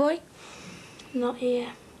 Where's Loverboy? Not here.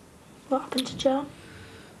 What happened to John?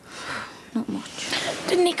 Not much.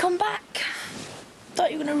 Didn't he come back?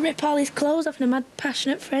 Thought you were going to rip all his clothes off in a mad,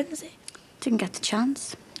 passionate frenzy. Didn't get the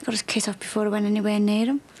chance. Got his kit off before I went anywhere near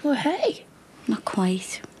him. Oh, hey. Not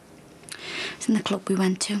quite. It's in the club we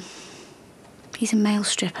went to. He's a male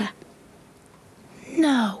stripper.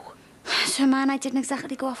 No. So, man, I didn't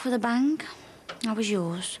exactly go off with a bang. How was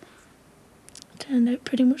yours? Turned out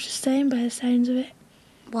pretty much the same by the sounds of it.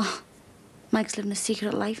 What? Mike's living a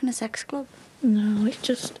secret life in a sex club? No, it's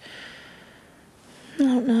just... I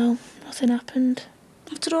don't know. Nothing happened.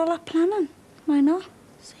 After all that planning, why not?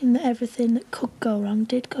 Seemed that everything that could go wrong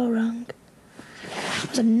did go wrong. It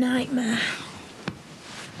was a nightmare.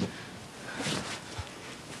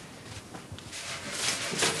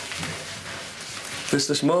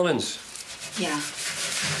 This morning's. Yeah,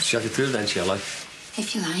 Shall I get through then, shall I?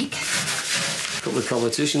 if you like. Couple of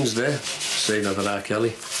competitions there. Saved over R.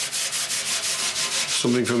 Kelly.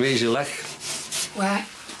 Something from Easy Lech. Where?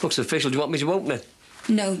 Looks official. Do you want me to open it?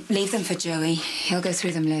 No, leave them for Joey. He'll go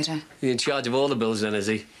through them later. He's in charge of all the bills then, is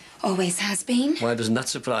he? Always has been. Why doesn't that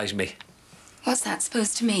surprise me? What's that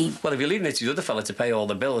supposed to mean? Well, if you're leaving it to the other fella to pay all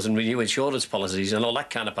the bills and renew insurance policies and all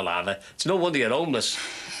that kind of palaver, it's no wonder you're homeless.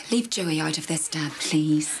 Leave Joey out of this, Dad,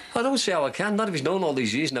 please. I don't see how I can. Not if he's known all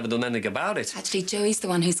these years and never done anything about it. Actually, Joey's the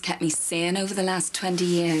one who's kept me sane over the last 20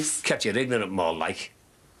 years. Kept you ignorant more like.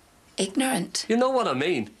 Ignorant? You know what I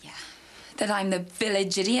mean? That I'm the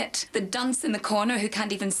village idiot, the dunce in the corner who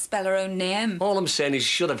can't even spell her own name. All I'm saying is he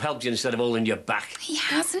should have helped you instead of holding your back. He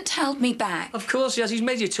hasn't held me back. Of course he has. He's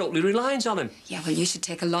made you totally reliant on him. Yeah, well, you should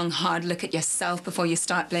take a long, hard look at yourself before you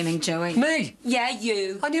start blaming Joey. Me? Yeah,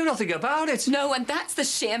 you. I knew nothing about it. No, and that's the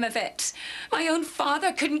shame of it. My own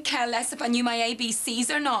father couldn't care less if I knew my ABCs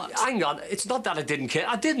or not. Hang on. It's not that I didn't care.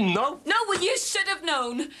 I didn't know. No, well, you should have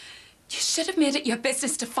known. You should have made it your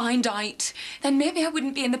business to find out. Then maybe I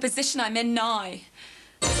wouldn't be in the position I'm in now.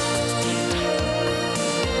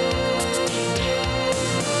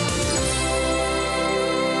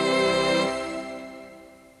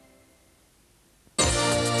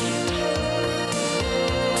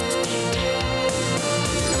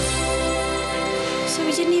 So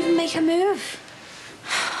we didn't even make a move?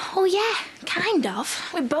 Oh, yeah, kind of.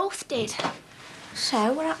 We both did.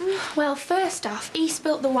 So, what happened? Well, first off, he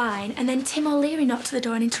spilt the wine, and then Tim O'Leary knocked to the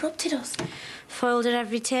door and interrupted us. Foiled at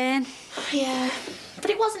every turn. Yeah, but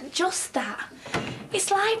it wasn't just that. It's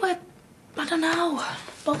like we're, I don't know,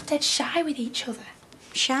 both dead shy with each other.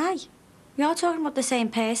 Shy? We are talking about the same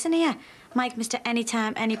person here. Mike, Mr.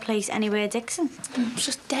 Anytime, Anyplace, Anywhere Dixon. It's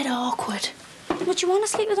just dead awkward. Would you want to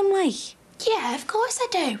sleep with him, like? Yeah, of course I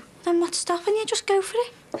do. Then what's stopping you? Just go for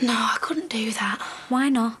it. No, I couldn't do that. Why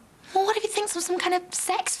not? Well, what if he thinks I'm some kind of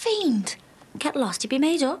sex fiend? Get lost, you'd be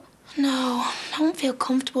made up. No, I won't feel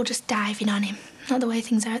comfortable just diving on him. Not the way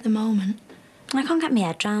things are at the moment. I can't get my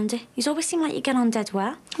head round it. He's always seemed like you get on dead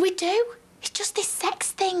well. We do. It's just this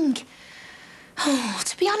sex thing. Oh,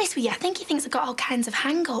 to be honest with you, I think he thinks I've got all kinds of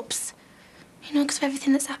hang-ups. You know, because of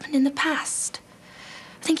everything that's happened in the past.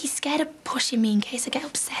 I think he's scared of pushing me in case I get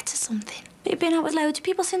upset or something. But you've been out with loads of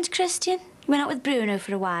people since Christian. You went out with Bruno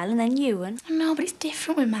for a while and then you and... I know, but it's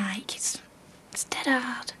different with Mike. It's dead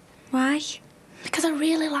hard. Why? Because I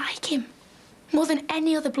really like him. More than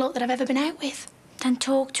any other bloke that I've ever been out with. Then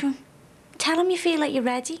talk to him. Tell him you feel like you're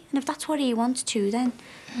ready. And if that's what he wants to, then...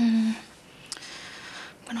 I'm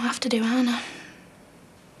going to have to do, aren't I?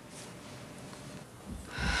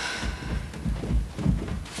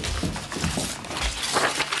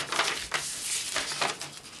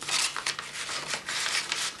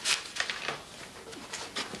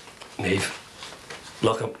 Niamh,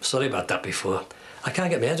 look, I'm sorry about that before. I can't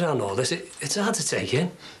get my head around all this. It's hard to take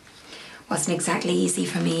in. Wasn't exactly easy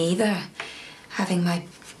for me either, having my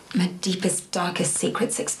deepest, darkest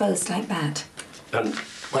secrets exposed like that. And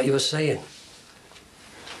like you were saying,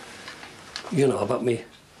 you know, about me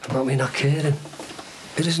not caring.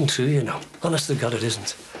 It isn't true, you know. Honest to God, it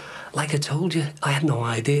isn't. Like I told you, I had no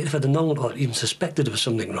idea. If I'd have known or even suspected there was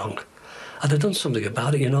something wrong, I'd have done something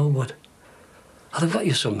about it, you know, but I'd have got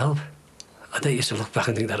you some help. I dare you to look back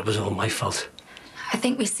and think that it was all my fault. I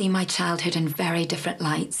think we see my childhood in very different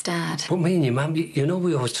lights, Dad. But me and your mum, you know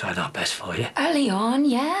we always tried our best for you. Early on,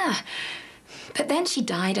 yeah. But then she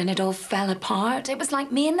died and it all fell apart. It was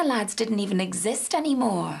like me and the lads didn't even exist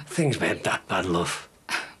anymore. Things weren't that bad, love.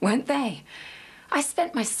 Weren't they? I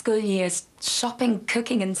spent my school years shopping,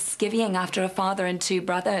 cooking and skivvying after a father and two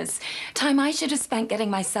brothers. Time I should have spent getting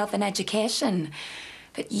myself an education.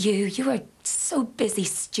 But you were so busy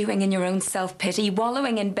stewing in your own self-pity,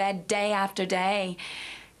 wallowing in bed day after day.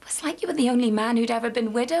 It was like you were the only man who'd ever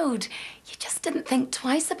been widowed. You just didn't think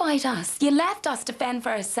twice about us. You left us to fend for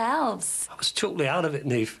ourselves. I was totally out of it,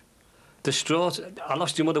 Niamh. Distraught. I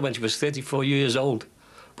lost your mother when she was 34 years old.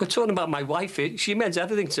 We're talking about my wife here. She meant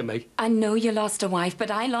everything to me. I know you lost a wife,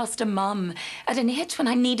 but I lost a mum at an age when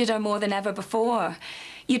I needed her more than ever before.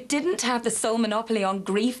 You didn't have the sole monopoly on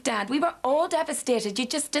grief, Dad. We were all devastated. You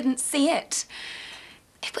just didn't see it.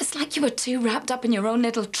 It was like you were too wrapped up in your own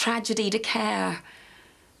little tragedy to care.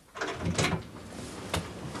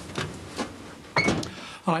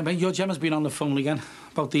 All right, mate, your Gemma's been on the phone again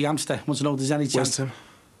about the hamster. Wants to know if there's any chance... Where's Tim?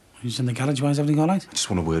 He's in the garage. Why is everything all right? I just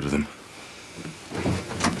want a word with him.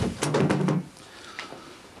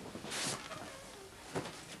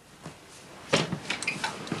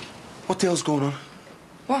 What the hell's going on?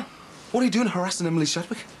 What? What are you doing harassing Emily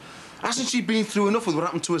Shadwick? Hasn't she been through enough with what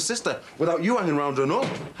happened to her sister without you hanging around her up?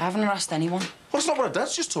 I haven't harassed anyone. Well, that's not what her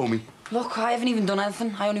dad's just told me. Look, I haven't even done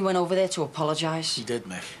anything. I only went over there to apologise. He did,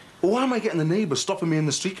 Mick. Well, why am I getting the neighbours stopping me in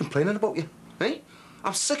the street complaining about you? Eh?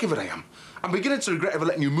 I'm sick of it, I am. I'm beginning to regret ever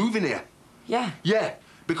letting you move in here. Yeah? Yeah,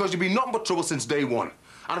 because you've been nothing but trouble since day one.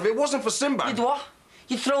 And if it wasn't for Sinbad... You'd what?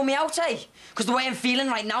 You'd throw me out, eh? Because the way I'm feeling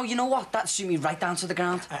right now, you know what? That'd suit me right down to the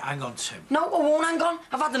ground. Hang on, Tim. No, I won't hang on.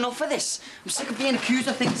 I've had enough of this. I'm sick of being accused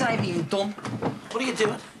of things I haven't even done. What are you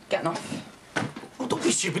doing? Getting off. Oh, don't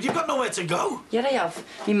be stupid. You've got nowhere to go. Yeah, I have.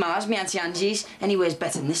 Me Mars, me Auntie Angie's. Anywhere's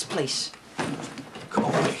better than this place. Come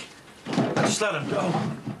on, Mick. Just let him go.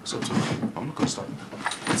 So, I'm not going to stop him.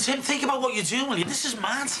 Tim, think about what you're doing, will you? This is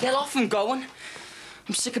mad. Get off and going.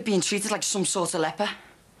 I'm sick of being treated like some sort of leper.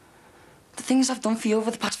 The things I've done for you over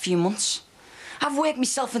the past few months. I've worked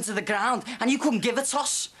myself into the ground and you couldn't give a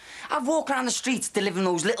toss. I've walked around the streets delivering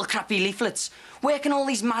those little crappy leaflets, working all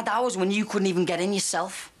these mad hours when you couldn't even get in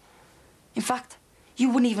yourself. In fact, you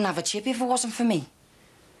wouldn't even have a chip if it wasn't for me.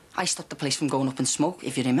 I stopped the place from going up in smoke,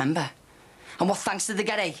 if you remember. And what thanks did they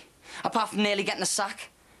get, eh? Apart from nearly getting a sack.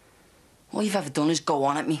 All you've ever done is go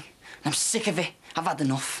on at me. And I'm sick of it. I've had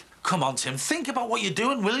enough. Come on, Tim. Think about what you're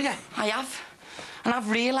doing, will you? I have. And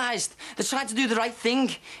I've realised that trying to do the right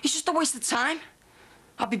thing is just a waste of time.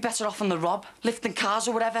 I'd be better off on the rob, lifting cars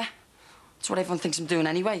or whatever. That's what everyone thinks I'm doing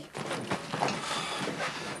anyway.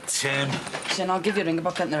 Tim. Listen, I'll give you a ring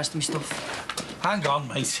about getting the rest of my stuff. Hang on,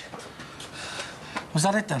 mate. Was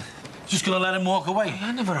that it, then? Just gonna let him walk away?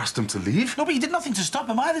 I never asked him to leave. No, but you did nothing to stop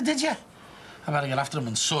him either, did you? I better get after him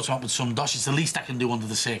and sort him out with some dosh. It's the least I can do under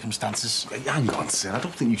the circumstances. Hey, hang on, sir. I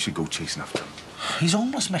don't think you should go chasing after him. He's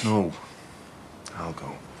homeless, Mick. No. I'll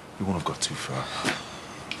go. You won't have got too far.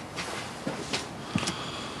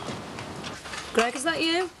 Greg, is that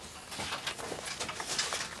you?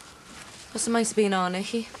 What's the matter being on,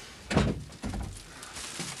 Nicky?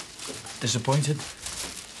 Disappointed?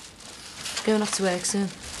 Going off to work soon.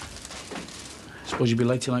 Suppose you'll be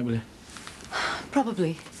late tonight, will you?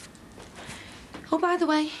 Probably. Oh, by the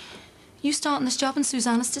way, you starting this job in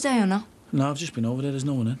Susanna's today or not? No, I've just been over there. There's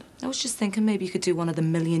no one in. I was just thinking maybe you could do one of the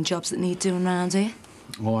million jobs that need doing around here.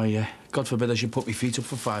 Oh, yeah. God forbid I should put my feet up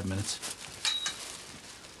for 5 minutes.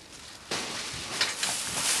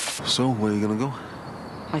 So, where are you going to go?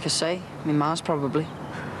 Like I say, my Mars probably.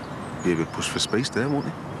 Be a bit pushed for space there, won't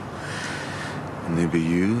you? And there'll be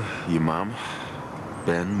you, your mum,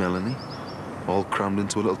 Ben, Melanie, all crammed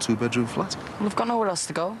into a little 2-bedroom flat. Well, I've got nowhere else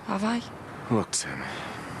to go, have I? Look, Tim,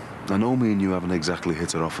 I know me and you haven't exactly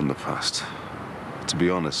hit it off in the past. To be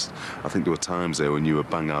honest, I think there were times there when you were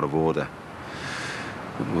bang out of order.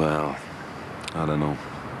 But, well, I don't know.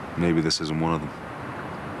 Maybe this isn't one of them.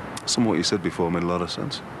 Some of what you said before made a lot of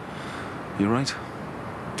sense. You're right.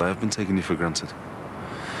 I have been taking you for granted.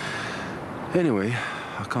 Anyway,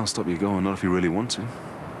 I can't stop you going, not if you really want to.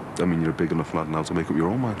 I mean, you're a big enough lad now to make up your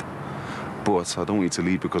own mind. But I don't want you to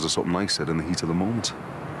leave because of something I said in the heat of the moment.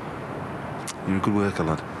 You're a good worker,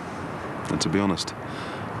 lad. And to be honest,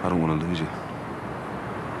 I don't want to lose you.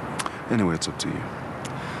 Anyway, it's up to you.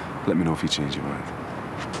 Let me know if you change your mind.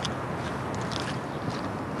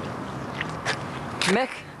 Mick,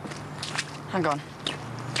 hang on.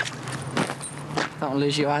 Don't want to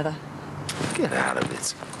lose you either. Get out of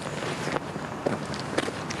it.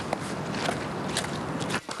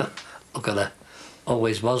 Look at her.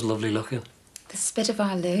 Always was lovely looking. The spit of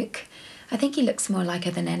our Luke. I think he looks more like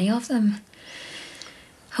her than any of them.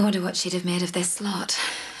 I wonder what she'd have made of this lot.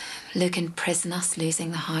 Luke in prison, us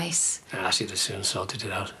losing the house. She'd have soon sorted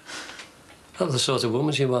it out. That was the sort of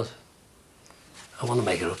woman she was. I want to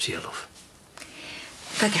make her up to you, love.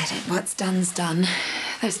 Forget it. What's done's done.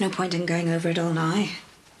 There's no point in going over it all now.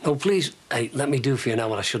 Oh, please, hey, let me do for you now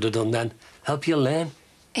what I should have done then. Help you learn.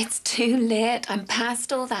 It's too late. I'm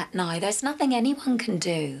past all that now. There's nothing anyone can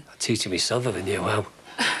do. I'm teaching myself if I knew how.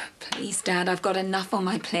 Please, Dad, I've got enough on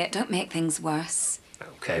my plate. Don't make things worse.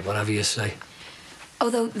 OK, whatever you say.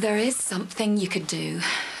 Although there is something you could do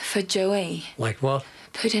for Joey. Like what?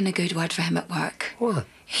 Put in a good word for him at work. What?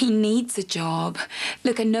 He needs a job.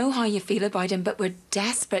 Look, I know how you feel about him, but we're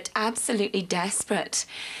desperate, absolutely desperate.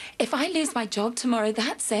 If I lose my job tomorrow,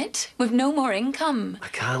 that's it. We've no more income. I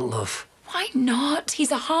can't, love. Why not?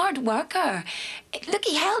 He's a hard worker. Look,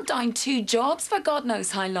 he held down 2 jobs for God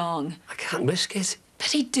knows how long. I can't risk it.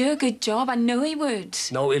 But he'd do a good job. I know he would.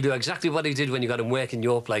 No, he'll do exactly what he did when you got him working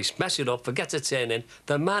your place. Mess it up, forget to turn in.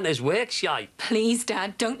 The man is work shy. Please,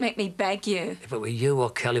 Dad, don't make me beg you. If it were you or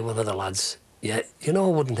Kelly, one of the lads, yeah, you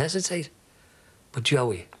know I wouldn't hesitate. But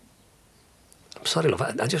Joey, I'm sorry, love,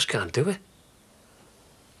 I just can't do it.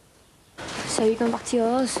 So you're going back to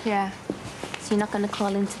yours? Yeah. So you're not going to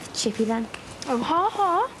call into the chippy then? Oh,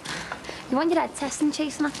 ha-ha. You want your dad testing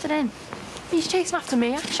chasing after him? He's chasing after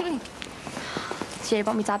me, actually. Did you hear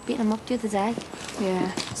about my dad beating him up the other day?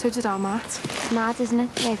 Yeah, so did our Matt. It's mad, isn't it?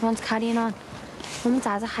 Yeah, everyone's carrying on. Mum and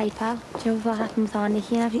Dad are hyper. Do you know what happened with our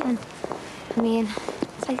Nicky and everything? I mean,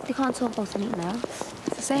 it's like they can't talk about anything else.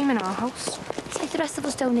 It's the same in our house. It's like the rest of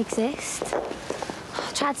us don't exist.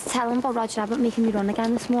 I tried to tell him about Roger Abbott making me run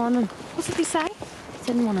again this morning. What did he say? He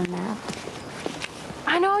didn't want to know.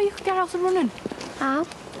 I know you could get out and running. How?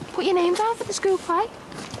 Put your name down for the school play.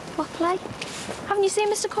 What play? Haven't you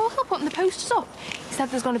seen Mr. Corkle putting the posters up? He said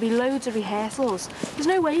there's going to be loads of rehearsals. There's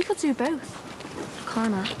no way you could do both. I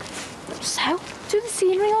can't act. So, do the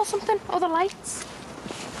scenery or something, or the lights.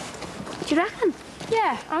 Do you reckon?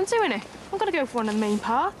 Yeah, I'm doing it. I'm going to go for one of the main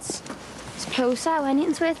parts. It's closer,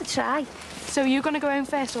 anything's worth a try. So you going to go home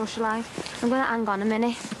first, or shall I? I'm going to hang on a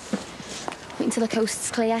minute. Wait until the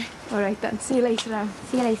coast's clear. All right then, see you later then.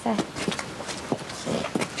 See you later.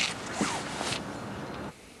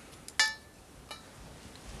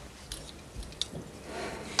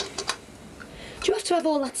 Do you have to have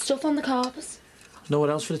all that stuff on the carpet?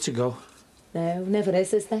 Nowhere else for it to go. No, never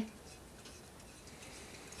is there?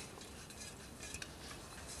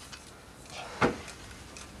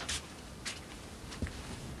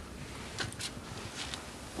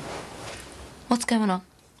 What's going on?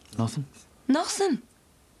 Nothing. Nothing?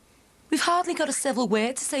 We've hardly got a civil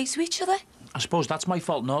word to say to each other. I suppose that's my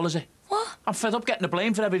fault and all, is it? What? I'm fed up getting the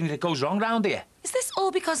blame for everything that goes wrong round here. Is this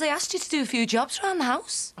all because I asked you to do a few jobs around the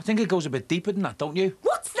house? I think it goes a bit deeper than that, don't you?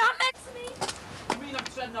 What's that meant to me? You mean I'm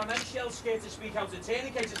treading on eggshells, scared to speak out of turn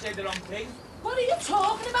in case I say the wrong thing? What are you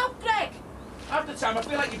talking about, Greg? Half the time I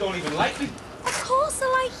feel like you don't even like me. Of course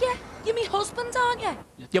I like you. You're my husband, aren't you?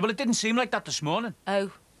 Yeah, well, it didn't seem like that this morning.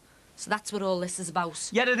 Oh, so that's what all this is about.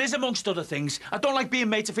 Yeah, it is, amongst other things. I don't like being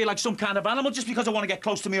made to feel like some kind of animal just because I want to get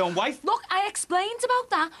close to my own wife. Look, I explained about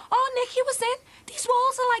that. Oh, Nicky was in. These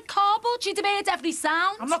walls are like cardboard. She'd have heard every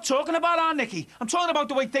sound. I'm not talking about our Nicky. I'm talking about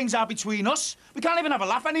the way things are between us. We can't even have a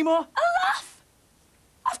laugh anymore. A laugh?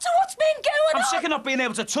 After what's been going on? I'm sick of not being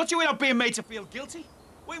able to touch you without being made to feel guilty.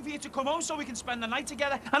 Waiting for you to come home so we can spend the night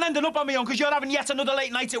together and ending up on my own because you're having yet another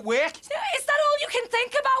late night at work. Is that all you can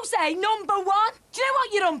think about, eh? Number one? Do you know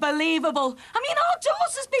what? You're unbelievable. I mean, our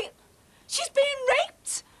daughter's been... She's been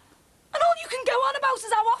raped. And all you can go on about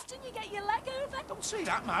is how often you get your leg over. Don't say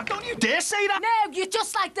that, man. Don't you dare say that. No, you're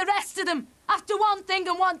just like the rest of them. After one thing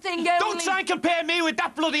and one thing only. Don't try and compare me with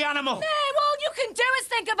that bloody animal. No, all you can do is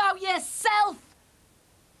think about yourself.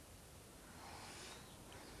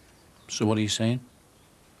 So what are you saying?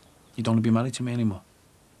 You don't want to be married to me anymore?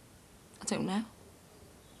 I don't know.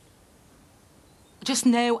 I just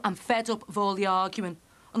know I'm fed up of all the arguing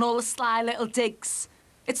and all the sly little digs.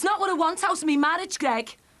 It's not what I want out of me marriage,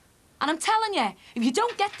 Greg. And I'm telling you, if you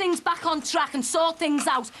don't get things back on track and sort things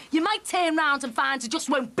out, you might turn round and find it just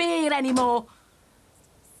won't be here anymore.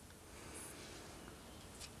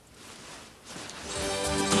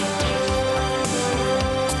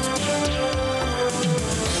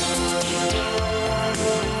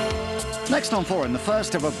 Next on 4, in the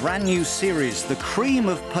first of a brand new series, the cream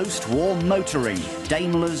of post-war motoring,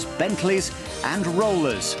 Daimlers, Bentleys and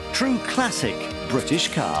Rollers, true classic British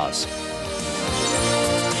cars.